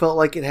also felt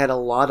like it had a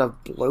lot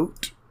of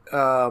bloat.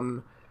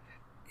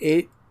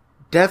 It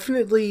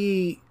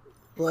definitely,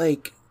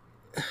 like,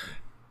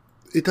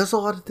 it does a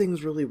lot of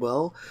things really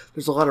well.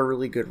 There's a lot of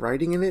really good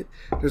writing in it.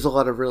 There's a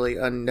lot of really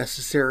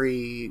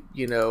unnecessary,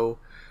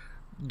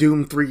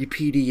 Doom 3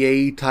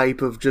 PDA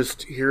type of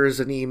just, here is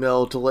an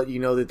email to let you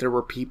know that there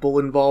were people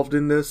involved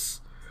in this,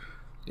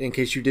 in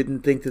case you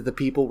didn't think that the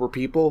people were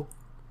people.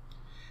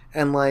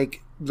 And,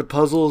 like, the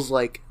puzzles,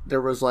 like,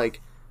 there was,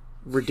 like,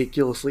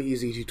 ridiculously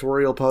easy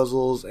tutorial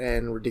puzzles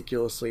and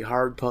ridiculously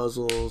hard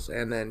puzzles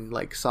and then,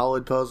 like,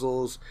 solid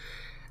puzzles.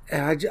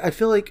 And I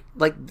feel like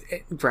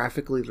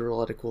graphically there are a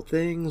lot of cool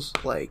things.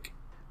 Like,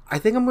 I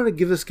think I'm going to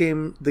give this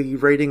game the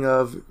rating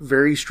of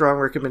very strong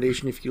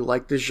recommendation if you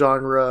like this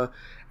genre,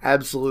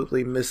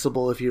 absolutely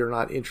missable if you're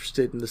not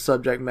interested in the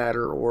subject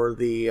matter or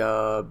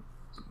the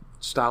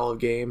style of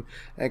game,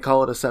 and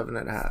call it a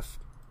 7.5.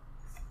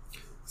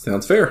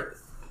 Sounds fair.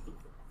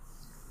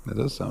 That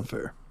does sound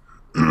fair.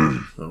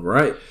 All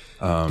right.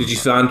 Did you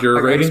find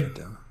your rating?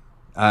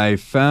 I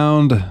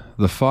found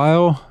the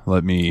file.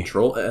 Let me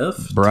Control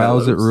F.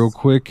 Browse it real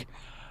quick.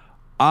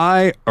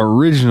 I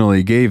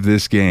originally gave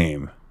this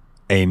game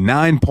a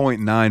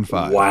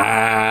 9.95.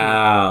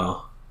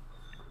 Wow.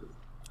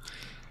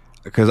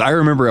 Because I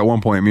remember at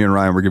one point me and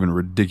Ryan were given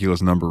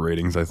ridiculous number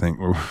ratings, I think.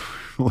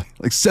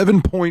 Like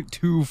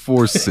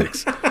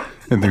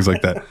 7.246 and things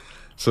like that.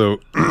 So,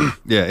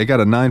 yeah, it got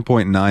a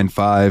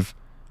 9.95.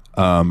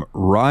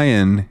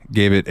 Ryan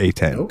gave it a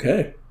 10.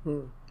 Okay.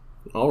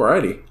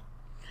 Alrighty.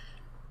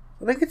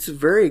 I think it's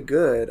very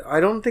good.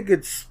 I don't think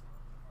it's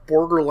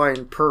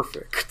borderline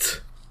perfect.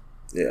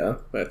 Yeah,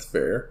 that's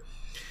fair.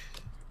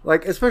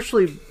 Like,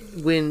 especially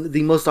when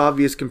the most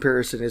obvious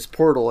comparison is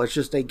Portal. It's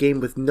just a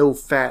game with no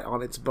fat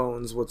on its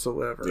bones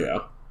whatsoever. Yeah.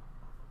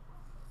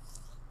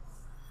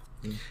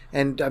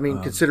 And, I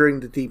mean, considering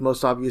that the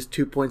most obvious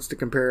 2 points to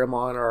compare them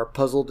on are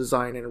puzzle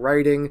design and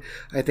writing,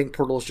 I think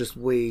Portal's just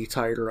way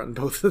tighter on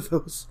both of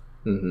those.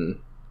 Mm-hmm.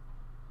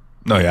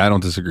 No, yeah, I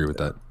don't disagree with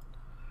that.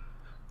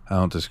 I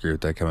don't disagree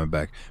with that coming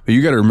back. But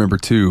you got to remember,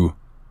 too,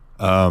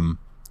 1,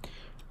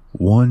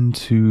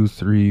 2,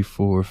 3,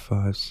 4,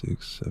 5,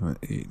 6, 7,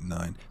 8,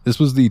 9. This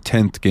was the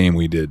 10th game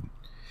we did.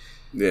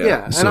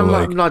 Yeah, and so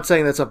I'm not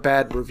saying that's a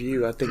bad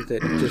review. I think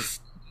that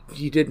just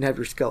you didn't have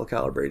your skull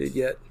calibrated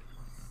yet.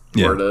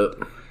 Yeah. Word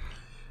up.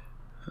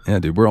 Yeah,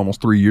 dude, we're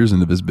almost 3 years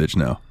into this bitch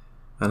now.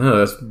 I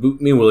know.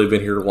 Me and Willie have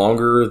been here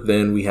longer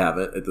than we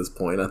haven't at this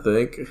point, I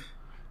think.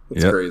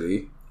 It's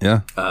crazy.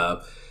 Yeah.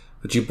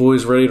 But you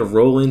boys ready to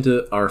roll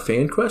into our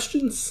fan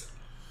questions?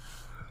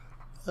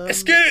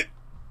 Let's get it!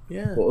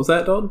 Yeah. What was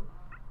that, Don?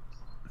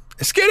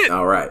 Let's get it!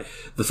 All right.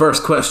 The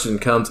first question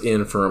comes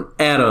in from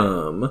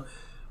Adam.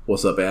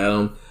 What's up,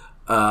 Adam?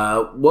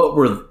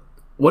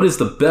 What is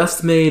the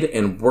best made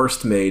and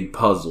worst made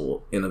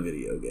puzzle in a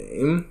video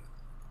game?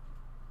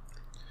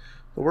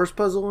 The worst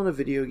puzzle in a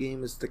video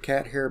game is the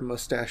cat hair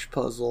mustache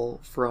puzzle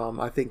from,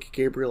 I think,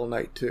 Gabriel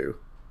Knight 2.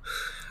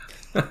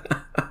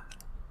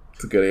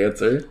 That's a good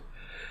answer.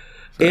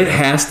 It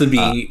has to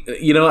be,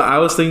 I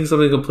was thinking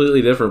something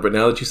completely different, but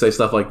now that you say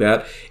stuff like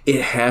that,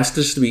 it has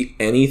to just be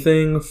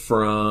anything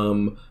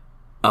from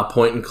a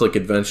point and click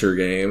adventure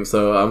game.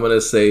 So I'm going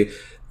to say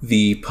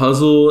the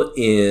puzzle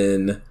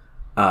in,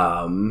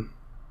 what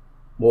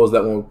was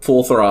that one?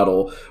 Full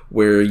Throttle,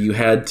 where you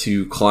had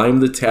to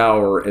climb the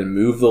tower and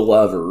move the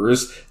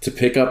levers to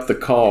pick up the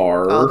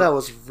car. Oh, that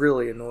was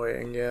really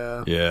annoying,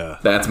 yeah. Yeah.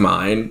 That's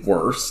mine.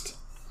 Worst.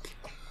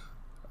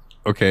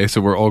 Okay, so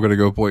we're all going to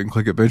go point and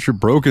click adventure.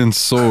 Broken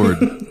Sword.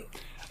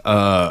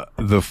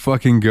 The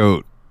fucking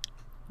goat.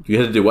 You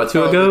had to do what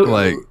to a goat?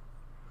 Like,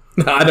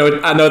 I know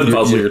the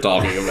puzzle you're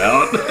talking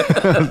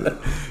about.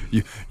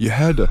 you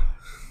had to...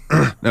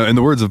 Now, in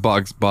the words of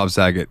Bob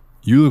Saget,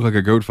 you look like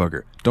a goat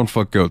fucker. Don't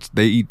fuck goats.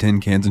 They eat tin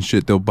cans and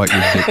shit. They'll bite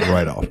your dick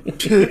right off.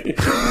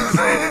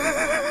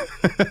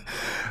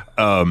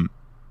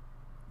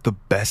 The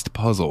best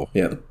puzzle.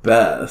 Yeah, the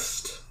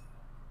best.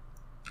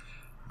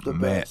 The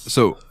Man. best.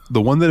 So,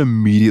 the one that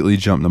immediately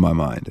jumped to my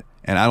mind,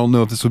 and I don't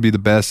know if this would be the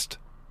best,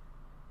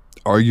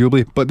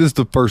 arguably, but this is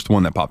the first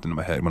one that popped into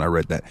my head when I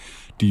read that.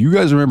 Do you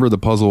guys remember the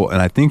puzzle,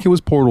 and I think it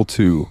was Portal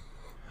 2,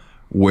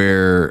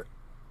 where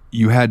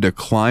you had to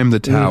climb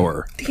the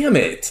tower Damn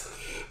it.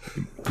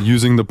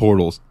 using the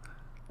portals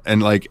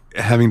and like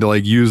having to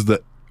like use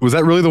the... Was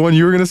that really the one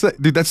you were going to say?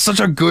 Dude, that's such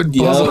a good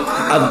puzzle. Yeah,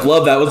 I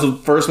love that. Was the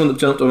first one that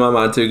jumped in my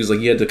mind too, because like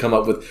you had to come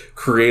up with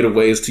creative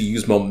ways to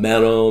use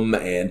momentum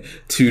and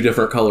 2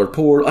 different colored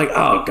portals. Like,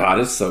 oh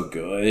god, it's so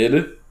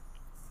good.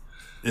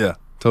 Yeah,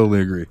 totally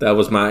agree. That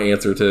was my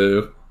answer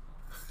too.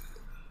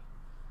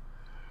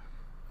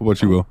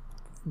 What you will?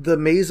 The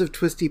maze of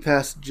twisty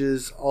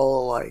passages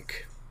all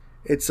alike.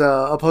 It's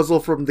a puzzle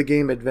from the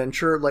game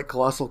Adventure, like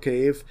Colossal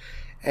Cave,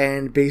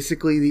 and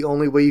basically the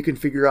only way you can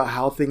figure out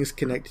how things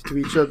connect to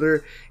each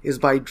other is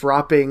by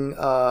dropping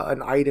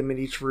an item in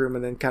each room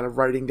and then kind of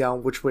writing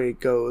down which way it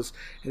goes.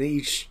 And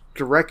each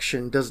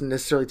direction doesn't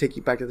necessarily take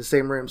you back to the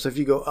same room. So if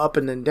you go up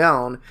and then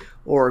down,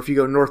 or if you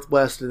go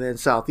northwest and then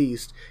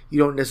southeast, you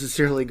don't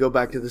necessarily go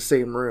back to the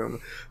same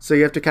room. So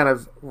you have to kind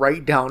of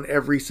write down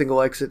every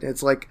single exit. And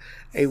it's like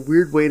a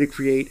weird way to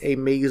create a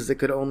maze that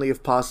could only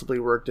have possibly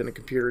worked in a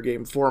computer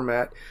game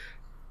format,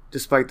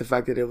 despite the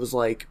fact that it was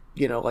like,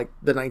 like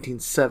the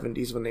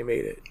 1970s when they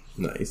made it.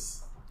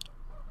 Nice.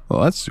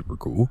 Well, that's super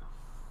cool.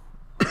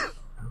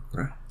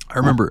 Right. I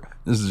remember,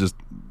 this is just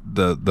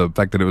the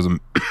fact that it was a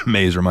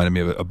maze reminded me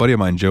of it. A buddy of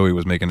mine, Joey,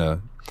 was making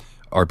a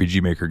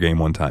RPG Maker game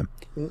one time.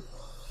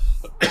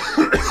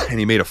 And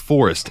he made a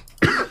forest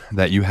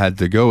that you had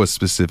to go a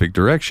specific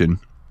direction.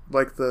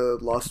 Like the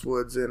Lost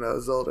Woods in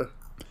Zelda.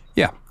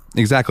 Yeah,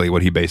 exactly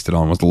what he based it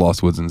on was the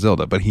Lost Woods in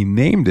Zelda. But he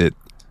named it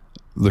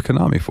the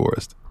Konami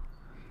Forest.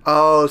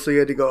 Oh, so you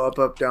had to go up,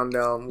 up, down,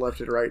 down, left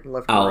and right, and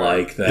left and I right.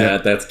 like that. Yeah.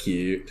 That's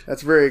cute.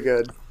 That's very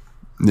good.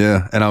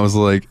 Yeah, and I was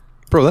like,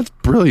 bro, that's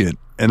brilliant.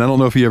 And I don't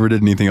know if he ever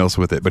did anything else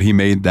with it, but he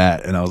made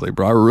that, and I was like,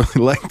 bro, I really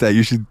like that.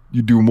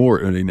 You do more,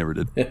 and he never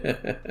did.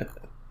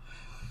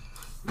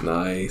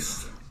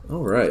 Nice.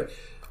 All right.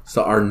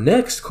 So our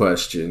next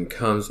question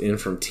comes in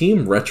from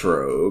Team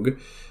Retrogue.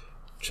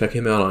 Check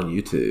him out on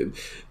YouTube.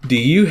 Do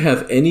you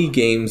have any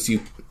games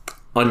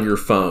on your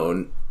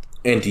phone,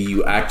 and do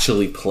you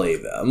actually play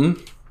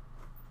them?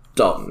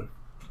 Dalton.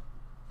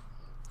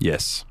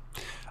 Yes.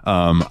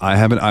 I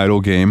have an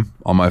idle game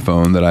on my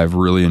phone that I've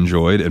really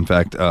enjoyed. In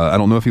fact, I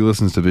don't know if he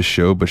listens to this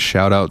show, but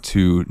shout out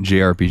to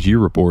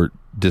JRPG Report,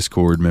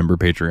 Discord member,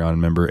 Patreon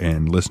member,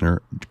 and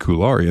listener,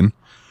 Kularian.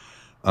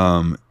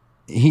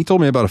 He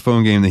told me about a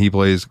phone game that he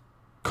plays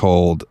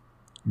called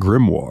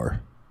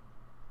Grimoire.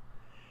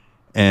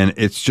 And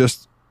it's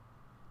just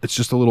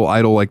a little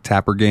idle like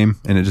tapper game,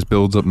 and it just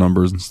builds up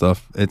numbers and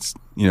stuff. It's,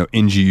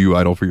 NGU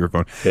idle for your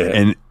phone. Yeah.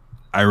 And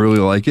I really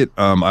like it.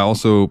 I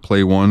also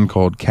play one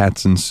called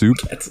Cats and Soup.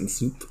 Cats and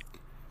Soup.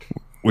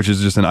 Which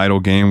is just an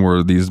idle game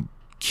where these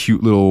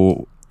cute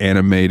little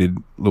animated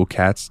little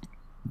cats,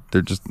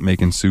 they're just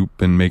making soup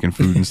and making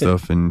food and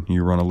stuff, and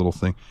you run a little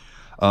thing.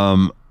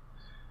 I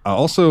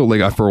also,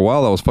 for a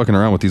while I was fucking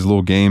around with these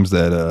little games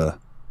that,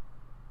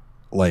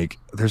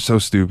 they're so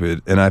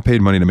stupid, and I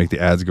paid money to make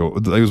the ads go.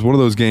 It was one of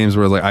those games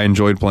where I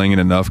enjoyed playing it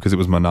enough because it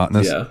was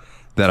monotonous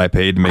that I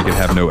paid to make it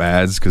have no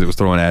ads because it was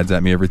throwing ads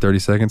at me every 30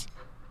 seconds.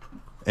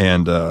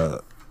 And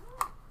that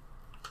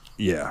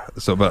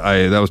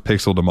was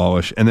Pixel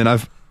Demolish. And then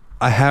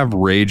I have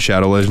Raid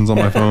Shadow Legends on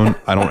my phone.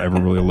 I don't ever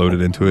really load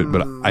it into it,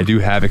 but I do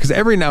have it because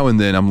every now and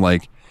then I'm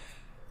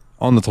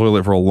on the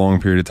toilet for a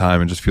long period of time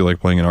and just feel like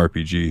playing an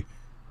RPG.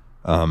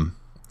 And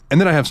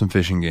then I have some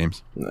fishing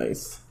games.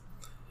 Nice.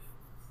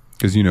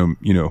 Because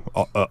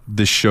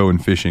this show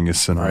and fishing is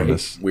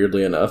synonymous. Right.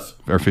 Weirdly enough.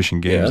 Or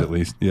fishing games, at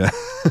least. Yeah.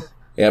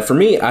 Yeah, for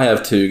me, I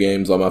have 2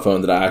 games on my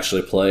phone that I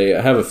actually play.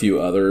 I have a few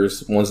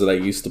others, ones that I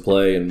used to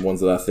play and ones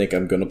that I think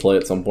I'm going to play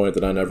at some point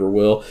that I never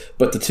will.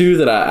 But the 2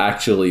 that I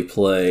actually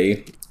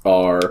play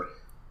are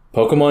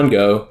Pokemon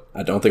Go.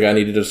 I don't think I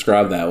need to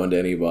describe that one to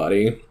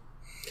anybody.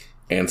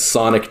 And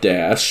Sonic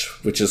Dash,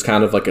 which is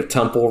kind of like a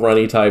temple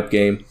runny type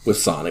game with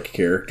Sonic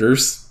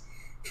characters.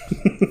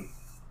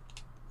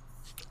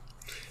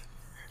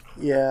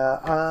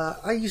 Yeah,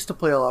 I used to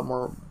play a lot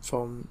more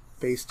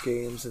phone-based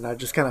games, and I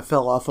just kind of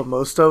fell off of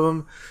most of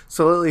them.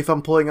 So lately, if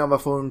I'm pulling out my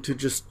phone to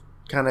just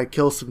kind of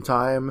kill some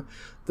time,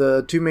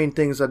 the 2 main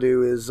things I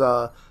do is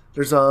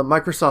there's a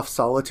Microsoft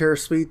Solitaire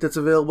suite that's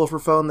available for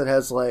phone that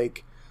has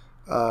like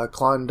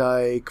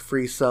Klondike,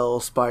 Free Cell,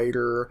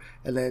 Spider,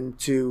 and then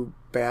 2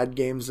 bad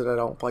games that I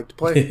don't like to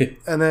play.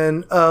 And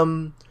then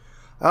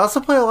I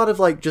also play a lot of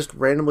like just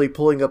randomly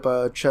pulling up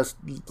a chess,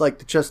 like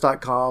the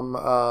chess.com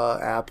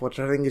app, which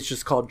I think is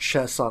just called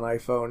Chess on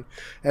iPhone,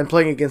 and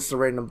playing against the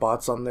random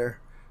bots on there.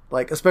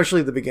 Like,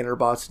 especially the beginner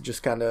bots, and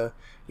just kind of,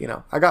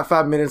 I got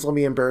 5 minutes, let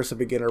me embarrass a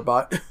beginner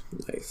bot.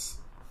 Nice.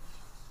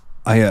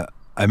 I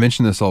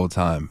mention this all the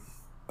time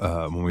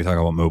when we talk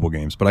about mobile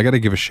games, but I got to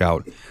give a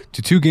shout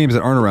to 2 games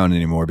that aren't around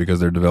anymore because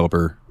their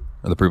developer,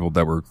 or the people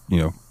that were,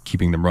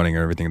 keeping them running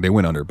and everything, they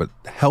went under. But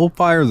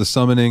Hellfire the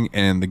Summoning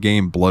and the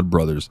game Blood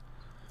Brothers.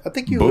 I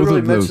think you Both literally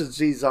of those- mentioned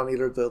these on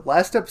either the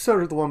last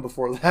episode or the one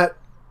before that.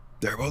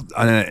 They're both,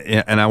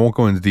 and I won't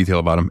go into detail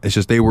about them. It's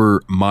just they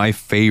were my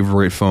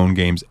favorite phone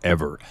games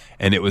ever,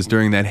 and it was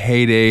during that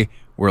heyday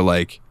where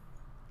like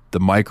the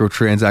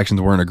microtransactions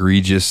weren't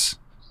egregious.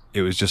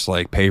 It was just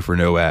like pay for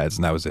no ads,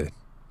 and that was it.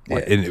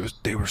 Like, and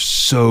they were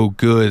so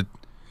good,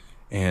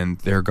 and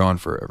they're gone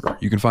forever.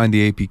 You can find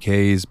the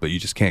APKs, but you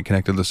just can't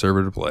connect to the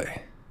server to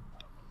play.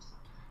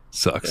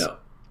 Sucks. Yeah.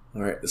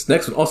 All right. This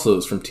next one also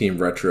is from Team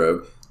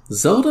Retro.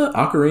 Zelda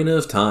Ocarina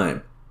of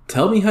Time.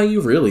 Tell me how you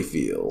really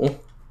feel.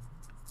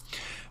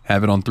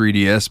 Have it on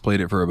 3DS, played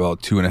it for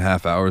about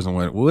 2.5 hours and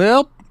went,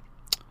 well,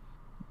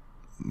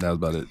 that was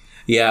about it.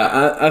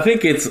 Yeah, I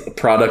think it's a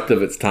product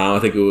of its time. I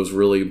think it was a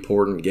really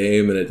important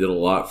game, and it did a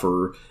lot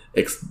for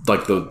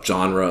like the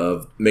genre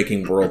of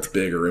making worlds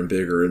bigger and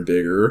bigger and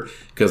bigger.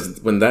 Because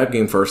when that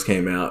game first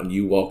came out and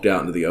you walked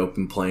out into the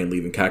open plain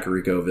leaving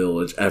Kakariko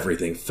Village,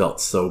 everything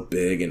felt so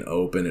big and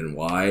open and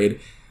wide.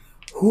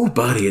 Ooh,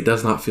 buddy, it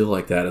does not feel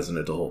like that as an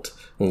adult.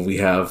 When we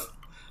have,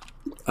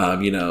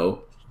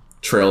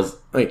 trails,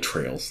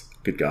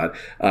 good God,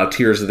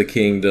 Tears of the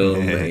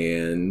Kingdom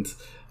and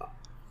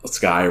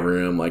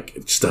Skyrim, like,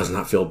 it just does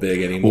not feel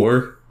big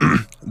anymore.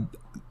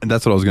 And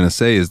that's what I was going to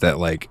say is that,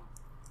 like,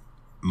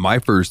 my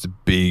first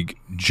big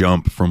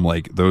jump from,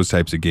 like, those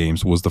types of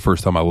games was the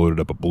first time I loaded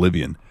up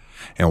Oblivion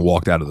and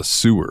walked out of the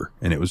sewer,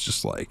 and it was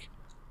just like,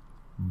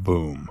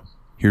 boom.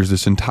 Here's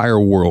this entire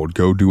world.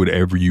 Go do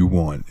whatever you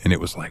want. And it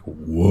was like,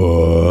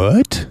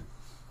 what?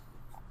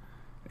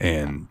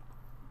 And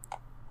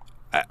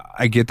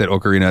I get that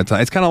Ocarina of Time.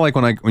 It's kind of like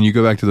when you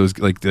go back to those,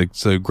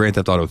 so Grand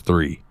Theft Auto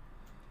 3.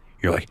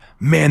 You're like,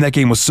 man, that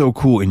game was so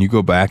cool. And you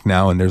go back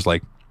now and there's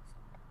like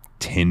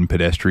 10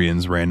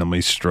 pedestrians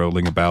randomly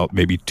strolling about,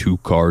 maybe 2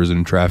 cars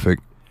in traffic.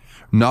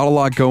 Not a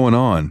lot going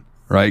on,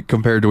 right?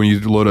 Compared to when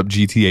you load up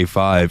GTA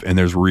 5 and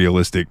there's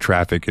realistic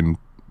traffic and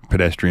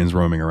pedestrians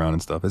roaming around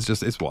and stuff.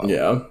 It's wild.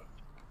 Yeah.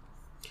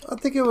 I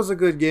think it was a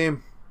good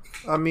game.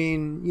 I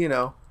mean,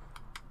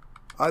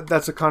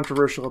 that's a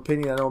controversial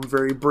opinion. I know I'm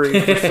very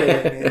brave for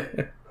saying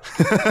it.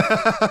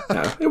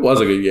 Yeah, it was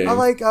a good game. I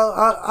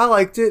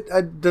liked it.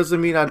 It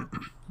doesn't mean I'd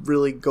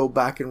really go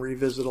back and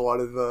revisit a lot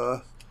of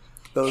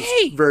those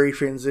very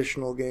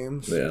transitional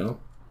games. Yeah.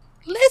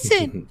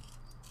 Listen.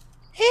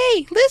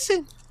 Hey,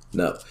 listen.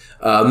 No.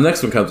 The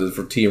next one comes in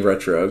from Team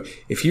Retro.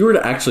 If you were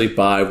to actually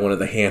buy one of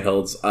the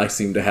handhelds I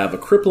seem to have a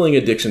crippling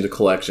addiction to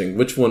collecting,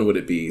 which one would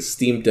it be?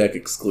 Steam Deck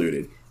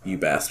excluded. You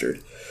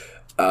bastard.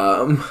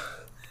 Fucker.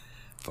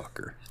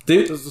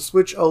 Dude. Does the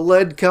Switch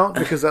OLED count?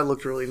 Because that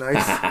looked really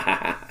nice.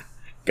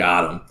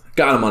 Got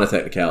him on a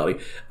technicality.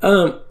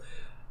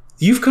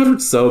 You've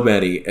covered so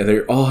many, and they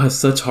all have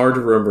such hard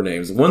to remember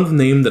names. One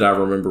name that I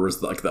remember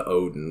was like the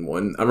Odin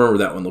one. I remember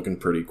that one looking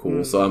pretty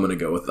cool, so I'm going to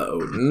go with the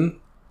Odin.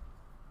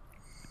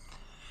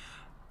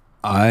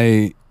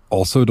 I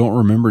also don't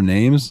remember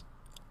names,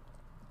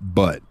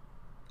 but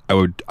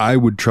I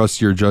would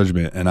trust your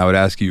judgment, and I would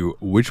ask you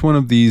which one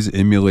of these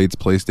emulates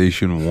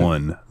PlayStation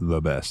 1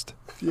 the best,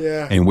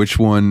 Yeah. and which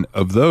one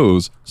of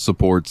those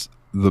supports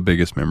the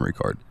biggest memory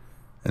card,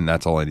 and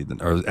that's all I need to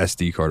know, or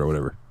SD card or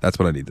whatever. That's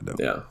what I need to know.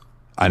 Yeah.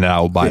 And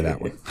I'll buy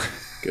that one.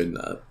 Good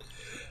nut.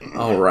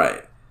 All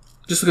right.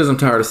 Just because I'm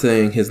tired of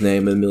saying his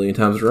name a million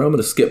times in a row, I'm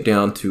going to skip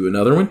down to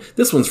another one.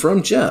 This one's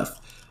from Jeff.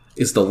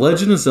 Is The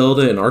Legend of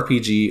Zelda an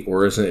RPG,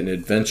 or is it an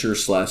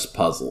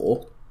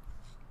adventure/puzzle?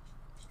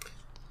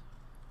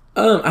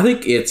 I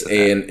think it's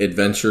an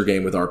adventure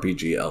game with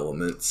RPG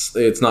elements.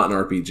 It's not an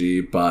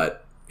RPG,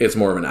 but it's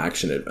more of an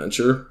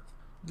action-adventure.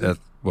 That's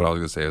what I was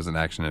going to say. Is an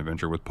action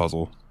adventure with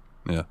puzzle.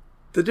 Yeah.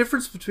 The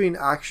difference between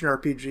action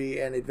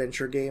RPG and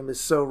adventure game is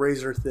so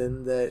razor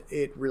thin that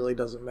it really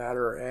doesn't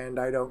matter, and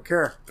I don't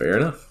care. Fair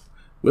enough.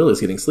 Will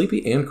is getting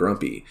sleepy and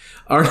grumpy.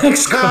 Our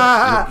next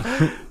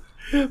question.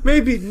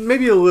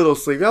 Maybe a little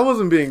sleepy. I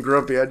wasn't being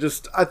grumpy. I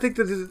think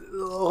that a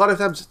lot of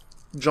times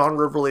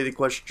genre related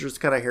questions are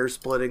just kind of hair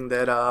splitting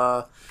that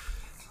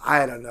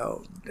I don't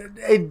know.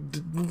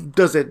 It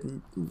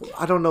doesn't.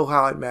 I don't know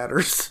how it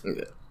matters.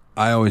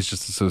 I always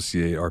just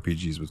associate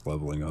RPGs with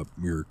leveling up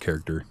your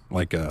character,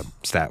 like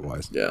stat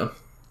wise. Yeah,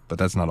 but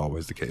that's not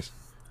always the case.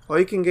 Well,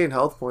 you can gain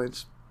health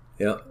points.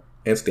 Yeah,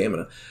 and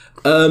stamina.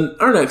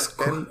 Our next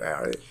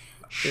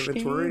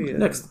inventory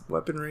and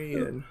weaponry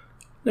and.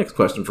 Next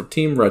question from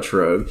Team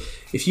Retro.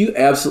 If you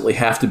absolutely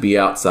have to be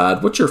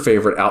outside, what's your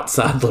favorite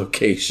outside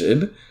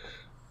location?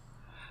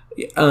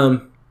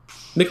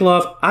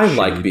 Nikolov, I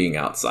like being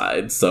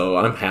outside, so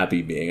I'm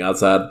happy being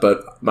outside,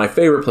 but my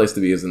favorite place to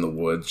be is in the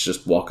woods,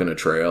 just walking a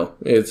trail.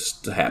 It's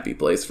just a happy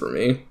place for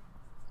me.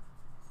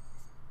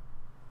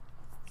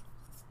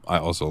 I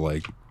also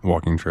like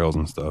walking trails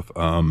and stuff.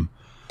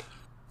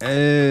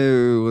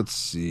 Let's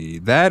see.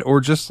 That or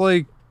just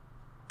like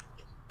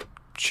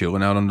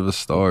chilling out under the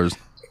stars.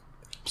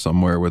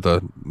 Somewhere with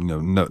a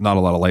not a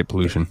lot of light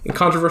pollution.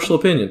 Controversial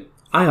opinion.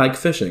 I like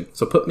fishing,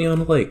 so put me on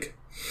a lake.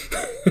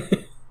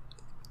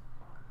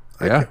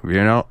 Yeah,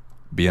 being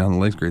on the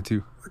lake's great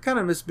too. I kind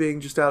of miss being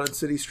just out in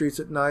city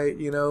streets at night,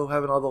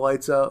 having all the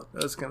lights out.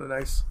 That's kind of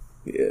nice.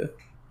 Yeah.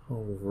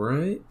 All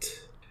right.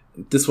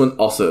 This one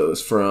also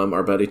is from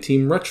our buddy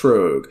Team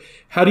Retrogue.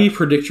 How do you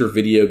predict your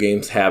video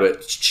games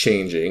habits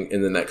changing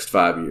in the next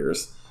 5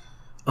 years?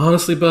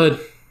 Honestly, bud,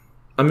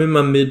 I'm in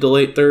my mid to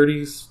late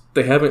 30s.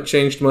 They haven't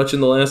changed much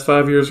in the last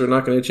 5 years. They're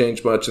not going to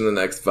change much in the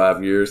next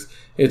 5 years.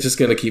 It's just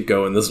going to keep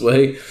going this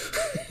way.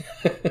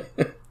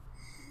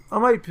 I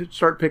might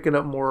start picking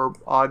up more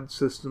odd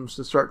systems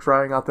to start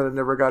trying out that I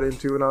never got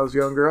into when I was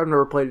younger. I've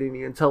never played any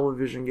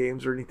Intellivision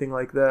games or anything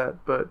like that,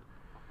 but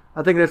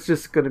I think that's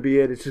just going to be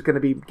it. It's just going to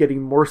be getting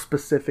more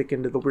specific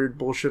into the weird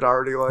bullshit I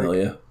already like. Hell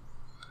yeah.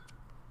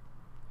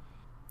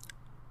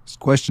 This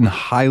question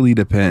highly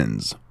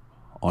depends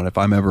on if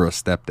I'm ever a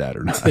stepdad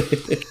or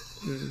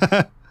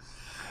not.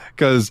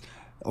 Because,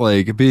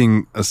 like,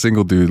 being a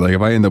single dude, like,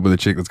 if I end up with a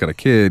chick that's got a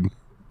kid,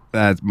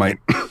 that might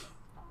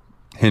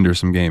hinder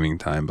some gaming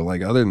time. But,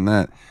 like, other than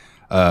that,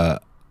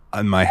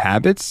 on my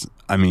habits,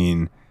 I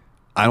mean,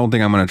 I don't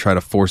think I'm going to try to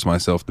force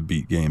myself to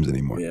beat games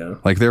anymore. Yeah.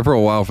 Like, there for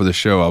a while for the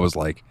show, I was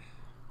like,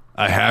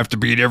 I have to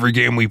beat every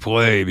game we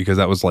play, because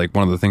that was, like,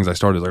 one of the things I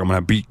started. Like, I'm going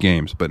to beat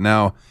games. But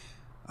now,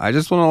 I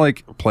just want to,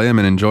 like, play them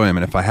and enjoy them.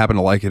 And if I happen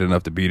to like it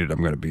enough to beat it, I'm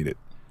going to beat it.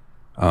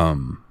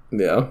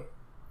 Yeah.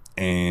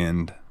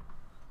 And...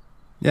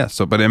 yeah,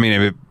 so, but I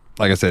mean,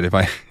 like I said, if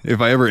I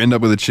ever end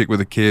up with a chick with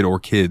a kid or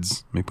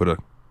kids, let me put a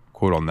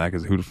quote on that,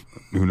 because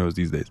who knows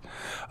these days,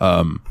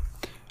 I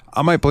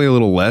might play a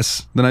little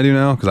less than I do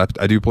now, because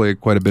I do play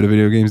quite a bit of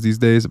video games these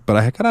days, but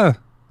I kind of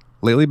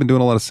lately been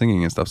doing a lot of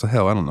singing and stuff, so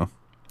hell, I don't know.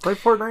 Play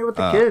Fortnite with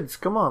the kids,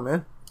 come on,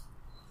 man.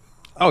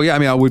 Oh yeah, I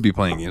mean, I would be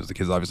playing games with the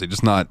kids, obviously,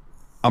 just not,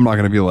 I'm not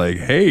going to be like,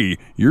 hey,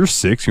 you're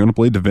 6, you want to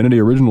play Divinity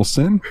Original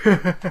Sin?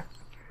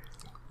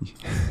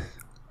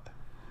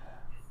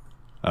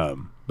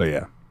 But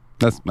yeah,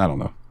 I don't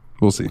know.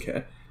 We'll see.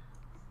 Okay.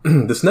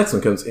 This next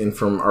one comes in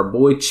from our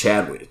boy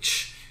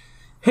Chadwich.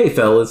 Hey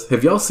fellas,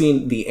 have y'all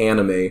seen the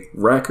anime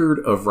Record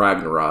of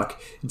Ragnarok?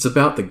 It's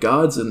about the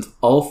gods and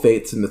all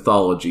faiths and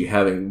mythology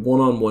having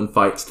one-on-one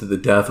fights to the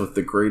death with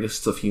the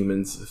greatest of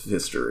humans of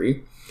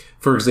history.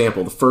 For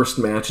example, the first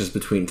match is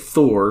between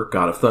Thor,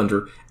 god of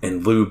thunder,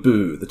 and Lu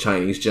Bu, the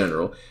Chinese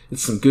general.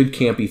 It's some good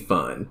campy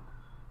fun.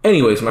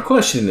 Anyways, my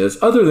question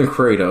is, other than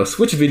Kratos,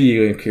 which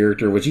video game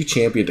character would you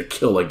champion to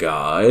kill a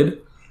god?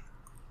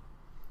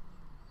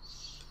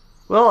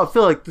 Well, I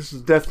feel like this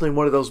is definitely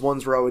one of those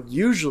ones where I would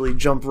usually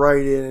jump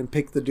right in and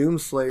pick the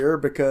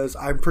Doomslayer, because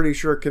I'm pretty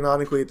sure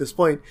canonically at this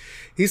point,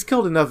 he's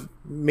killed enough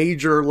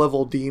major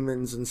level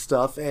demons and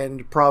stuff,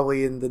 and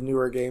probably in the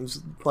newer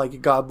games,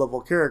 like god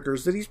level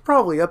characters, that he's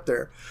probably up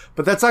there.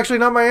 But that's actually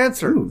not my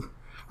answer. Ooh.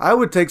 I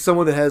would take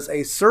someone that has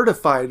a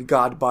certified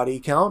god body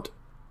count.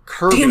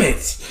 Kirby. Damn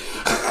it!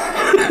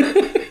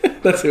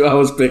 That's who I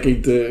was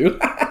picking too.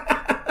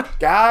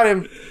 Got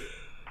him.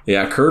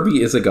 Yeah,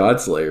 Kirby is a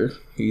god slayer.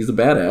 He's a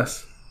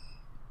badass.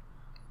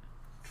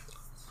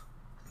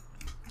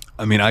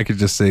 I mean, I could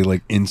just say,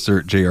 like,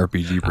 insert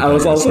JRPG. I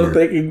was also here.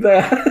 thinking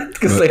that,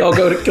 because they all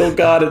go to kill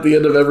God at the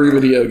end of every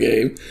video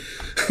game.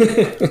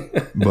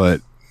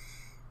 But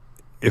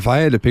if I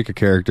had to pick a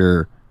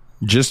character,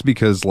 just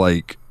because,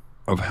 like,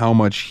 of how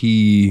much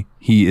he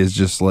is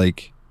just,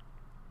 like,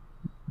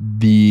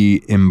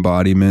 the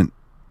embodiment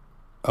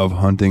of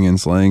hunting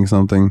and slaying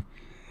something,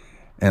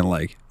 and,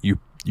 like,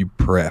 you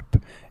prep,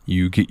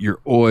 you get your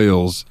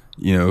oils,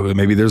 you know,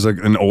 maybe there's like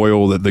an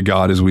oil that the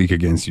god is weak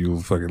against, you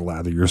fucking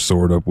lather your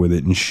sword up with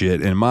it and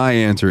shit. And my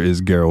answer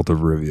is Geralt of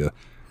Rivia.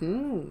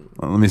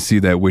 Let me see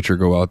that Witcher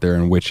go out there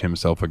and witch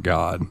himself a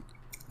god.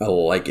 I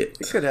like it.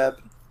 It could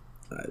happen.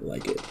 I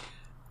like it.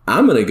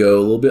 I'm going to go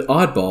a little bit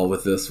oddball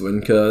with this one,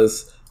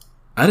 because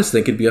I just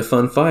think it'd be a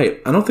fun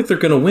fight. I don't think they're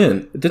going to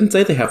win. It didn't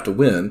say they have to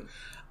win.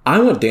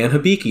 I want Dan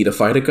Hibiki to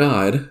fight a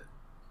god.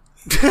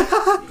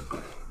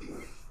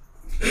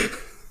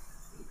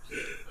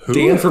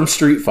 Dan from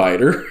Street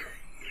Fighter.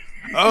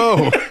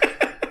 Oh,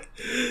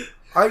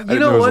 You didn't know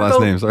know his what last though?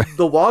 name, sorry.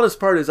 The wildest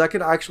part is I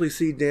can actually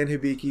see Dan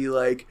Hibiki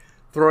like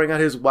throwing out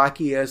his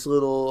wacky ass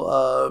little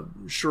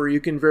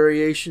Shoryuken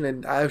variation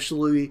and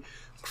absolutely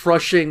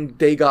crushing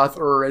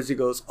Dagoth as he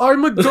goes,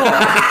 "I'm a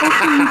god! How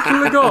can you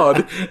kill a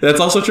god?" That's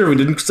also true. We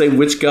didn't say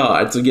which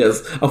god, so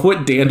yes, I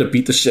want Dan to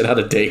beat the shit out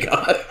of Dagon.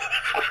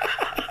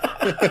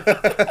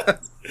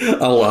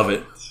 I love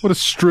it. what a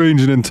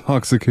strange and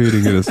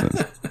intoxicating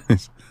innocence.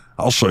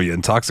 I'll show you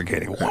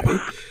intoxicating.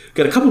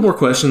 Got a couple more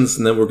questions,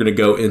 and then we're going to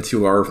go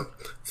into our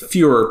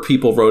fewer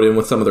people wrote in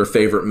with some of their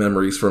favorite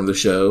memories from the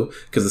show,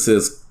 because this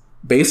is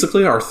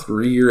basically our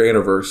 3-year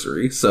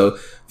anniversary. So a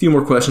few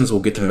more questions,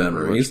 we'll get to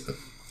memories.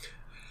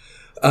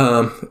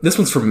 This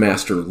one's from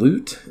Master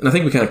Loot, and I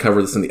think we kind of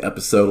covered this in the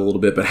episode a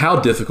little bit, but how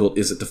difficult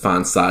is it to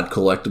find side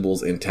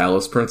collectibles in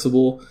Talos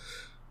Principle?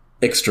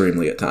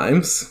 Extremely at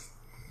times.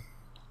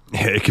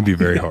 Yeah, it can be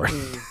very hard.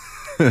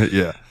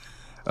 Yeah.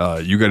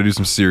 You got to do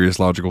some serious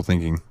logical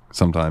thinking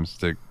sometimes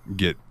to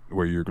get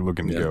where you're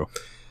looking to go.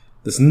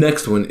 This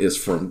next one is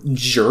from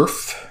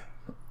Jerf,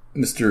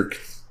 Mr.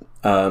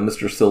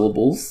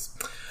 Syllables.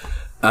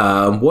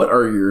 What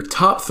are your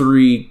top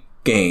 3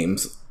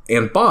 games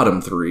and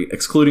bottom 3,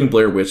 excluding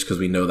Blair Witch, because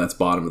we know that's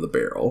bottom of the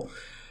barrel?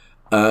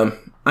 I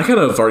kind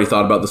of already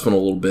thought about this one a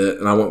little bit,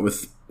 and I went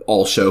with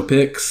all show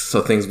picks,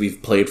 so things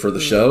we've played for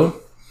the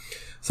show.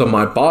 So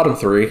my bottom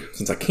 3,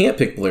 since I can't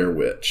pick Blair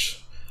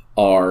Witch,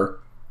 are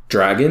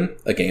Dragon,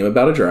 a game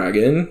about a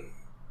dragon,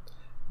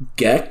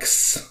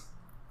 Gex,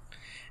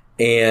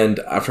 and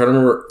I'm trying to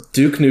remember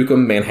Duke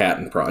Nukem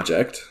Manhattan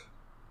Project.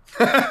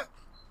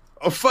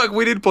 Oh, fuck,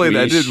 we did play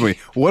that, didn't we?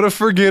 What a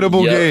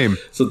forgettable game.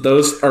 So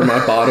those are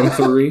my bottom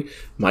 3.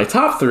 My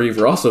top 3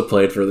 were also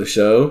played for the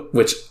show,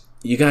 which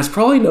you guys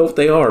probably know what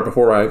they are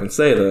before I even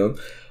say them.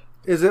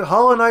 Is it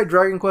Hollow Knight,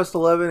 Dragon Quest XI,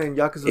 and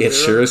Yakuza 0? It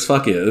sure as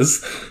fuck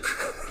is.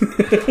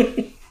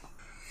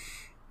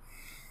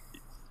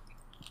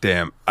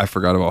 Damn, I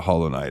forgot about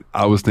Hollow Knight.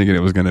 I was thinking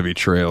it was going to be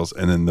Trails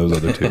and then those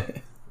other 2.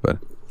 But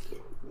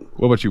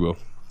what about you, Will?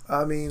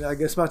 I mean, I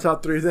guess my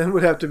top 3 then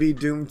would have to be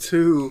Doom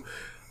 2,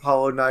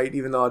 Hollow Knight,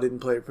 even though I didn't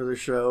play it for the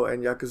show,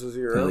 and Yakuza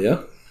 0. Hell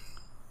yeah.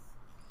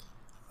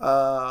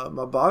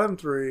 My bottom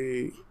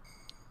 3,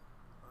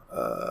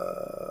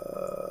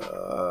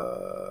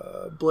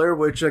 Blair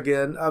Witch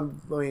again. I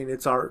mean,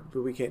 it's art,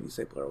 but we can't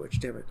say Blair Witch,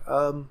 damn it.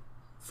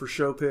 For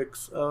show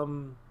picks,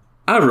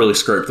 I really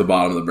scraped the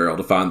bottom of the barrel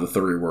to find the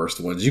 3 worst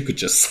ones. You could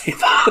just say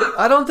that.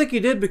 I don't think you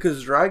did,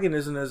 because Dragon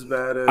isn't as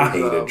bad as... I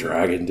hated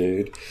Dragon,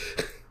 dude.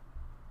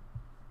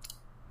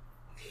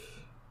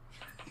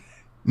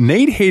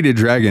 Nate hated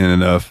Dragon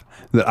enough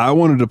that I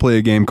wanted to play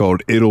a game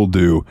called It'll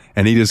Do,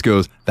 and he just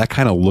goes, that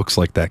kind of looks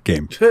like that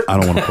game. I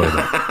don't want to play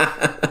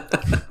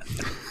that.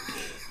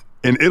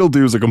 And It'll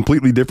Do is a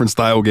completely different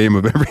style game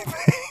of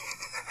everything.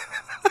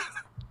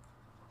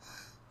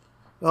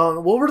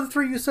 what were the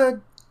 3 you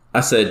said? I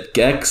said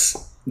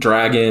Gex,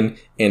 Dragon,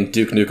 and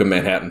Duke Nukem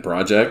Manhattan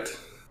Project.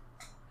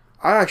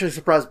 I'm actually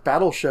surprised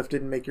Battle Chef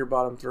didn't make your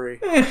bottom 3.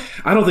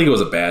 I don't think it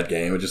was a bad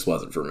game. It just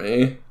wasn't for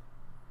me.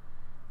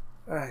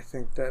 I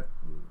think that,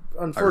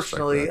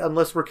 unfortunately,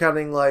 unless we're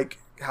counting like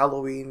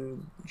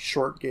Halloween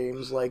short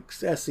games like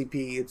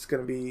SCP, it's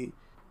going to be,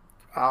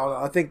 I don't know,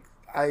 I think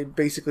I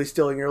basically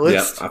stealing your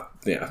list.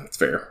 Yeah, it's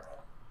fair.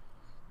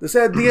 The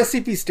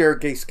SCP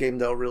Staircase game,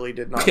 though, really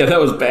did not. Yeah,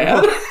 that was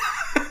bad.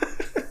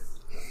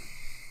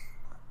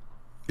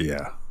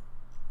 Yeah,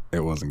 it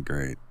wasn't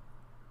great.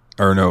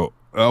 Or no,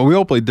 we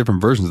all played different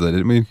versions of that,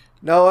 didn't we?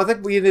 No, I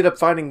think we ended up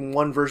finding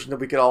one version that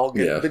we could all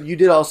get. Yeah. But you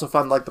did also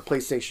find like the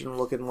PlayStation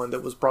looking one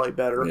that was probably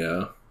better.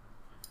 Yeah.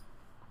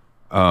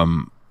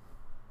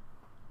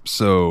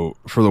 So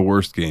for the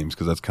worst games,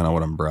 because that's kind of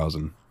what I'm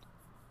browsing.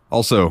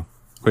 Also,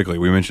 quickly,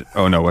 we mentioned.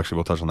 Oh no, actually,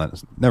 we'll touch on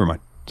that. Never mind.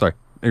 Sorry,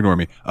 ignore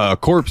me.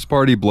 Corpse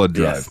Party Blood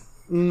Drive.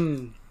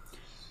 Yes.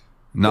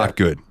 Not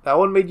good. That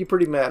one made you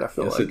pretty mad, I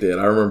feel Yes, like. it did.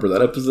 I remember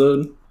that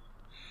episode.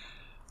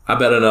 I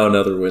bet I know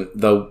another one.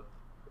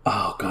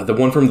 Oh god, the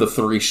one from the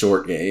 3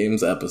 short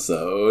games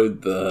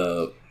episode.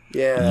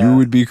 Yeah. You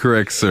would be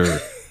correct, sir.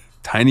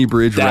 Tiny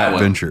Bridge Rat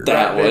Venture.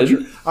 That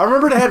one. I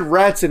remember it had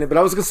rats in it, but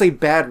I was going to say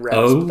bad rats.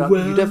 Oh, but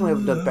you definitely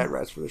haven't done bad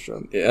rats for the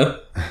show. Yeah.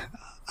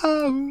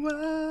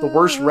 The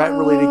worst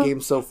rat-related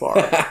game so far.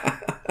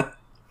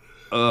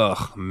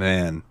 Ugh,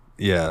 man.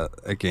 Yeah,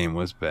 that game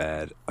was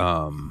bad.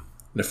 And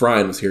if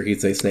Ryan was here,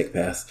 he'd say Snake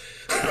Pass.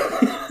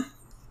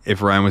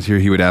 If Ryan was here,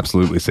 he would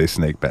absolutely say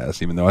Snake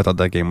Pass, even though I thought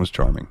that game was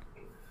charming.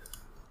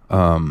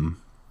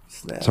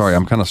 Sorry,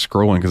 I'm kind of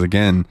scrolling because,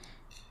 again...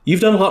 You've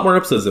done a lot more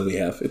episodes than we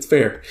have. It's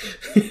fair.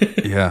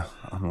 Yeah,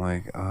 I'm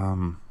like,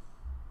 and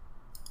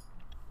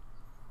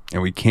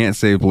we can't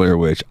say Blair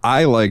Witch.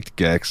 I liked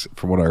Gex,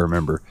 from what I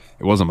remember.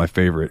 It wasn't my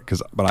favorite,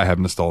 but I have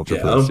nostalgia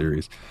for the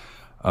series.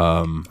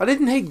 I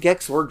didn't hate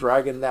Gex or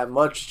Dragon that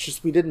much. It's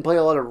just we didn't play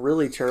a lot of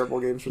really terrible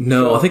games. From the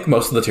No, show. I think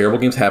most of the terrible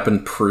games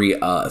happened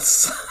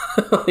pre-us.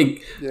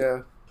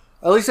 Yeah.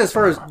 At least as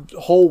far as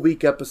whole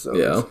week episodes.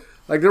 Yeah.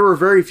 Like, there were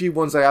very few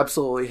ones I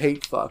absolutely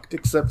hate fucked,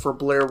 except for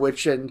Blair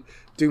Witch and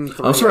Doom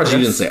 3. I'm surprised you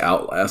didn't say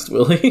Outlast,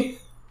 Willie.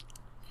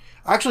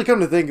 Actually,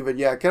 come to think of it,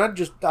 yeah.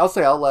 I'll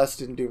say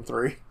Outlast and Doom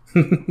 3.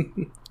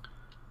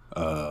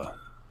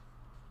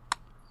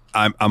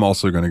 I'm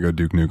also going to go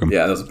Duke Nukem.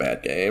 Yeah, that was a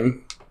bad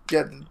game.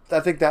 Yeah,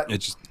 I think that... It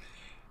just...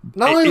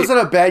 Not only was it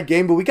a bad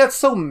game, but we got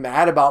so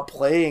mad about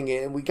playing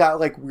it, and we got,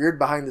 like, weird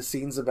behind the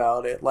scenes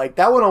about it. Like,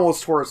 that one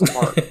almost tore us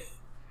apart.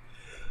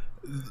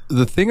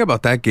 The thing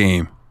about that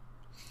game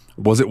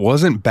was it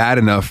wasn't bad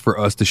enough for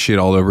us to shit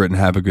all over it and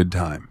have a good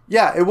time.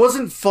 Yeah, it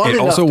wasn't fun enough.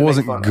 It also to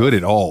wasn't make fun good of.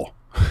 at all.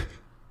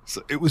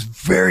 So it was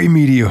very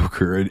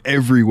mediocre in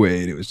every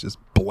way, and it was just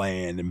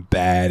bland and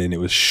bad, and it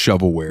was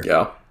shovelware.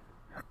 Yeah.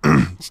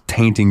 It's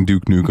tainting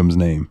Duke Nukem's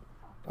name.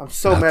 I'm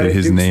so Not mad that at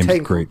his Duke's name's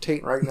taint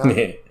great. right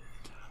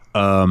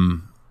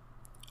now.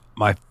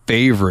 My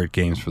favorite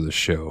games for the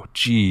show.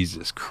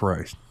 Jesus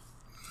Christ.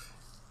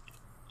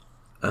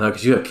 I know,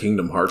 because you have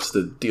Kingdom Hearts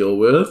to deal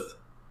with.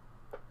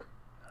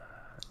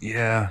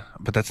 Yeah,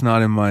 but that's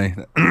not in my...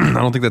 I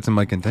don't think that's in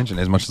my contention,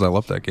 as much as I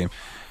love that game.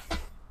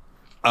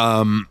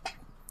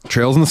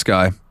 Trails in the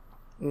Sky.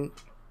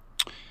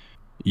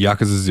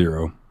 Yakuza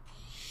 0.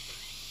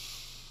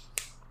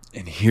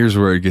 And here's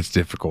where it gets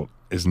difficult,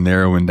 is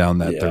narrowing down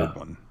that third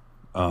one.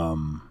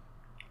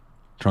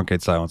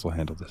 Truncate Silence will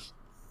handle this.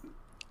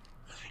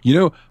 You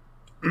know,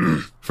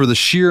 for the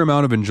sheer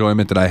amount of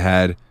enjoyment that I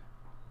had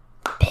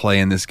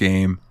playing this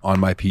game on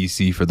my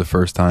PC for the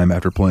first time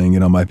after playing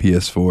it on my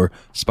PS4,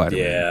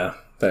 Spider-Man. Yeah,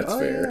 that's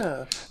fair.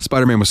 Yeah.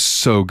 Spider-Man was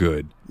so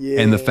good. Yeah.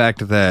 And the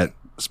fact that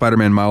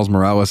Spider-Man Miles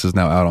Morales is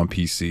now out on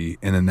PC,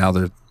 and then now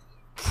they're...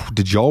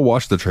 Did y'all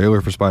watch the trailer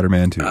for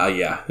Spider-Man 2?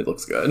 Yeah, it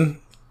looks good.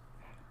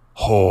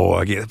 Oh,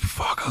 like a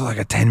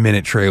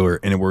 10-minute trailer,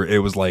 and it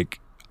was like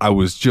I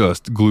was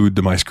just glued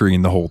to my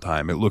screen the whole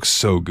time. It looks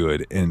so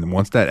good, and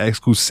once that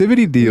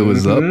exclusivity deal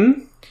is up,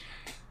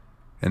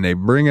 and they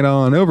bring it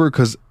on over,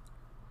 because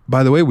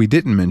by the way, we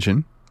didn't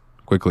mention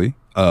quickly,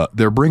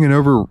 they're bringing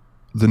over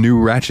the new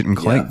Ratchet and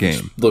Clank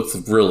game. Looks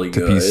really to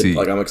good. PC.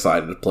 Like, I'm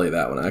excited to play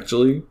that one,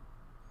 actually.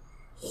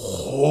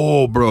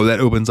 Oh, bro, that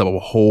opens up a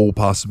whole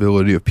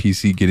possibility of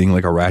PC getting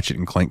like a Ratchet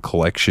and Clank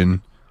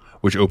collection,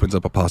 which opens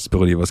up a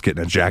possibility of us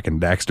getting a Jack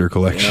and Daxter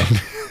collection.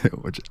 Yeah.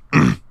 Which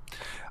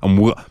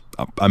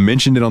I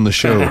mentioned it on the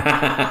show.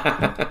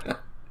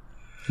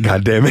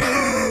 God damn it.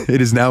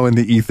 It is now in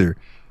the ether.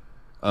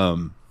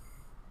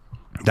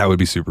 That would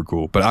be super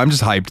cool. But I'm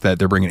just hyped that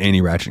they're bringing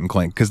any Ratchet and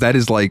Clank, because that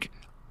is like,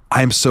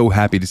 I'm so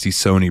happy to see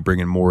Sony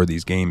bringing more of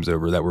these games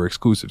over that were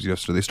exclusives. You know,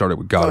 so they started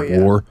with God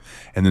of War,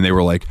 and then they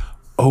were like,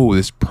 oh,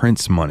 this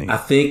Prince money. I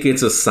think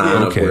it's a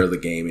sign of where the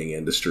gaming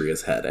industry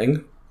is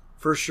heading.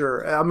 For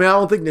sure. I mean, I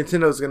don't think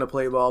Nintendo's going to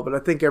play ball, but I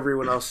think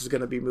everyone else is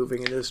going to be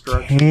moving in this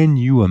direction. Can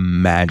you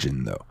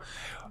imagine, though?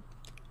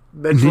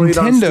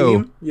 Metroid on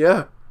Steam?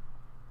 Yeah.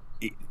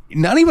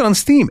 Not even on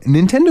Steam.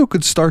 Nintendo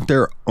could start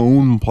their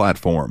own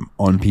platform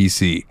on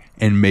PC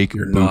and make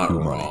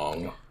buku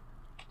money.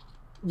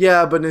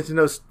 Yeah, but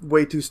Nintendo's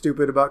way too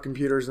stupid about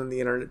computers and the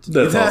internet to do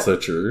That's that. also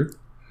true.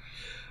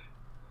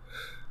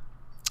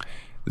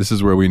 This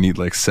is where we need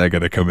like Sega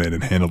to come in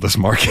and handle this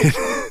market.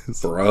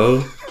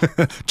 Bro.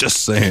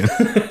 Just saying.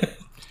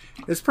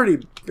 It's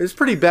pretty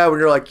bad when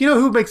you're like, you know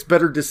who makes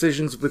better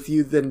decisions with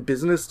you than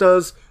business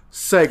does?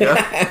 Sega.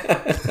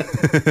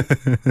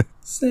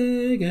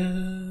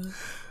 Sega.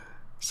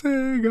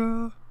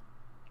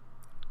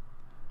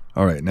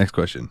 All right, next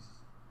question.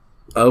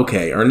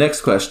 Okay, our next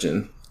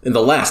question, and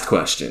the last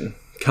question,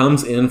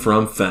 comes in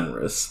from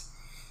Fenris.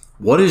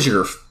 What is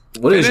your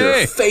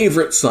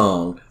favorite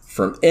song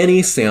from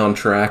any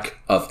soundtrack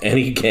of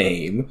any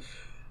game?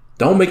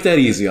 Don't make that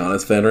easy on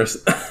us, Fenris.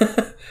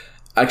 I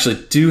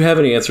actually do have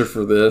an answer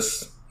for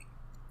this.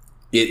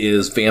 It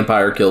is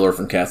Vampire Killer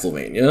from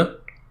Castlevania.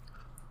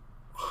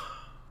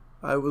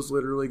 I was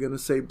literally going to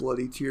say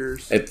Bloody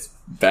Tears. It's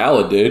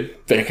valid,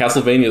 dude.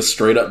 Castlevania is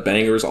straight up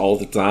bangers all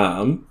the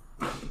time.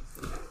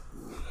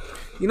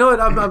 You know what?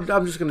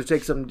 I'm just going to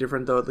take something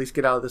different, though. At least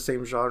get out of the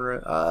same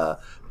genre.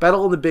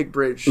 Battle of the Big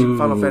Bridge,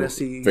 Final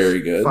Fantasy very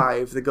good.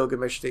 5, the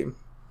Gilgamesh theme.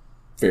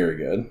 Very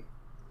good.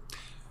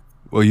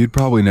 Well, you'd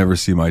probably never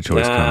see my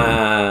choice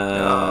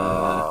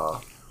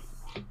coming.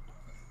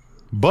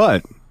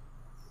 But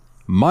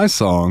my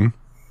song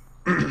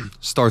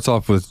starts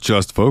off with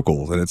just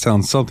vocals, and it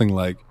sounds something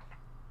like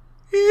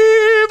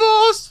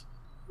Evos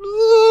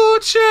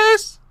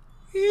Luces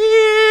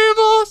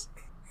Evos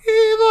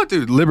Evos.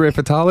 Dude, Libere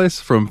Fatalis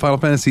from Final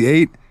Fantasy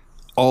VIII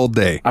all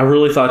day. I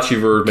really thought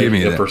you were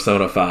making a that.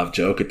 Persona 5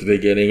 joke at the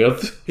beginning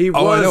of... He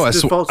was. Oh, I know. I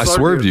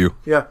swerved you.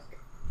 Yeah.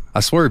 I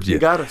swerved you. You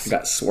got us.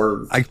 Got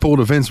swerved. I pulled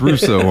a Vince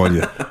Russo on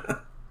you.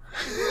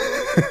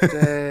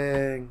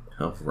 Dang.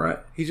 Oh, right.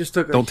 He just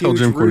took a Don't tell huge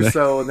Jim Cornette.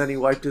 Russo and then he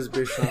wiped his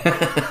bishop.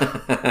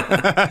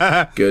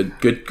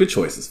 Good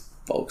choices,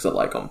 folks. I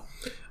like them.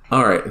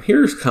 All right,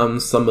 here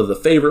comes some of the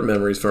favorite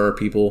memories from our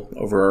people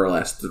over our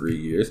last 3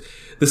 years.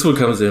 This one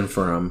comes in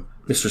from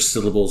Mr.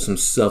 Syllables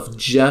himself,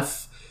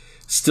 Jeff.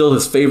 Still,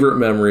 his favorite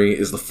memory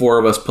is the four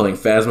of us playing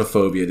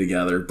Phasmophobia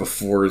together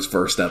before his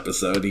first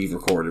episode he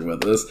recorded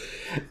with us.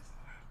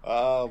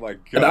 Oh my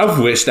god! And I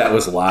wish that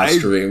was live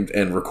streamed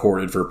and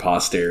recorded for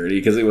posterity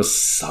because it was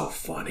so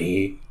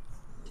funny.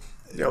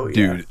 Oh, yeah.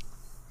 Dude,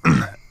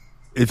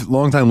 if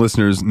longtime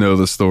listeners know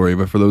the story,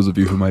 but for those of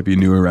you who might be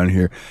new around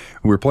here,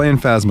 we're playing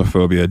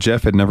Phasmophobia.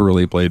 Jeff had never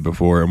really played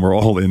before, and we're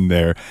all in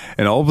there.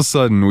 And all of a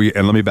sudden,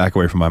 and let me back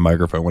away from my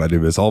microphone when I do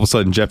this. All of a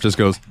sudden, Jeff just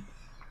goes,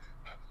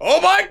 "Oh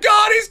my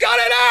god, he's got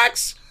an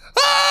axe!"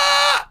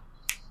 Ah!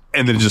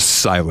 And then just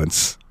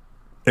silence.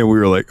 And we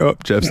were like, "Oh,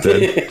 Jeff's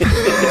dead."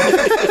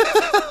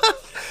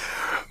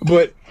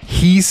 But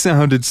he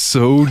sounded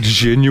so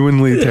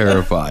genuinely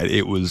terrified.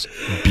 It was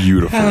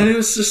beautiful. And it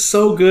was just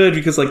so good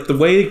because, like, the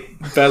way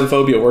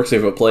Phasmophobia works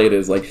if it played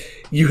is, like,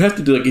 you have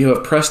to do, like, you have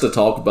a press to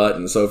talk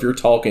button. So if you're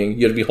talking,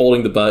 you have to be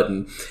holding the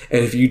button.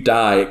 And if you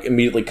die, it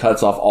immediately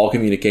cuts off all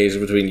communication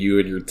between you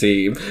and your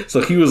team. So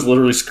he was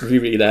literally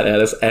screaming that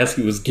at us as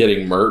he was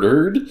getting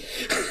murdered.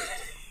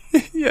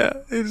 Yeah,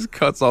 it just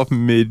cuts off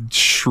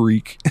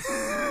mid-shriek.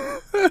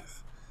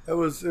 It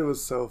was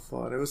so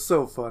fun. It was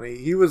so funny.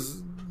 He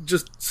was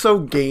just so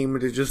game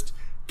to just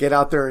get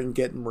out there and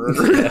get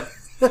murdered.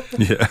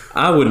 Yeah.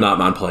 I would not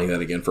mind playing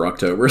that again for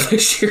October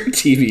this year,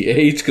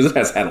 TBH, because it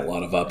has had a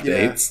lot of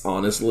updates,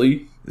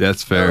 honestly.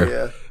 That's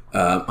fair.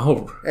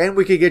 Oh, yeah. And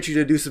we could get you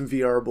to do some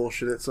VR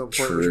bullshit at some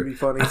point, which would be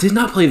funny. I did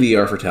not play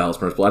VR for Talos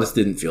Principle. I just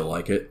didn't feel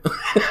like it.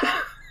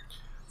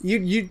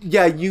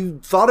 You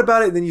thought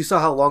about it, and then you saw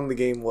how long the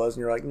game was,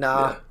 and you're like,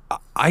 nah. Yeah.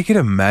 I could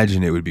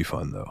imagine it would be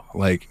fun, though.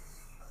 Like,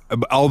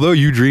 although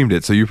you dreamed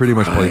it, so you pretty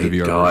much played the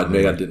VR. God,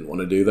 maybe I didn't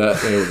want to do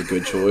that. Maybe it was a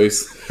good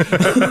choice.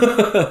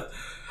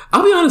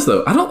 I'll be honest,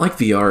 though. I don't like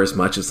VR as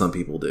much as some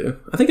people do.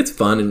 I think it's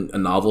fun and a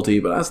novelty,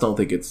 but I just don't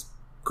think it's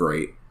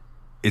great.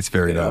 It's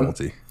very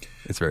novelty.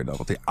 It's very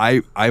novelty.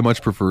 I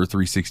much prefer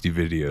 360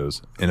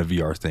 videos in a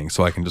VR thing,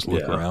 so I can just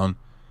look around.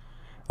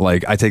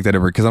 Like, I take that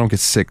over because I don't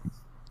get sick.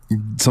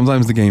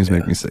 Sometimes the games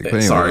make me sick. But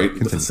anyway, sorry,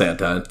 it's a sad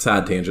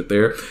tangent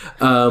there.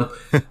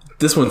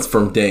 This one's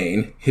from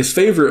Dane. His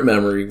favorite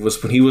memory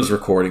was when he was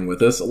recording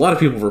with us. A lot of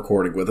people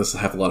recording with us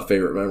have a lot of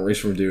favorite memories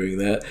from doing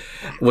that.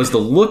 Was the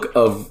look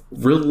of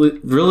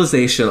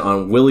realization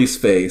on Willie's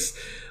face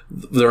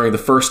during the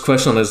first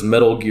question on his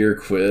Metal Gear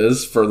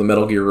quiz for the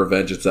Metal Gear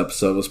Revengeance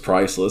episode was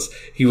priceless.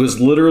 He was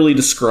literally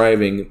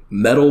describing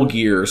Metal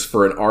Gears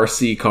for an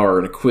RC car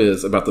in a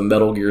quiz about the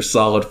Metal Gear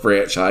Solid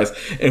franchise,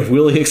 and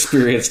Willie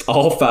experienced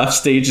all 5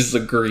 stages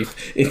of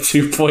grief in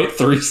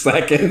 2.3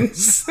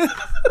 seconds.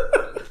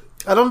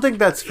 I don't think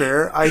that's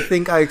fair. I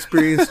think I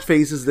experienced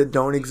phases that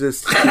don't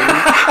exist too.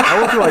 I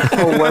went through like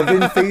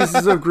 11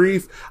 phases of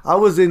grief. I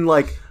was in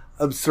like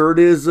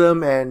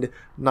absurdism and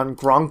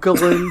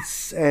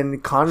non-gronkulence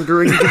and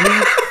conjuring to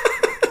me.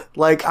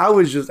 Like, I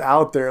was just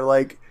out there.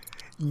 Like,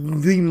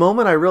 the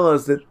moment I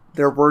realized that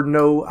there were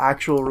no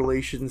actual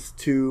relations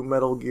to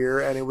Metal Gear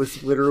and it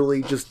was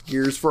literally just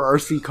gears for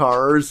RC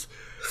cars,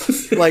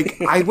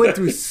 like, I went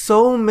through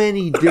so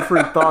many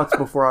different thoughts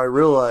before I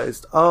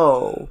realized,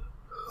 oh,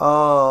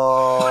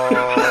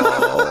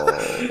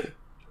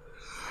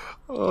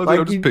 like,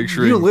 I'm just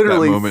picturing you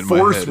literally that moment in my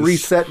force head.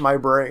 reset my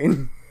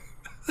brain.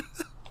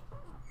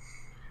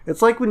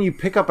 It's like when you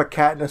pick up a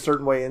cat in a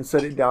certain way and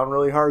set it down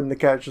really hard, and the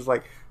cat's just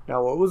like,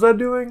 now what was I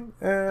doing?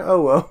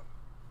 Oh well.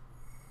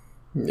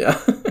 Yeah.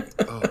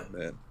 Oh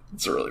man,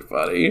 it's really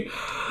funny.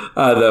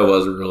 That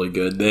was really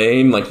good,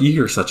 Dane. Like,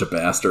 you're such a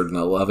bastard, and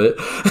I love it.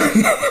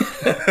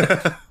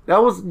 That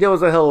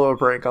was a hell of a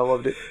prank. I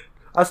loved it.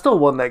 I still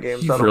won that game.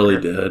 You really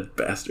did,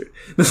 bastard.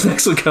 This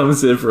next one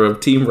comes in from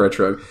Team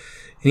Retro.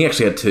 He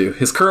actually had 2.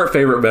 His current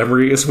favorite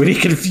memory is when he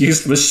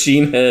confused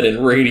Machine Head and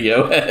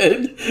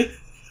Radiohead.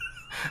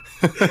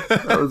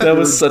 That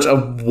was such a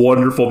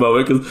wonderful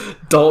moment because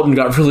Dalton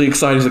got really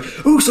excited. He's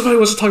like, "Ooh, somebody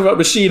wants to talk about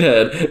Machine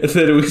Head." And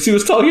then he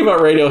was talking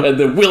about Radiohead.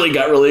 Then Willie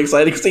got really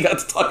excited because he got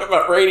to talk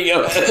about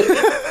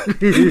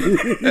Radiohead.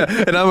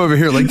 Yeah, and I'm over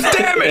here like,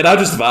 damn it! And I'm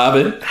just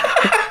vibing.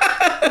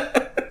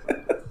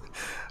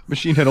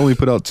 Machine Head only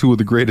put out 2 of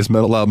the greatest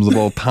metal albums of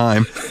all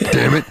time.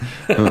 Damn it!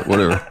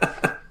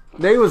 Whatever.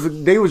 They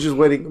was just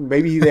waiting.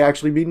 Maybe they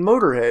actually mean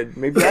Motorhead.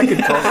 Maybe I could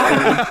talk.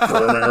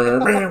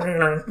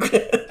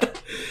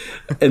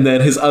 And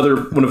then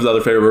one of his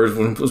other favorite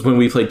words was when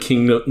we played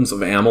Kingdoms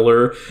of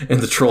Amalur, and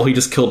the troll, he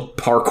just killed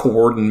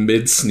parkour in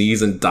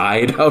mid-sneeze and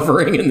died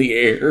hovering in the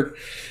air.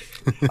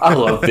 I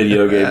love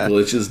video game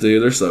glitches,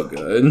 dude. They're so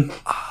good.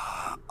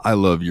 I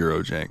love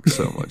Eurojank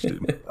so much,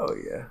 dude. Oh,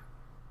 yeah.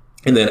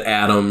 And then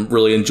Adam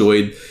really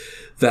enjoyed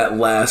that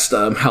last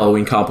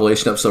Halloween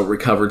compilation episode where we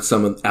covered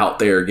some out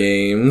there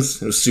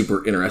games. It was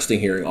super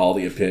interesting hearing all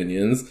the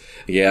opinions.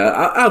 Yeah,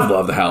 I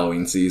love the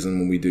Halloween season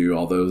when we do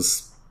all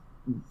those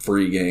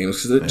free games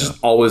because it just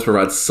always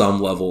provides some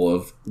level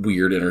of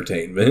weird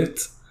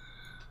entertainment.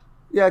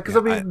 Yeah, because I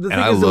mean, the thing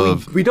is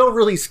that we don't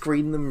really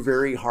screen them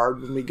very hard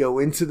when we go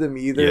into them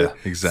either. Yeah,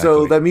 exactly.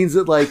 So that means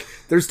that, like,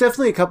 there's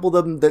definitely a couple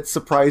of them that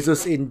surprise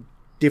us in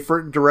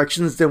different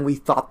directions than we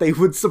thought they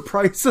would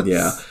surprise us.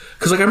 Yeah,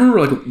 because like I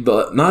remember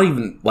like not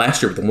even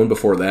last year, but the one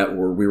before that,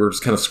 where we were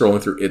just kind of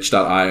scrolling through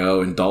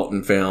itch.io and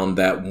Dalton found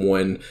that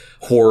one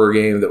horror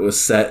game that was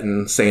set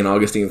in St.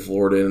 Augustine,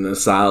 Florida, in an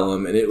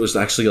asylum, and it was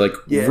actually like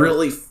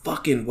really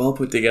fucking well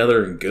put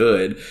together and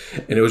good,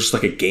 and it was just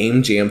like a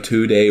game jam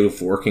 2 day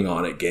of working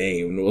on it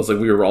game. And it was like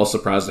we were all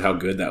surprised at how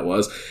good that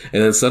was.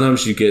 And then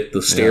sometimes you get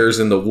the stairs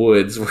in the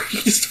woods where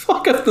you just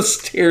fuck up the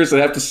stairs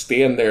and have to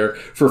stand there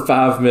for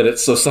 5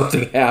 minutes so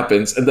something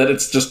happens, and then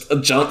it's just a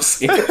jump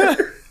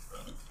scare.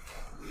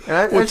 And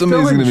I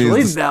still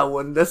enjoyed that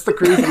one. That's the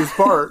craziest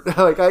part.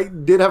 Like, I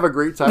did have a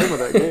great time with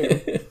that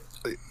game.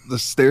 The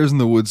Stairs in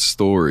the Woods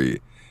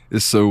story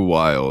is so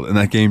wild, and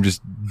that game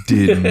just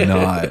did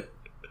not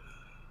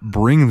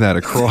bring that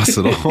across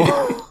at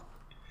all.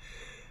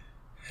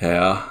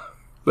 Yeah.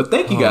 But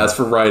thank you guys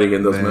for writing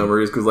in those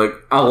memories, because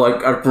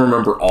I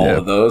remember all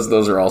of those.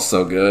 Those are all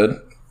so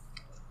good.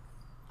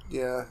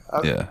 Yeah.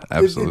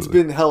 Absolutely. It's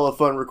been hella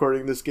fun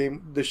recording this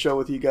show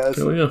with you guys.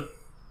 Oh, yeah.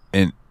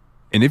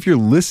 And if you're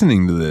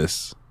listening to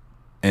this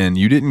and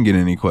you didn't get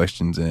any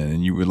questions in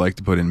and you would like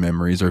to put in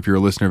memories, or if you're a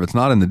listener that's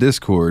not in the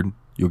Discord,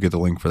 you'll get the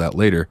link for that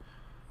later.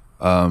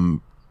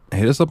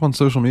 Hit us up on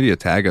social media,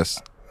 tag us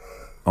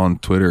on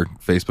Twitter,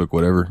 Facebook,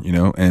 whatever,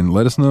 and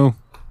let us know.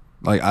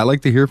 Like, I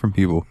like to hear from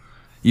people.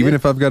 Even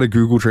if I've got to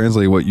Google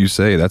Translate what you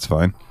say, that's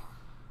fine.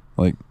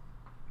 Like,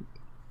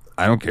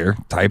 I don't care.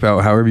 Type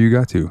out however you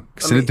got to.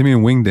 Send it to me in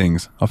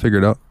wingdings. I'll figure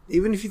it out.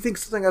 Even if you think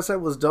something I said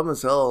was dumb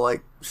as hell,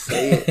 like,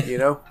 say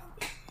it,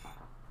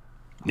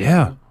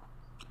 Yeah.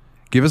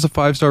 Give us a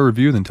 5-star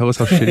review, then tell us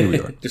how shitty we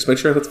are. Just make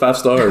sure it's 5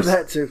 stars.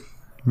 That too.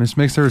 Just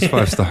make sure it's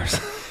 5 stars.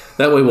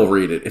 That way we'll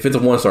read it. If it's a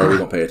 1 star, we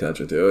won't pay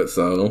attention to it.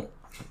 So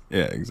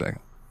yeah,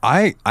 exactly.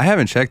 I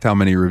haven't checked how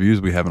many reviews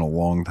we have in a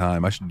long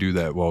time. I should do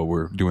that while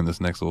we're doing this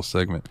next little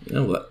segment.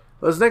 Well,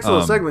 this next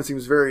little segment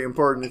seems very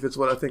important if it's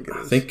what I think it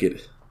is. I think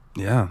it.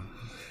 Yeah.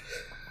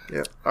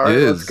 Yeah. All right,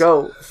 let's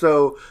go.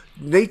 So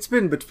Nate's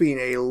been between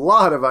a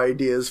lot of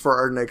ideas for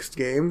our next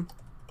game.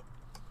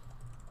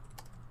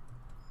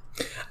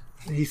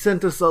 He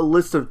sent us a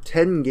list of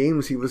 10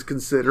 games he was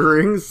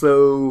considering,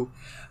 so...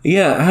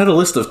 Yeah, I had a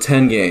list of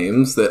 10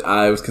 games that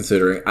I was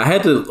considering. I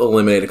had to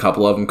eliminate a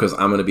couple of them because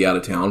I'm going to be out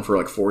of town for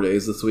like 4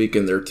 days this week,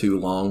 and they're too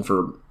long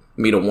for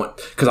me to want...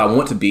 Because I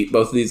want to beat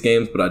both of these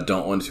games, but I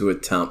don't want to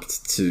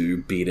attempt to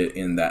beat it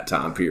in that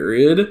time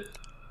period.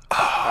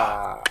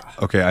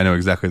 Okay, I know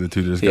exactly the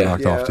two that just got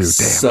knocked off too. Damn.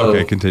 So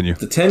okay, continue.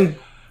 The 10...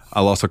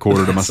 I lost a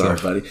quarter to myself.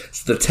 Sorry, buddy.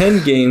 So the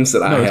 10 games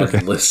that I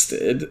have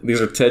listed,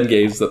 these are 10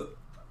 games that...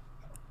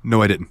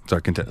 No, I didn't.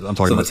 Sorry, continue. I'm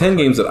talking so about the 10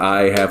 games that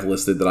I have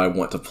listed that I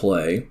want to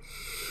play,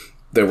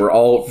 that were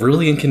all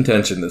really in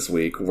contention this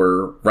week,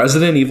 were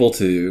Resident Evil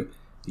 2,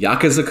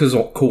 Yakuza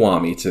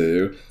Kiwami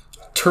 2,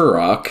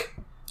 Turok,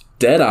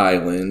 Dead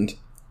Island,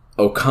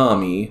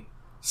 Okami,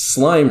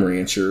 Slime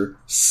Rancher,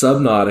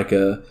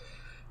 Subnautica,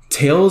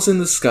 Tales in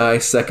the Sky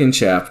Second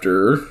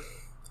Chapter,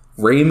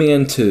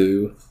 Rayman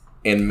 2,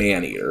 and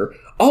Maneater.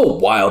 All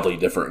wildly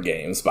different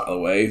games, by the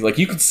way. Like,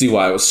 you could see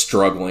why I was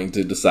struggling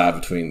to decide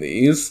between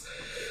these.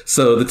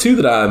 So the two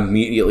that I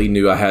immediately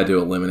knew I had to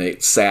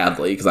eliminate,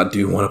 sadly, because I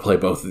do want to play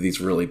both of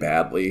these really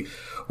badly,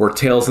 were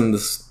Trails in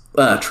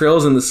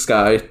the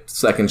Sky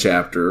Second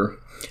Chapter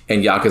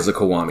and Yakuza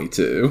Kiwami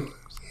 2.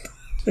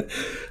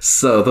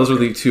 So those were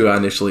the two I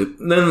initially...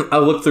 Then I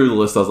looked through the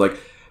list, I was like,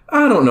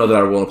 I don't know that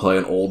I want to play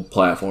an old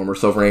platformer,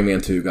 so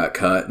Rayman 2 got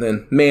cut. And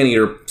then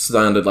Maneater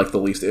sounded like the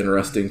least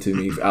interesting to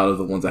me out of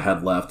the ones I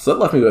had left. So that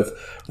left me with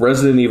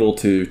Resident Evil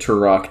 2,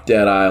 Turok,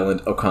 Dead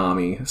Island,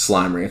 Okami,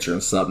 Slime Rancher,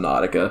 and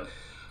Subnautica.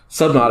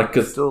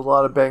 Subnautica's still a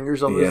lot of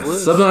bangers on this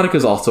list.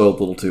 Subnautica's also a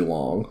little too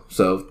long,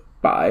 so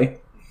bye.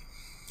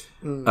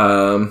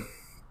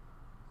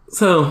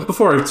 So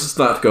before I just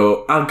not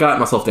go, I've got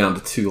myself down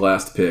to 2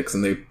 last picks,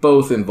 and they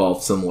both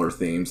involve similar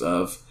themes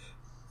of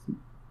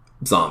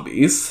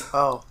zombies.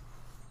 Oh.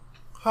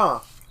 Huh.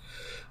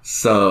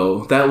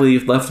 So that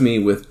left me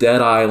with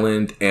Dead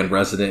Island and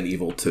Resident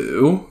Evil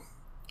 2.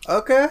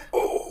 Okay.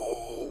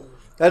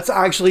 That's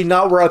actually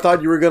not where I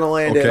thought you were going to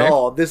land at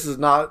all. This is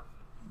not...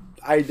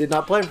 I did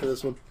not plan for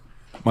this one.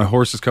 My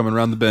horse is coming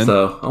around the bend.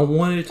 So I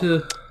wanted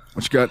to...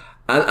 What you got?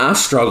 I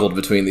struggled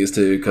between these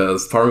two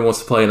because part of me wants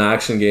to play an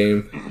action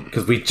game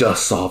because we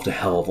just solved a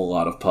hell of a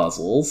lot of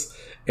puzzles.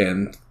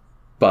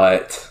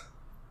 But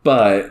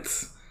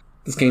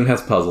this game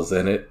has puzzles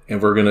in it,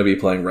 and we're going to be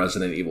playing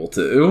Resident Evil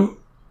 2.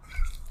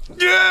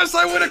 Yes,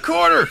 I win a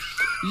quarter!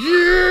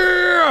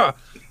 Yeah!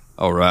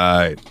 All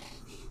right.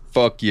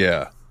 Fuck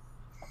yeah.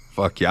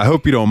 Fuck yeah. I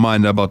hope you don't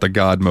mind about the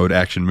God Mode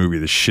action movie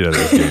the shit out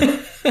of this game.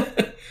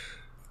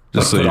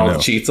 Just so you know. Put all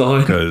the cheats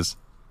on? Because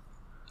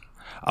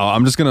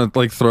I'm just going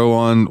to throw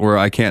on where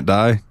I can't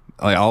die.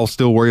 I'll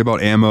still worry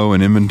about ammo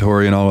and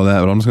inventory and all of that,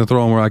 but I'm just going to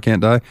throw on where I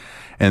can't die.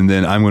 And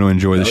then I'm going to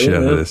enjoy the shit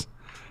out of this.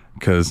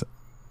 Because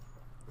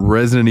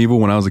Resident Evil,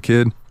 when I was a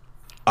kid,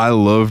 I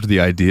loved the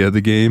idea of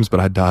the games,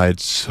 but I died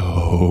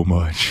so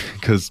much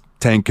because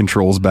tank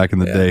controls back in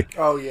the day.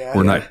 Oh,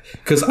 yeah.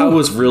 Because I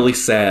was really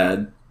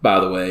sad by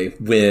the way,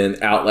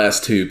 when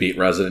Outlast 2 beat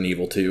Resident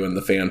Evil 2 in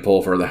the fan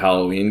poll for the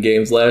Halloween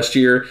games last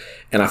year,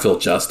 and I feel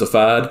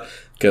justified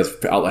because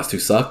Outlast 2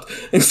 sucked.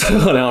 And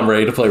so now I'm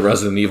ready to play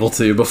Resident Evil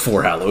 2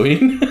 before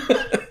Halloween.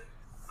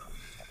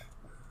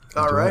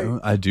 All right.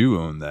 I do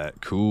own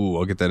that. Cool.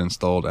 I'll get that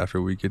installed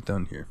after we get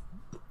done here.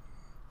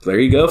 There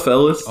you go,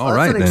 fellas. All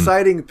right, That's an then.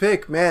 exciting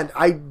pick, man.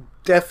 I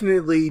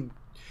definitely,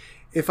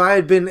 if I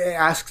had been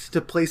asked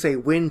to place a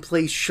win,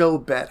 place, show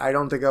bet, I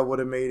don't think I would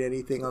have made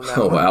anything on that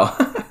Oh, one.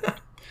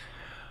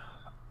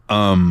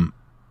 wow.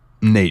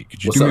 Nate,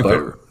 could you What's do me up, a bud?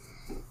 favor?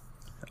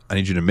 I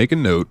need you to make a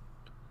note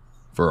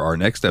for our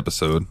next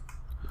episode.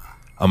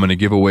 I'm going to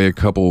give away a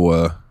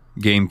couple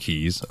game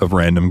keys of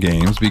random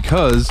games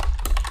because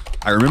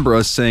I remember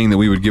us saying that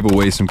we would give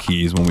away some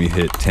keys when we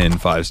hit 10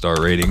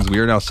 5-star ratings. We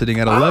are now sitting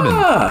at 11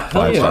 hell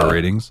 5-star yeah.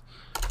 ratings.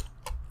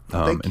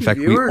 Thank In you, fact,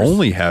 viewers. we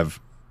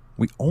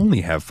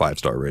only have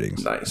 5-star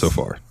ratings Nice. so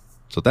far.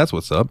 So that's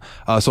what's up.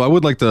 So I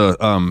would like to,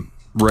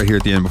 right here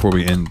at the end before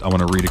we end, I want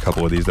to read a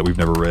couple of these that we've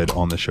never read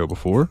on the show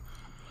before.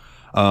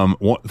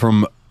 One,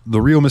 from The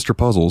Real Mr.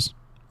 Puzzles.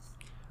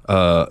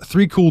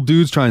 3 cool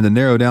dudes trying to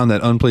narrow down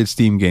that unplayed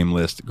Steam game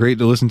list. Great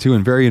to listen to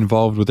and very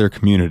involved with their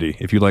community.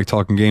 If you like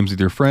talking games with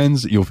your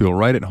friends, you'll feel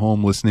right at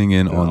home listening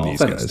in on these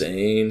Thanks, guys.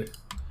 Dane.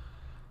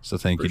 So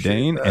thank Appreciate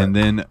you, Dane. that. And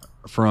then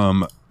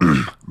from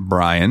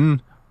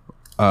Brian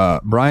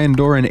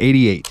Doran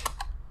 88.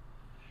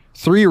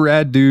 3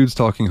 rad dudes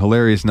talking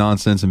hilarious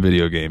nonsense in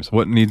video games.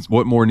 What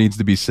more needs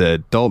to be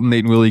said? Dalton,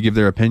 Nate, and Willie give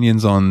their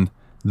opinions on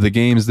the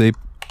games they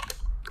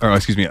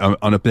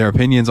on their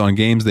opinions on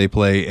games they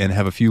play and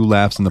have a few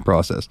laughs in the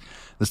process.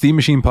 The Steam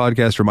Machine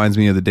podcast reminds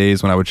me of the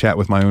days when I would chat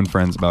with my own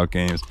friends about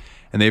games,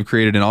 and they've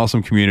created an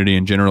awesome community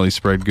and generally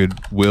spread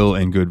goodwill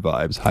and good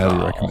vibes. Highly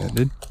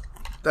recommended.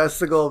 That's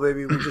the goal,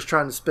 baby. We're just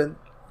trying to spread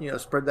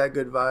that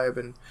good vibe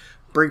and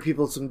bring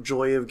people some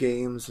joy of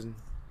games and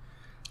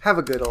have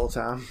a good old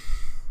time.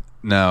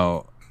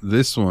 Now,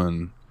 this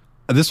one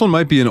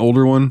might be an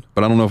older one,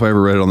 but I don't know if I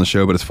ever read it on the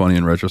show, but it's funny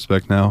in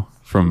retrospect now.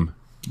 From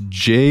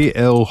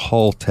JL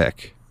Hall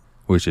Tech,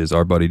 which is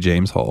our buddy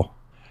James Hall.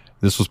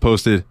 This was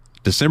posted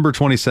December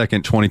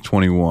 22nd,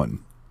 2021.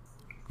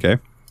 Okay?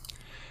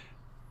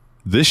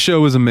 This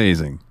show is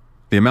amazing.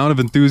 The amount of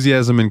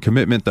enthusiasm and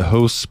commitment the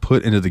hosts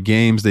put into the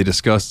games they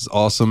discuss is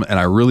awesome, and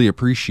I really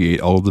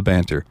appreciate all of the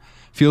banter.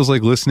 Feels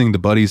like listening to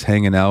buddies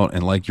hanging out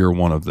and like you're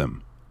one of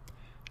them.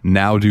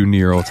 Now do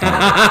Nier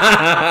Automata.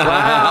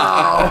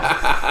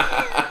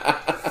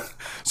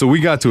 So we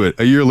got to it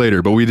a year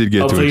later, but we did get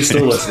to it. Hopefully he's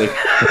still James. listening.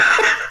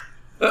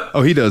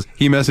 Oh, he does.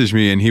 He messaged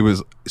me and he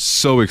was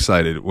so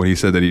excited when he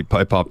said that he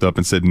popped up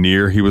and said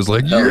Nier. He was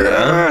like,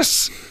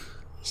 yes!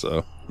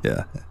 So,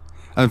 yeah.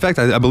 In fact,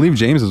 I believe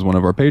James is one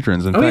of our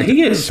patrons. In fact,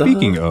 he is.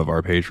 Speaking of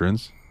our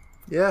patrons,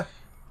 Yeah.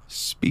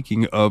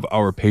 and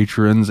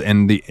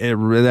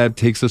that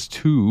takes us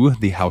to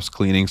the house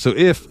cleaning. So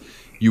if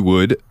you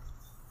would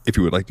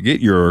like to get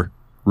your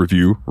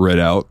review read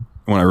out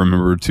when I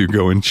remember to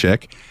go and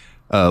check,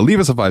 leave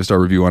us a 5-star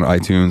review on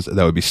iTunes.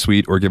 That would be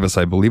sweet. Or give us,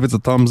 I believe it's a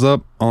thumbs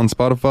up on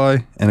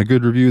Spotify and a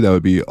good review. That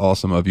would be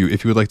awesome of you.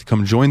 If you would like to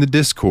come join the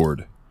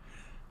Discord,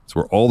 it's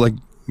where all the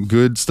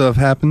good stuff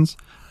happens.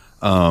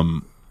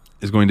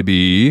 Is going to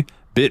be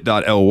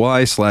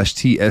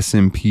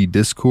bit.ly/TSMP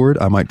Discord.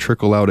 I might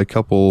trickle out a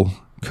couple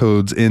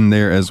codes in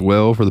there as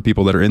well for the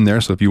people that are in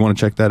there. So if you want to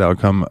check that out,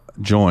 come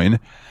join.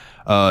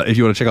 If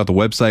you want to check out the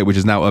website, which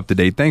is now up to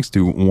date, thanks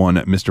to one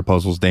Mr.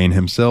 Puzzles Dane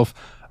himself,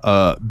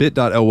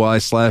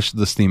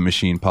 bit.ly/the Steam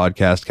Machine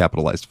Podcast,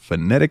 capitalized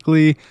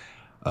phonetically.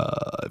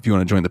 If you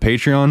want to join the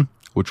Patreon,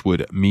 which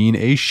would mean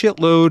a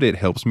shitload, it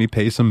helps me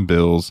pay some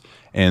bills,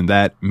 and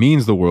that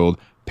means the world.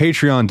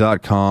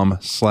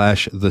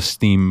 Patreon.com/the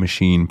Steam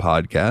Machine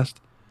Podcast.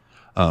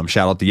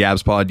 Shout out to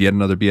Yabs Pod, yet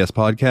another BS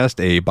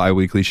podcast, a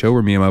bi-weekly show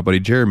where me and my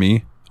buddy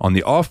Jeremy, on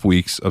the off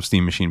weeks of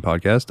Steam Machine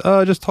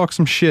Podcast, just talk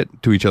some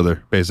shit to each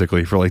other,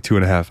 basically, for like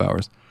 2.5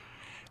 hours.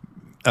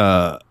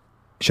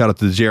 Shout out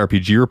to the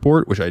JRPG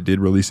Report, which I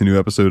did release a new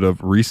episode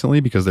of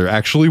recently because there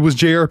actually was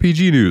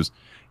JRPG news.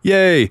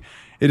 Yay!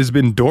 It has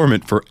been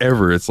dormant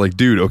forever. It's like,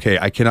 dude, okay,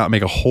 I cannot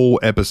make a whole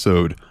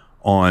episode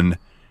on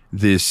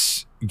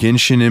this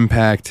Genshin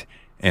Impact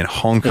and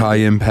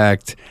Honkai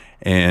Impact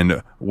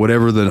and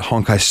whatever the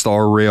Honkai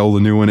Star Rail, the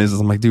new one is.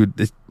 I'm like, dude,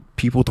 they're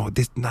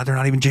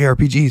not even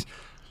JRPGs.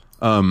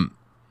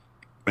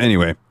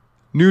 Anyway,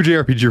 new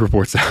JRPG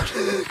Report's out.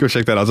 Go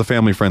check that out. It's a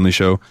family-friendly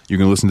show. You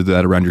can listen to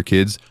that around your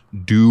kids.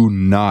 Do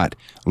not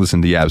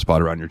listen to Yabs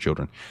Pod around your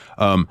children.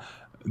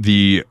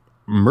 The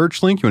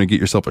merch link, you want to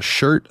get yourself a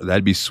shirt,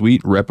 that'd be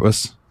sweet. Rep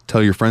us.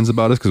 Tell your friends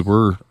about us because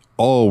we're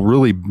all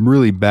really,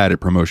 really bad at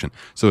promotion.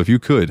 So if you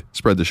could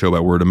spread the show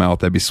by word of mouth,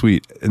 that'd be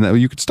sweet. And that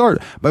you could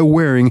start by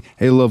wearing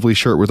a lovely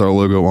shirt with our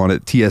logo on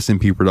it,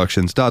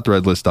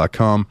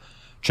 tsmpproductions.threadless.com.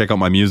 Check out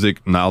my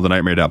music,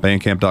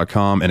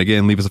 nilethenightmare.bandcamp.com. And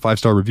again, leave us a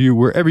 5-star review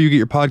wherever you get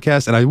your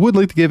podcast. And I would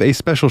like to give a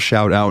special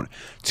shout out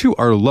to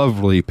our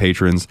lovely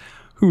patrons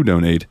who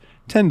donate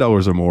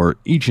 $10 or more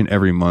each and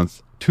every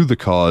month to the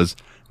cause.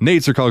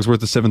 Nate Sir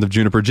Cogsworth, the 7th of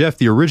Juniper, Jeff,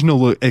 the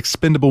original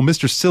expendable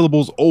Mr.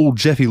 Syllables, old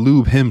Jeffy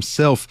Lube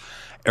himself,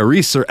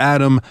 Eraser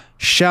Adam,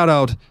 shout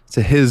out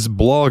to his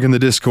blog in the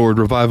Discord,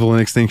 Revival and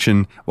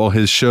Extinction, while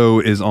his show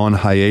is on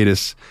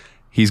hiatus.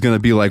 He's going to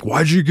be like,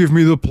 why'd you give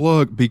me the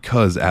plug?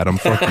 Because, Adam,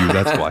 fuck you,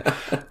 that's why.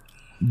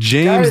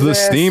 James the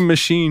Steam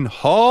Machine,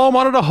 Hall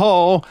Monitor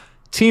Hall,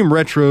 Team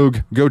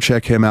Retrogue, go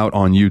check him out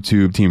on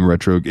YouTube. Team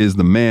Retrogue is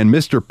the man.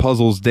 Mr.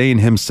 Puzzles, Dane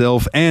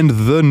himself, and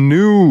the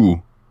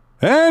new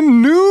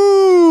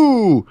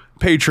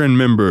patron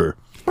member,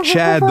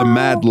 Chad the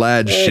Mad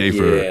Lad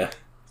Schaefer. Yeah.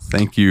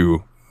 Thank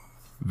you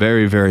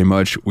very, very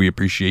much. We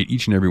appreciate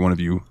each and every one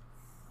of you.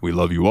 We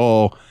love you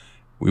all.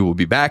 We will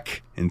be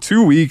back in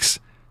 2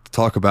 weeks to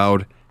talk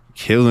about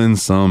killing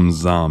some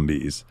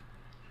zombies.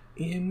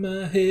 In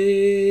my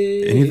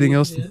head. Anything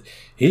else?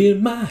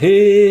 In my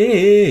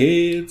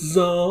head.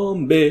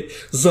 Zombie,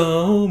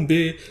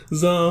 zombie,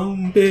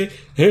 zombie.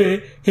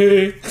 Hey,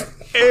 hey.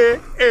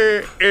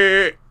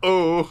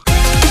 Oh.